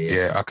 Okay,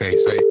 yeah. Yeah, okay.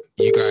 So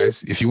you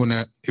guys, if you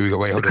wanna, here we go.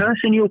 Wait, the hold on.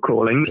 person you're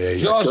calling. Yeah,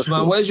 yeah. Josh,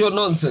 man, where's your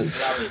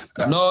nonsense?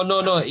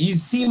 No.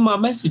 He's seen my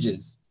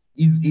messages.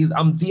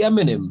 I'm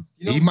DMing him.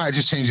 He might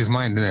just change his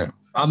mind, innit?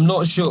 I'm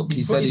not shook. He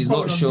Put said his he's phone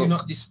not on Do shook.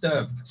 not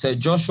disturb. Said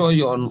Joshua,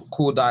 you're on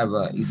call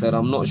divert. He said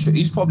I'm not sure.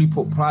 He's probably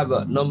put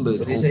private numbers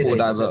What did on he say call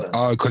there? divert.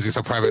 Oh, because it's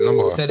a private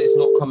number. He said it's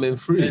not coming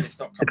Said through. it's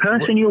not The coming.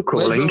 person you're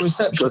Where's your calling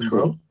reception,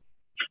 bro?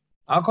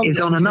 How come is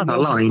on everything another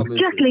else is line. coming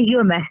Just through? leave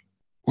your message.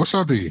 What shall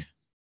I do?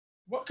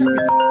 What can we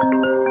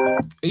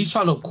do? He's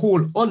trying to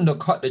call on the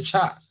cut the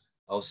chat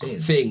I was seeing.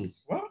 thing.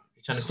 What?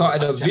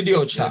 Started a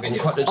video chat on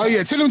cut the Oh chat.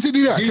 yeah, tell him to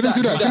do that. Do Tell him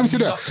to that, do that. do Tell him to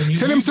do that. Can you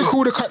Tell him use to it?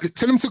 call the cut.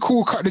 Tell him to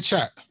cut the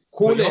chat.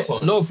 Call your it.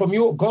 phone? No, from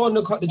your go on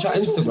the cut the chat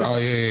Instagram. Oh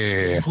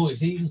yeah. Cool.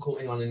 So you can call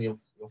anyone in your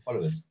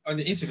followers. On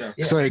the Instagram.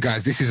 Yeah. Sorry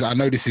guys, I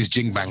know this is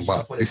Jing Bang,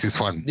 but this is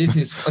fun. This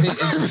is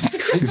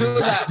it's feels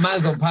like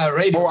man's on pirate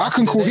radio. Oh, I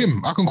can call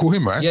him. I can call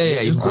him, right? Yeah, Yeah,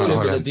 just you call can. him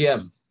Hold in a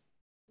on.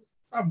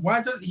 DM.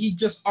 Why doesn't he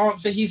just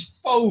answer his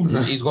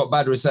phone? He's got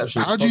bad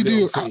reception. How do you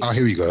do? It's probably on free. Oh,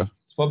 here we go.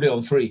 It's probably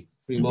on free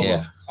mobile.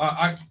 Yeah.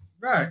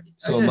 Right.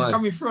 So Yeah, mine. it's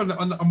coming through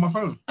on my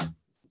phone.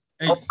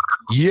 Hey,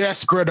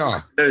 Yes,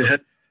 brother.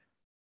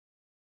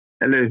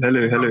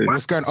 Hello.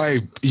 What's going on? Hey,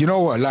 you know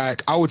what?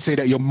 Like, I would say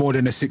that you're more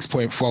than a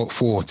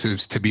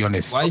 6.44, to be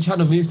honest. Why are you trying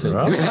to move to him?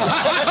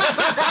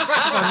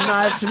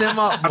 Nice him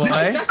up, boy.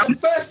 that's the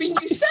first thing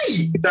you say.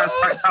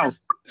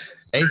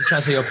 He's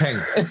trying to say your pen.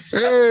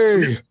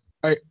 Hey,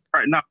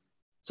 Right now.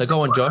 So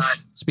go on, Josh.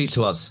 Speak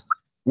to us.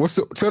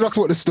 tell us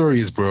what the story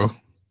is, bro.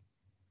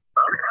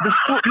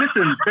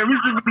 Listen, there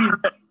isn't really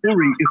a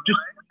story.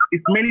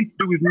 It's mainly to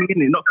do with me,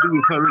 innit? Not to do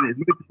with her, innit? It's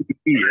mainly to do with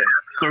me,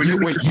 yeah?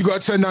 So, Wait, you gotta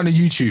turn down the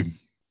YouTube.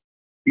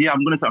 yeah, I'm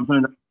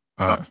turning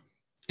that.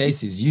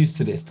 Ace is used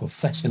to this,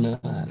 professional.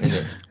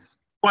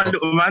 One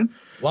little man.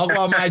 Well,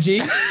 go on, my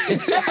G. We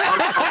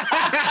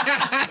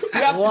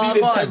have to do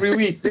this every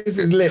week. This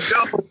is lit.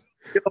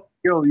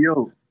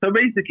 Yo. So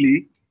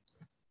basically,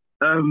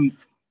 it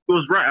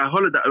was right. I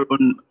hollered at her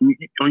on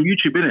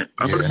YouTube, innit?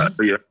 I hollered at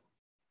her, yeah.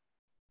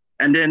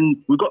 And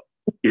then we got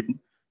talking,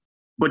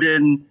 but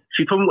then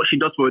she told me what she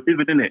does for a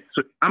living, innit?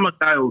 So I'm a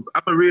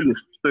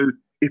realist. So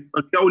if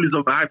a girl is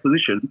of a high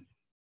position,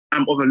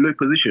 I'm of a low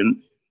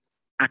position,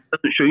 and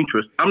doesn't show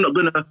interest, I'm not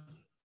gonna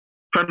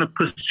try to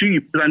pursue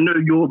you because I know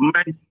your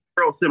mind is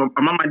somewhere else,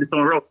 and my mind is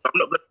somewhere else. I'm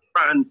not gonna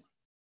try and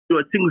do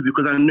a thing with you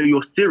because I know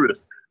you're serious.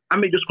 I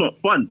may just want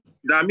fun.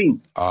 You know what I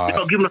mean? It's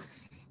not giving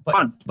us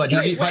fun. But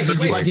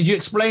did you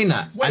explain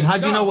that? And how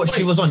do you know what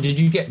she was on? Did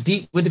you get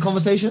deep with the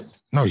conversation?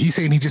 No, he's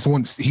saying he just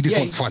wants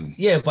fun.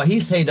 Yeah, but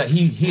he's saying that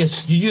did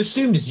you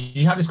assume this? Did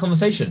you have this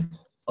conversation?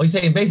 Or he's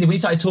saying basically when you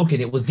started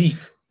talking, it was deep,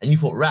 and you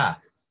thought, rah.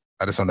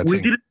 I just on the We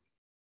thing.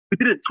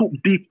 didn't talk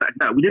deep like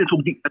that. We didn't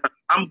talk deep like that.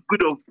 I'm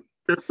good of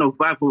just no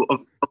vibe of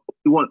what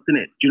he wants,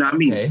 innit? Do you know what I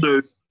mean? Okay.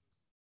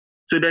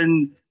 So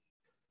then,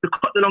 to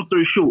cut the long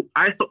story short,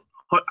 I stopped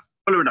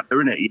following up her,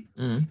 innit?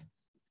 Mm.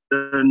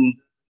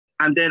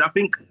 And then I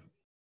think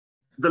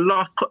the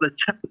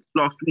chat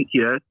last week,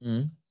 yeah,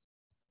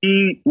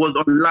 he was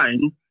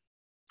online.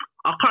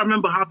 I can't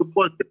remember how it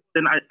was.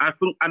 Then I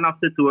think Anna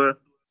said to her,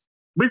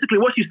 basically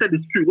what she said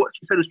is true.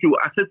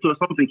 I said to her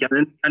something,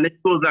 and it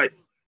was like,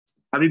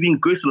 have you been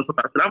ghosting or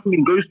something? I said, I haven't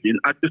been ghosting.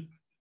 I just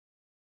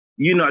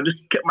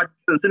kept my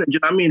distance in it. Do you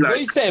know what I mean? What are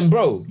you saying,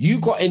 bro? You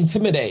got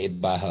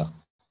intimidated by her.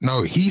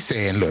 No, he's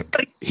saying, look,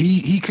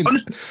 he can.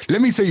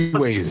 Let me tell you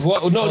ways.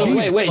 What? No,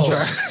 wait,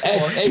 Josh.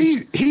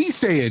 He's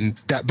saying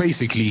that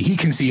basically he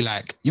can see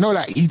like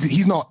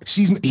she's not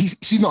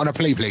on a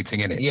play thing,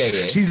 innit?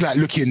 Yeah. She's like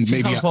looking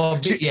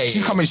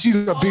she's coming. She's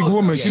a big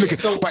woman. She's looking,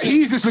 but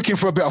he's just looking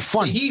for a bit of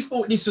fun. He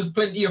thought this was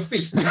plenty of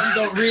fish. You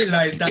don't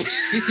realize that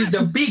this is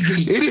the big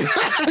league.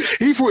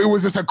 He thought it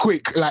was just a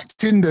quick like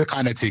Tinder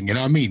kind of thing. You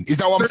know what I mean? Is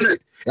that what I'm saying?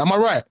 Am I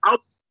right? I'll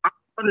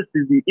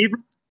honestly,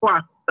 even before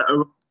I met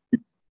her,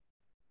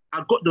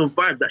 I got the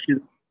vibe that she's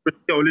a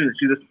girl, innit?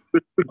 She's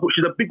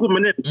a big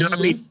woman, innit? You know what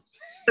I mean?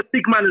 She's a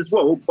big man as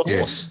well. But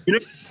Yes. you know,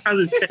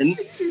 2010,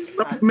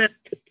 some men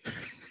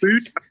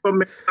food, some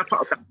men snap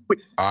out of that quick.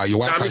 Your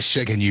Wi-Fi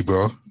shagging you,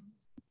 bro.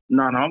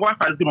 No, my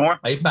Wi-Fi is good. My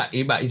Wi-Fi. He's back.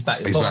 He's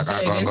back. Go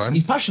on.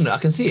 He's passionate. I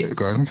can see it.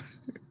 Go on.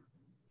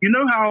 You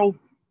know how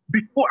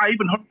before I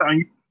even heard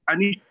that I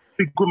need a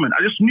big woman,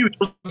 I just knew it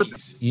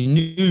was. You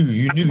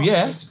knew,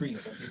 yeah.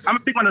 I'm a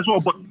big man as well,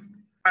 but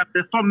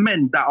there's some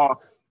men that are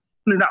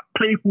in that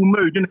playful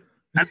mode, you know,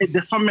 and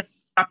there's some men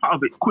that snap out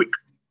of it quick.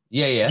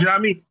 Yeah. You know what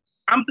I mean?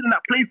 I'm still in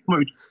that playful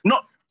mode.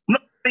 Not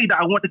say that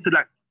I wanted to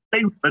like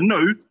play with her,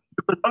 no,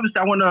 because obviously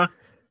I want a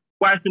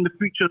wife in the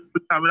future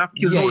and have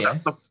kids and all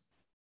that stuff.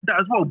 That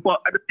as well,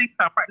 but at the same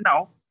time, right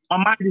now, my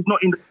mind is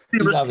not in the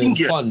serious thing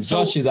yet. Fun.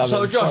 Josh is having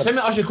fun. So, Josh, let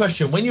me ask you a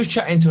question. When you was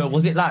chatting to her,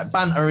 was it like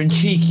banter and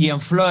cheeky and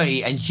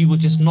flirty, and she was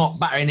just not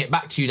battering it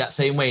back to you that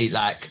same way?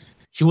 Like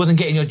she wasn't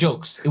getting your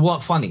jokes. It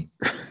wasn't funny.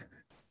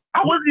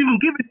 I wasn't even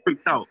giving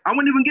jokes out. I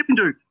wasn't even giving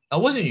jokes. Oh,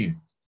 wasn't you?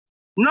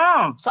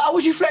 No. So how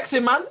was you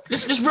flexing, man?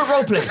 Just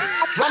role play.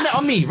 Run it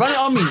on me.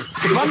 Run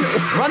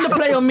the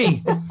play on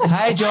me.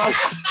 Hi, Josh.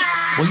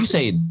 What are you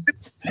saying?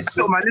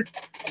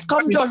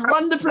 Come, Josh,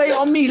 run the play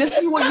on me.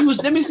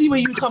 Let me see where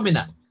you coming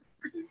at.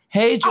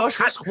 Hey, Josh,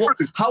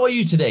 how are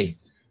you today?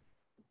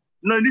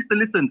 No,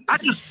 listen. I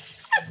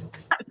just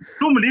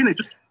normally in it,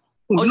 just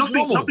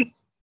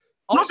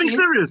nothing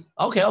serious.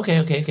 Okay. I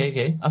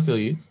feel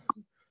you,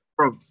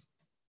 bro.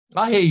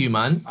 I hear you,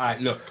 man. All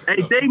right, look.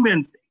 Hey,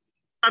 Damien,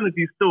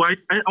 you still. I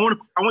want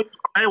to come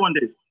one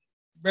day.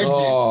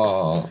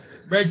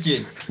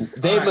 Reggie.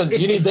 Damon,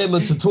 you need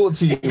Damon to talk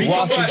to you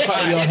whilst he's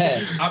cutting your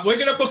hair. We're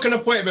gonna book an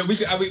appointment. We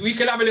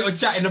can have a little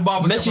chat in the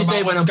bar. Message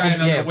Damon and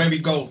where we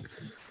go.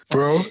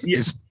 Bro,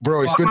 it's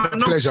been a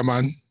pleasure,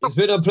 man. It's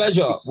been a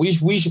pleasure. We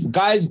should,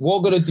 guys,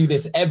 we're gonna do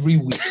this every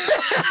week.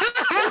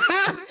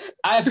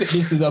 I think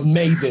this is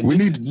amazing.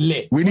 This is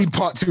lit. We need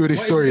part 2 of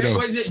this story, though.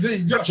 What is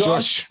it?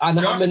 Josh and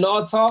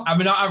Aminata.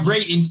 Aminata,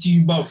 ratings to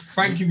you both.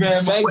 Thank you very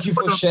much. Thank you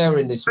for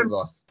sharing this with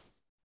us.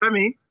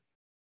 Femi.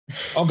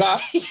 Okay.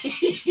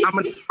 I'm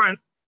an aspiring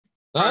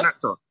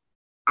actor.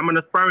 I'm an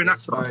aspiring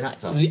actor.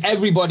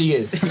 Everybody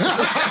is.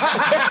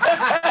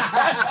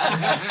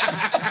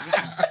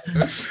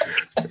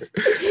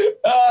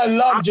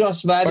 Love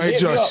Josh, man. Hey,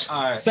 Josh.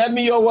 Right. Send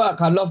me your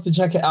work. I'd love to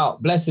check it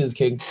out. Blessings,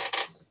 King.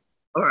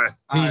 All right.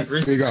 Peace.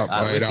 Big up.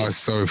 That was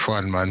so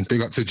fun, man.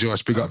 Big up to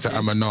Josh. Big up to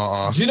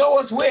Aminata. Do you know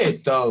what's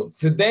weird, though?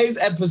 Today's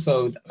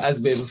episode has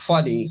been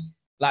funny.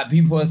 Like,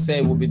 people are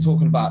saying we'll be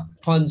talking about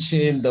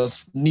punching, the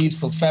need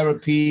for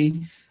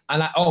therapy. And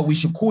like, we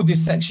should call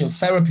this section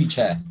therapy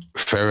chair.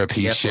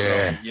 Therapy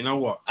chair. You know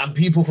what? And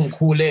people can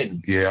call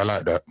in. Yeah, I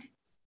like that.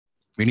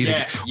 We need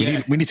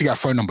to get a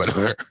phone number. No,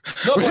 but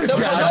the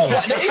Instagram.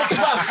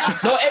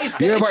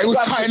 Yeah, but it was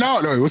cutting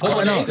out though. It was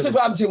cutting out. The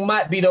Instagram thing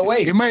might be the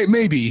way. It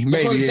maybe.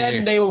 Because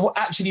then they will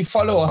actually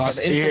follow us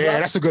on Instagram. Yeah,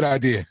 that's a good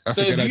idea.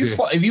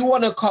 If you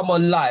want to come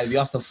on live, you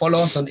have to follow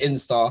us on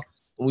Insta.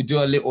 And we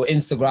do a little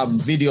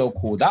Instagram video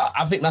call.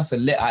 I think that's a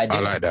lit idea.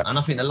 I like that. And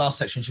I think the last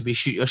section should be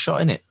shoot your shot,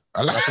 innit?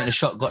 I think the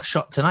shot got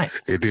shot tonight.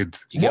 It did.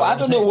 Well, I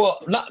don't know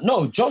what.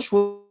 No, Josh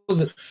was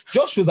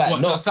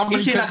like, no. So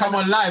somebody can come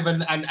on live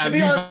and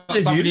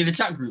somebody in the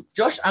chat group.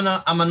 Josh and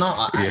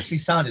Aminata actually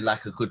sounded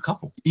like a good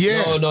couple.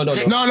 Yeah. No.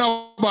 But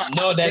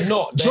no, they're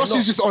not. Josh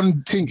is just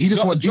on thing. He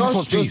just wants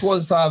peace. Just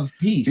wants to have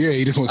peace. Yeah,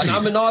 he just wants peace.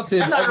 And Aminata,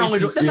 there's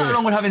nothing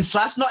wrong with having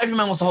slash. Not every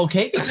man wants the whole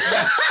cake.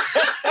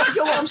 You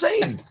know what I'm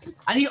saying?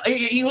 And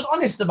he was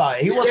honest about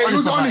it. He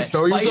was honest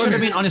though. But he should have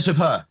been honest with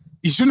her.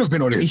 He shouldn't have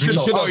been honest. He should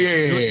have. Oh,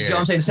 yeah. You know what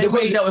I'm saying? The same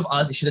way he dealt with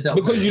us, he should have dealt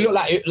with because you look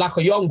like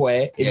a young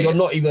boy if you're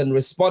not even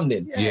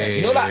responding.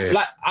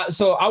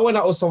 So I went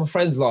out with some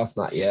friends last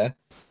night,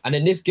 and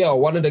then this girl,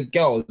 one of the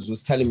girls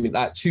was telling me,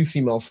 like, 2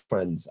 female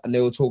friends, and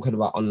they were talking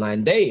about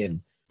online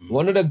dating.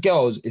 One of the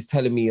girls is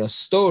telling me a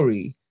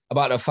story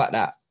about the fact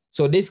that,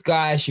 so this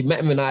guy, she met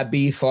him in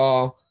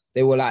Ibiza,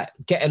 they were like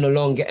getting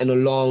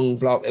along,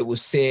 blah, it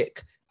was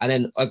sick. And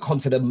then I come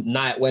to the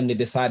night when they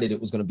decided it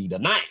was going to be the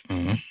night.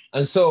 Mm-hmm.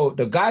 And so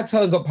the guy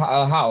turns up at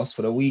her house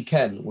for the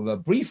weekend with a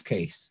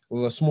briefcase,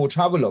 with a small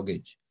travel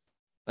luggage.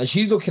 And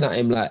she's looking at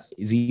him like,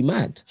 is he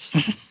mad?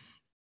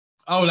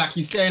 Like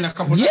he's staying a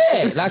couple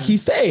like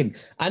he's staying.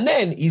 And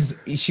then he's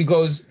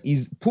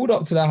pulled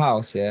up to the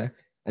house, and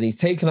he's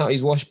taken out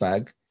his wash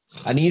bag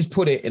and he's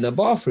put it in a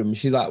bathroom.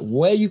 She's like,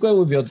 where are you going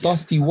with your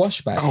dusty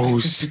wash bag?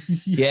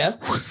 Yeah.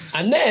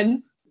 And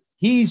then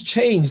he's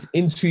changed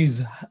into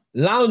his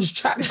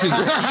lounge tracksuit.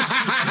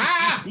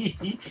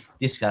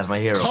 This guy's my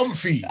hero.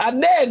 Comfy.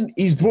 And then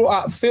he's brought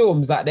out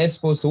films that they're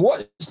supposed to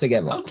watch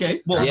together.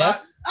 Okay. Well,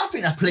 I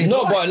think that plays.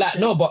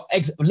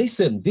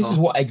 Listen, this is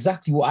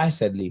exactly what I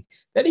said, Lee.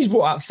 Then he's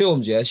brought out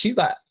films, She's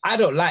like, I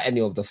don't like any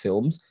of the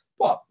films,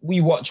 but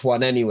we watch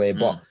one anyway.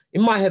 But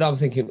in my head, I'm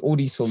thinking all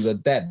these films are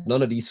dead.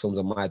 None of these films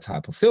are my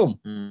type of film.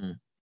 And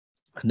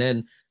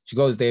then she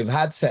goes, they've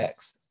had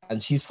sex.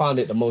 And she's found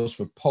it the most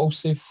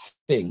repulsive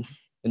thing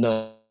in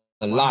her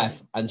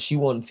life. And she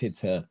wanted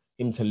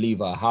him to leave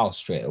her house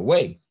straight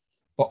away.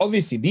 But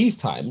obviously these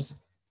times,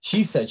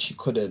 she said she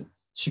couldn't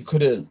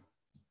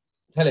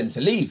tell him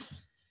to leave.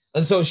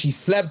 And so she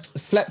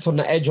slept on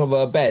the edge of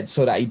her bed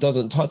so that he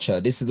doesn't touch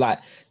her. This is like,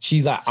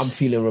 she's like, I'm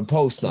feeling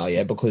repulsed now,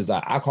 yeah, because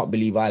like I can't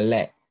believe I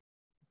let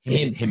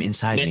him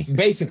inside me.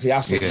 Basically,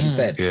 that's what she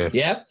said.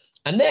 Yeah.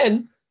 And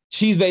then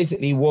she's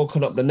basically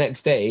woken up the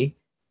next day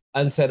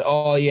and said,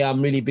 oh yeah,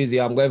 I'm really busy.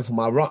 I'm going for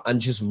my run,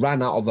 and just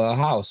ran out of her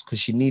house because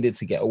she needed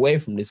to get away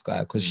from this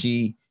guy because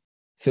she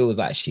feels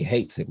like she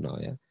hates him now,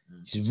 yeah.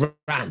 She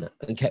ran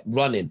and kept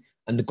running.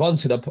 And gone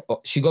to the,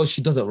 she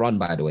doesn't run,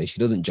 by the way. She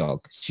doesn't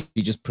jog. She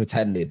just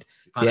pretended.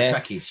 Found a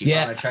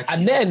trackie.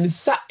 And then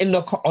sat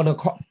on a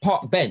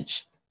park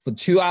bench for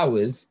 2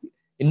 hours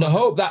in the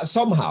hope that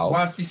somehow...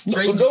 Whilst this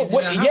stranger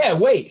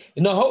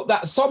in the hope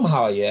that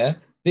somehow,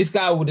 this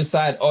guy will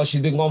decide, oh,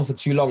 she's been gone for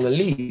too long and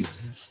leave.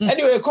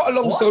 Anyway, cut a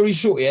long story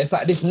short, it's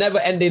like this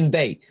never-ending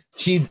day.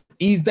 She's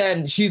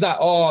like,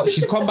 oh,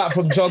 she's come back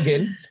from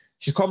jogging.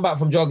 She's come back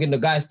from jogging. The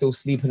guy's still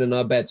sleeping in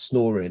her bed,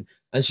 snoring.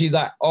 And she's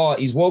like, oh,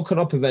 he's woken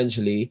up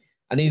eventually.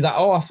 And he's like,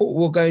 oh, I thought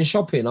we were going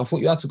shopping. I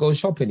thought you had to go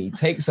shopping. He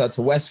takes her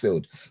to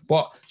Westfield.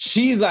 But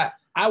she's like,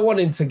 I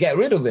wanted to get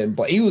rid of him,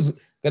 but he was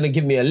going to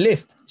give me a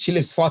lift. She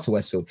lives far to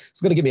Westfield.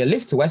 He's going to give me a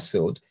lift to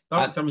Westfield.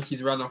 Don't tell me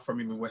she's run off from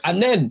him in Westfield.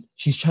 And then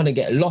she's trying to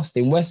get lost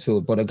in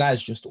Westfield, but the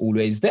guy's just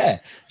always there.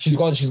 She's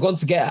gone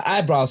to get her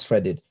eyebrows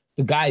threaded.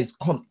 The guy's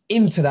come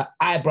into the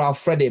eyebrow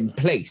threading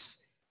place.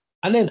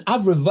 And then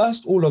I've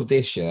reversed all of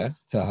this, to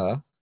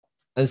her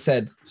and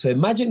said, so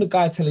imagine the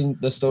guy telling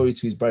the story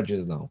to his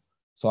brothers now.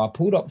 So I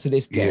pulled up to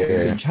this girl.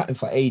 We've been chatting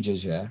for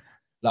ages, Like,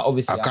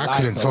 obviously, I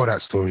couldn't tell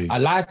that story. I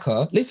like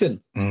her.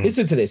 Listen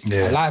to this.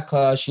 I like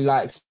her. She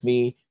likes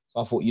me.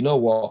 So I thought, you know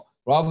what?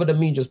 Rather than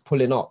me just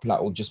pulling up,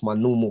 like, or just my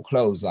normal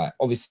clothes, like,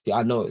 obviously,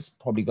 I know it's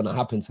probably going to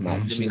happen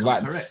tonight. She's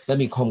like, let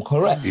me come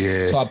correct.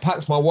 Yeah. So I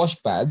packed my wash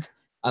bag.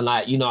 And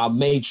like, I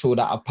made sure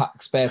that I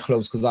packed spare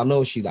clothes because I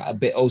know she's like a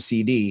bit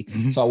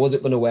OCD. So I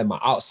wasn't going to wear my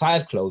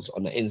outside clothes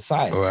on the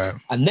inside. Right.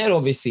 And then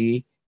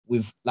obviously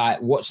we've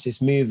like watched this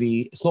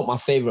movie. It's not my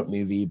favorite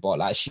movie, but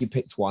like she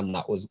picked one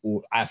that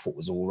I thought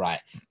was all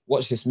right.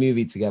 Watched this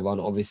movie together and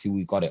obviously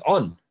we got it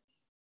on.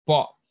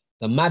 But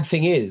the mad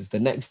thing is the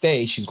next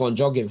day she's gone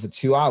jogging for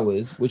 2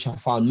 hours, which I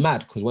found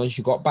mad because when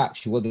she got back,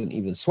 she wasn't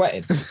even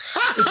sweated.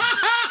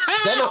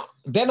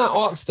 Then I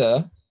asked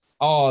her,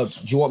 oh,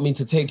 do you want me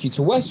to take you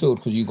to Westfield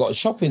because you got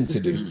shopping to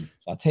do?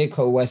 So I take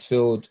her to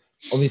Westfield.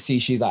 Obviously,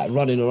 she's like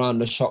running around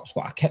the shops,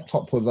 but I kept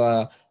up with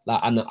her, like,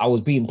 and I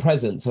was being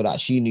present so that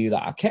she knew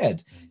that I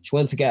cared. She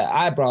went to get her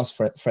eyebrows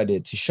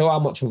threaded to show how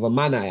much of a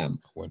man I am.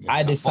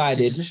 I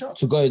decided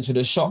to go into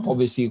the shop,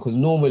 obviously, because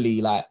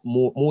normally, like,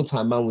 more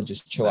time, man would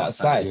just chill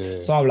outside.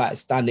 Yeah. So I'm like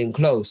standing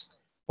close.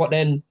 But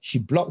then she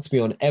blocked me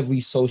on every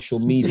social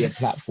media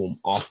platform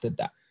after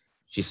that.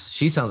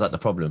 She sounds like the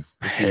problem.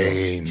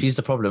 She's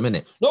the problem,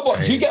 innit? No,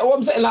 but do you get what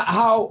I'm saying? Like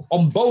how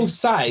on both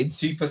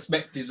sides, two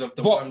perspectives of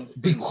the one.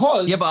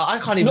 Because but I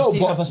can't even see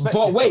her perspective.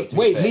 But wait,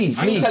 Lee.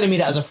 Are you telling me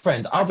that as a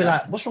friend? I'll be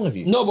like, what's wrong with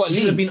you? No, but you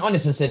should have been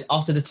honest and said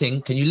after the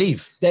thing, can you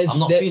leave? I'm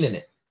not feeling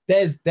it.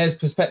 There's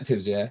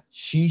perspectives, yeah.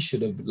 She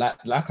should have,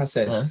 like I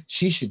said,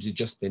 she should have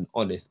just been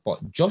honest.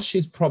 But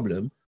Josh's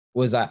problem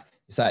was that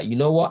it's like, you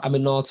know what,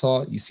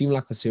 Aminata, you seem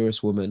like a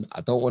serious woman.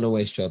 I don't want to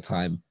waste your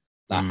time.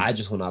 Like, I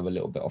just want to have a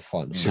little bit of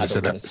fun. You should have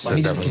said that.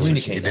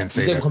 He didn't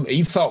say that.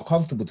 He felt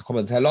comfortable to come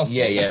and tell us.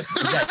 Yeah,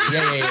 exactly.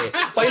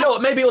 Yeah. But you know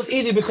what? Maybe it was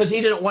easy because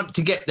he didn't want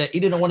to get the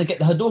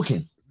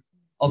Hadouken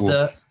of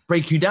the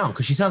break you down,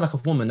 because she sounds like a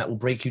woman that will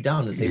break you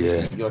down and say,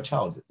 listen, you're a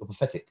child, you're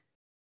pathetic.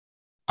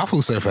 I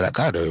feel sorry for that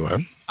guy though,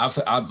 man.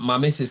 My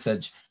missus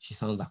said she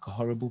sounds like a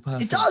horrible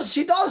person.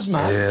 She does,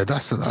 man. Yeah,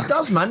 she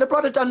does, man. The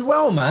brother done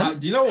well, man.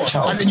 Do you know what?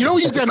 And you know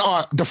you then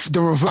the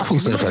reverse. I feel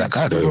sorry for that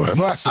guy though,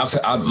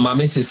 man. My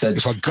missus said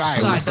if a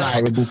guy was like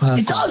horrible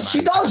person.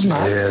 She does,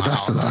 man. Yeah,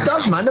 she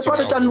does, man. The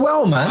brother done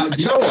well, man.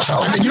 You know what?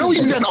 And you know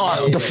you then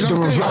the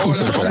reverse. I feel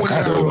sorry for that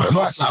guy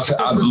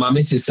though. My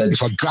missus said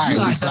if a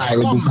guy was like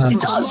horrible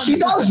person. She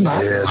does, man.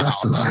 Yeah,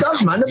 she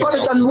does, man. The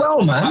brother done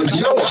well, man.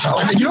 You know what?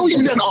 And you know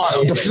you then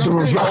the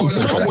reverse. I feel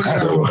sorry for that guy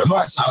though.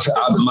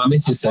 My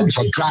missus said if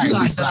a guy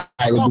was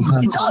like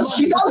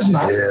she does,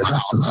 man. Yeah,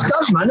 she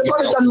does, man. The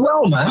brother done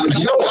well, man.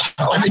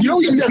 You know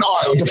you then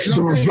the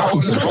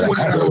reverse.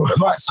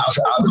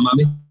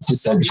 My missus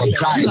said if a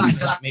guy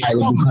was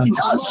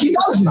like she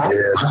does, man.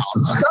 Yeah,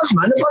 she does,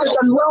 man. The brother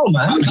done well,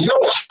 man.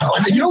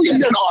 You know you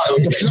then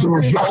the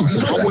reverse.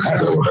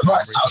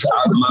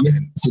 My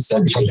missus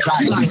said if a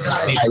guy was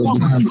like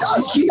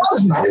she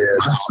does, man.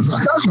 Yeah, she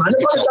does, man.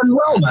 The brother done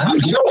well, man.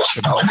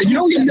 You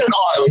know you then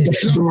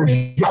the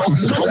reverse.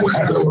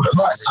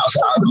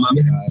 My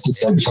missus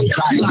said if a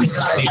guy was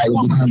like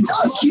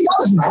she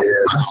does, man.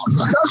 Yeah,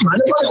 She does, man.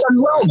 The brother done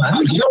well, man.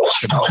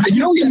 you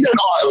know you then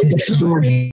the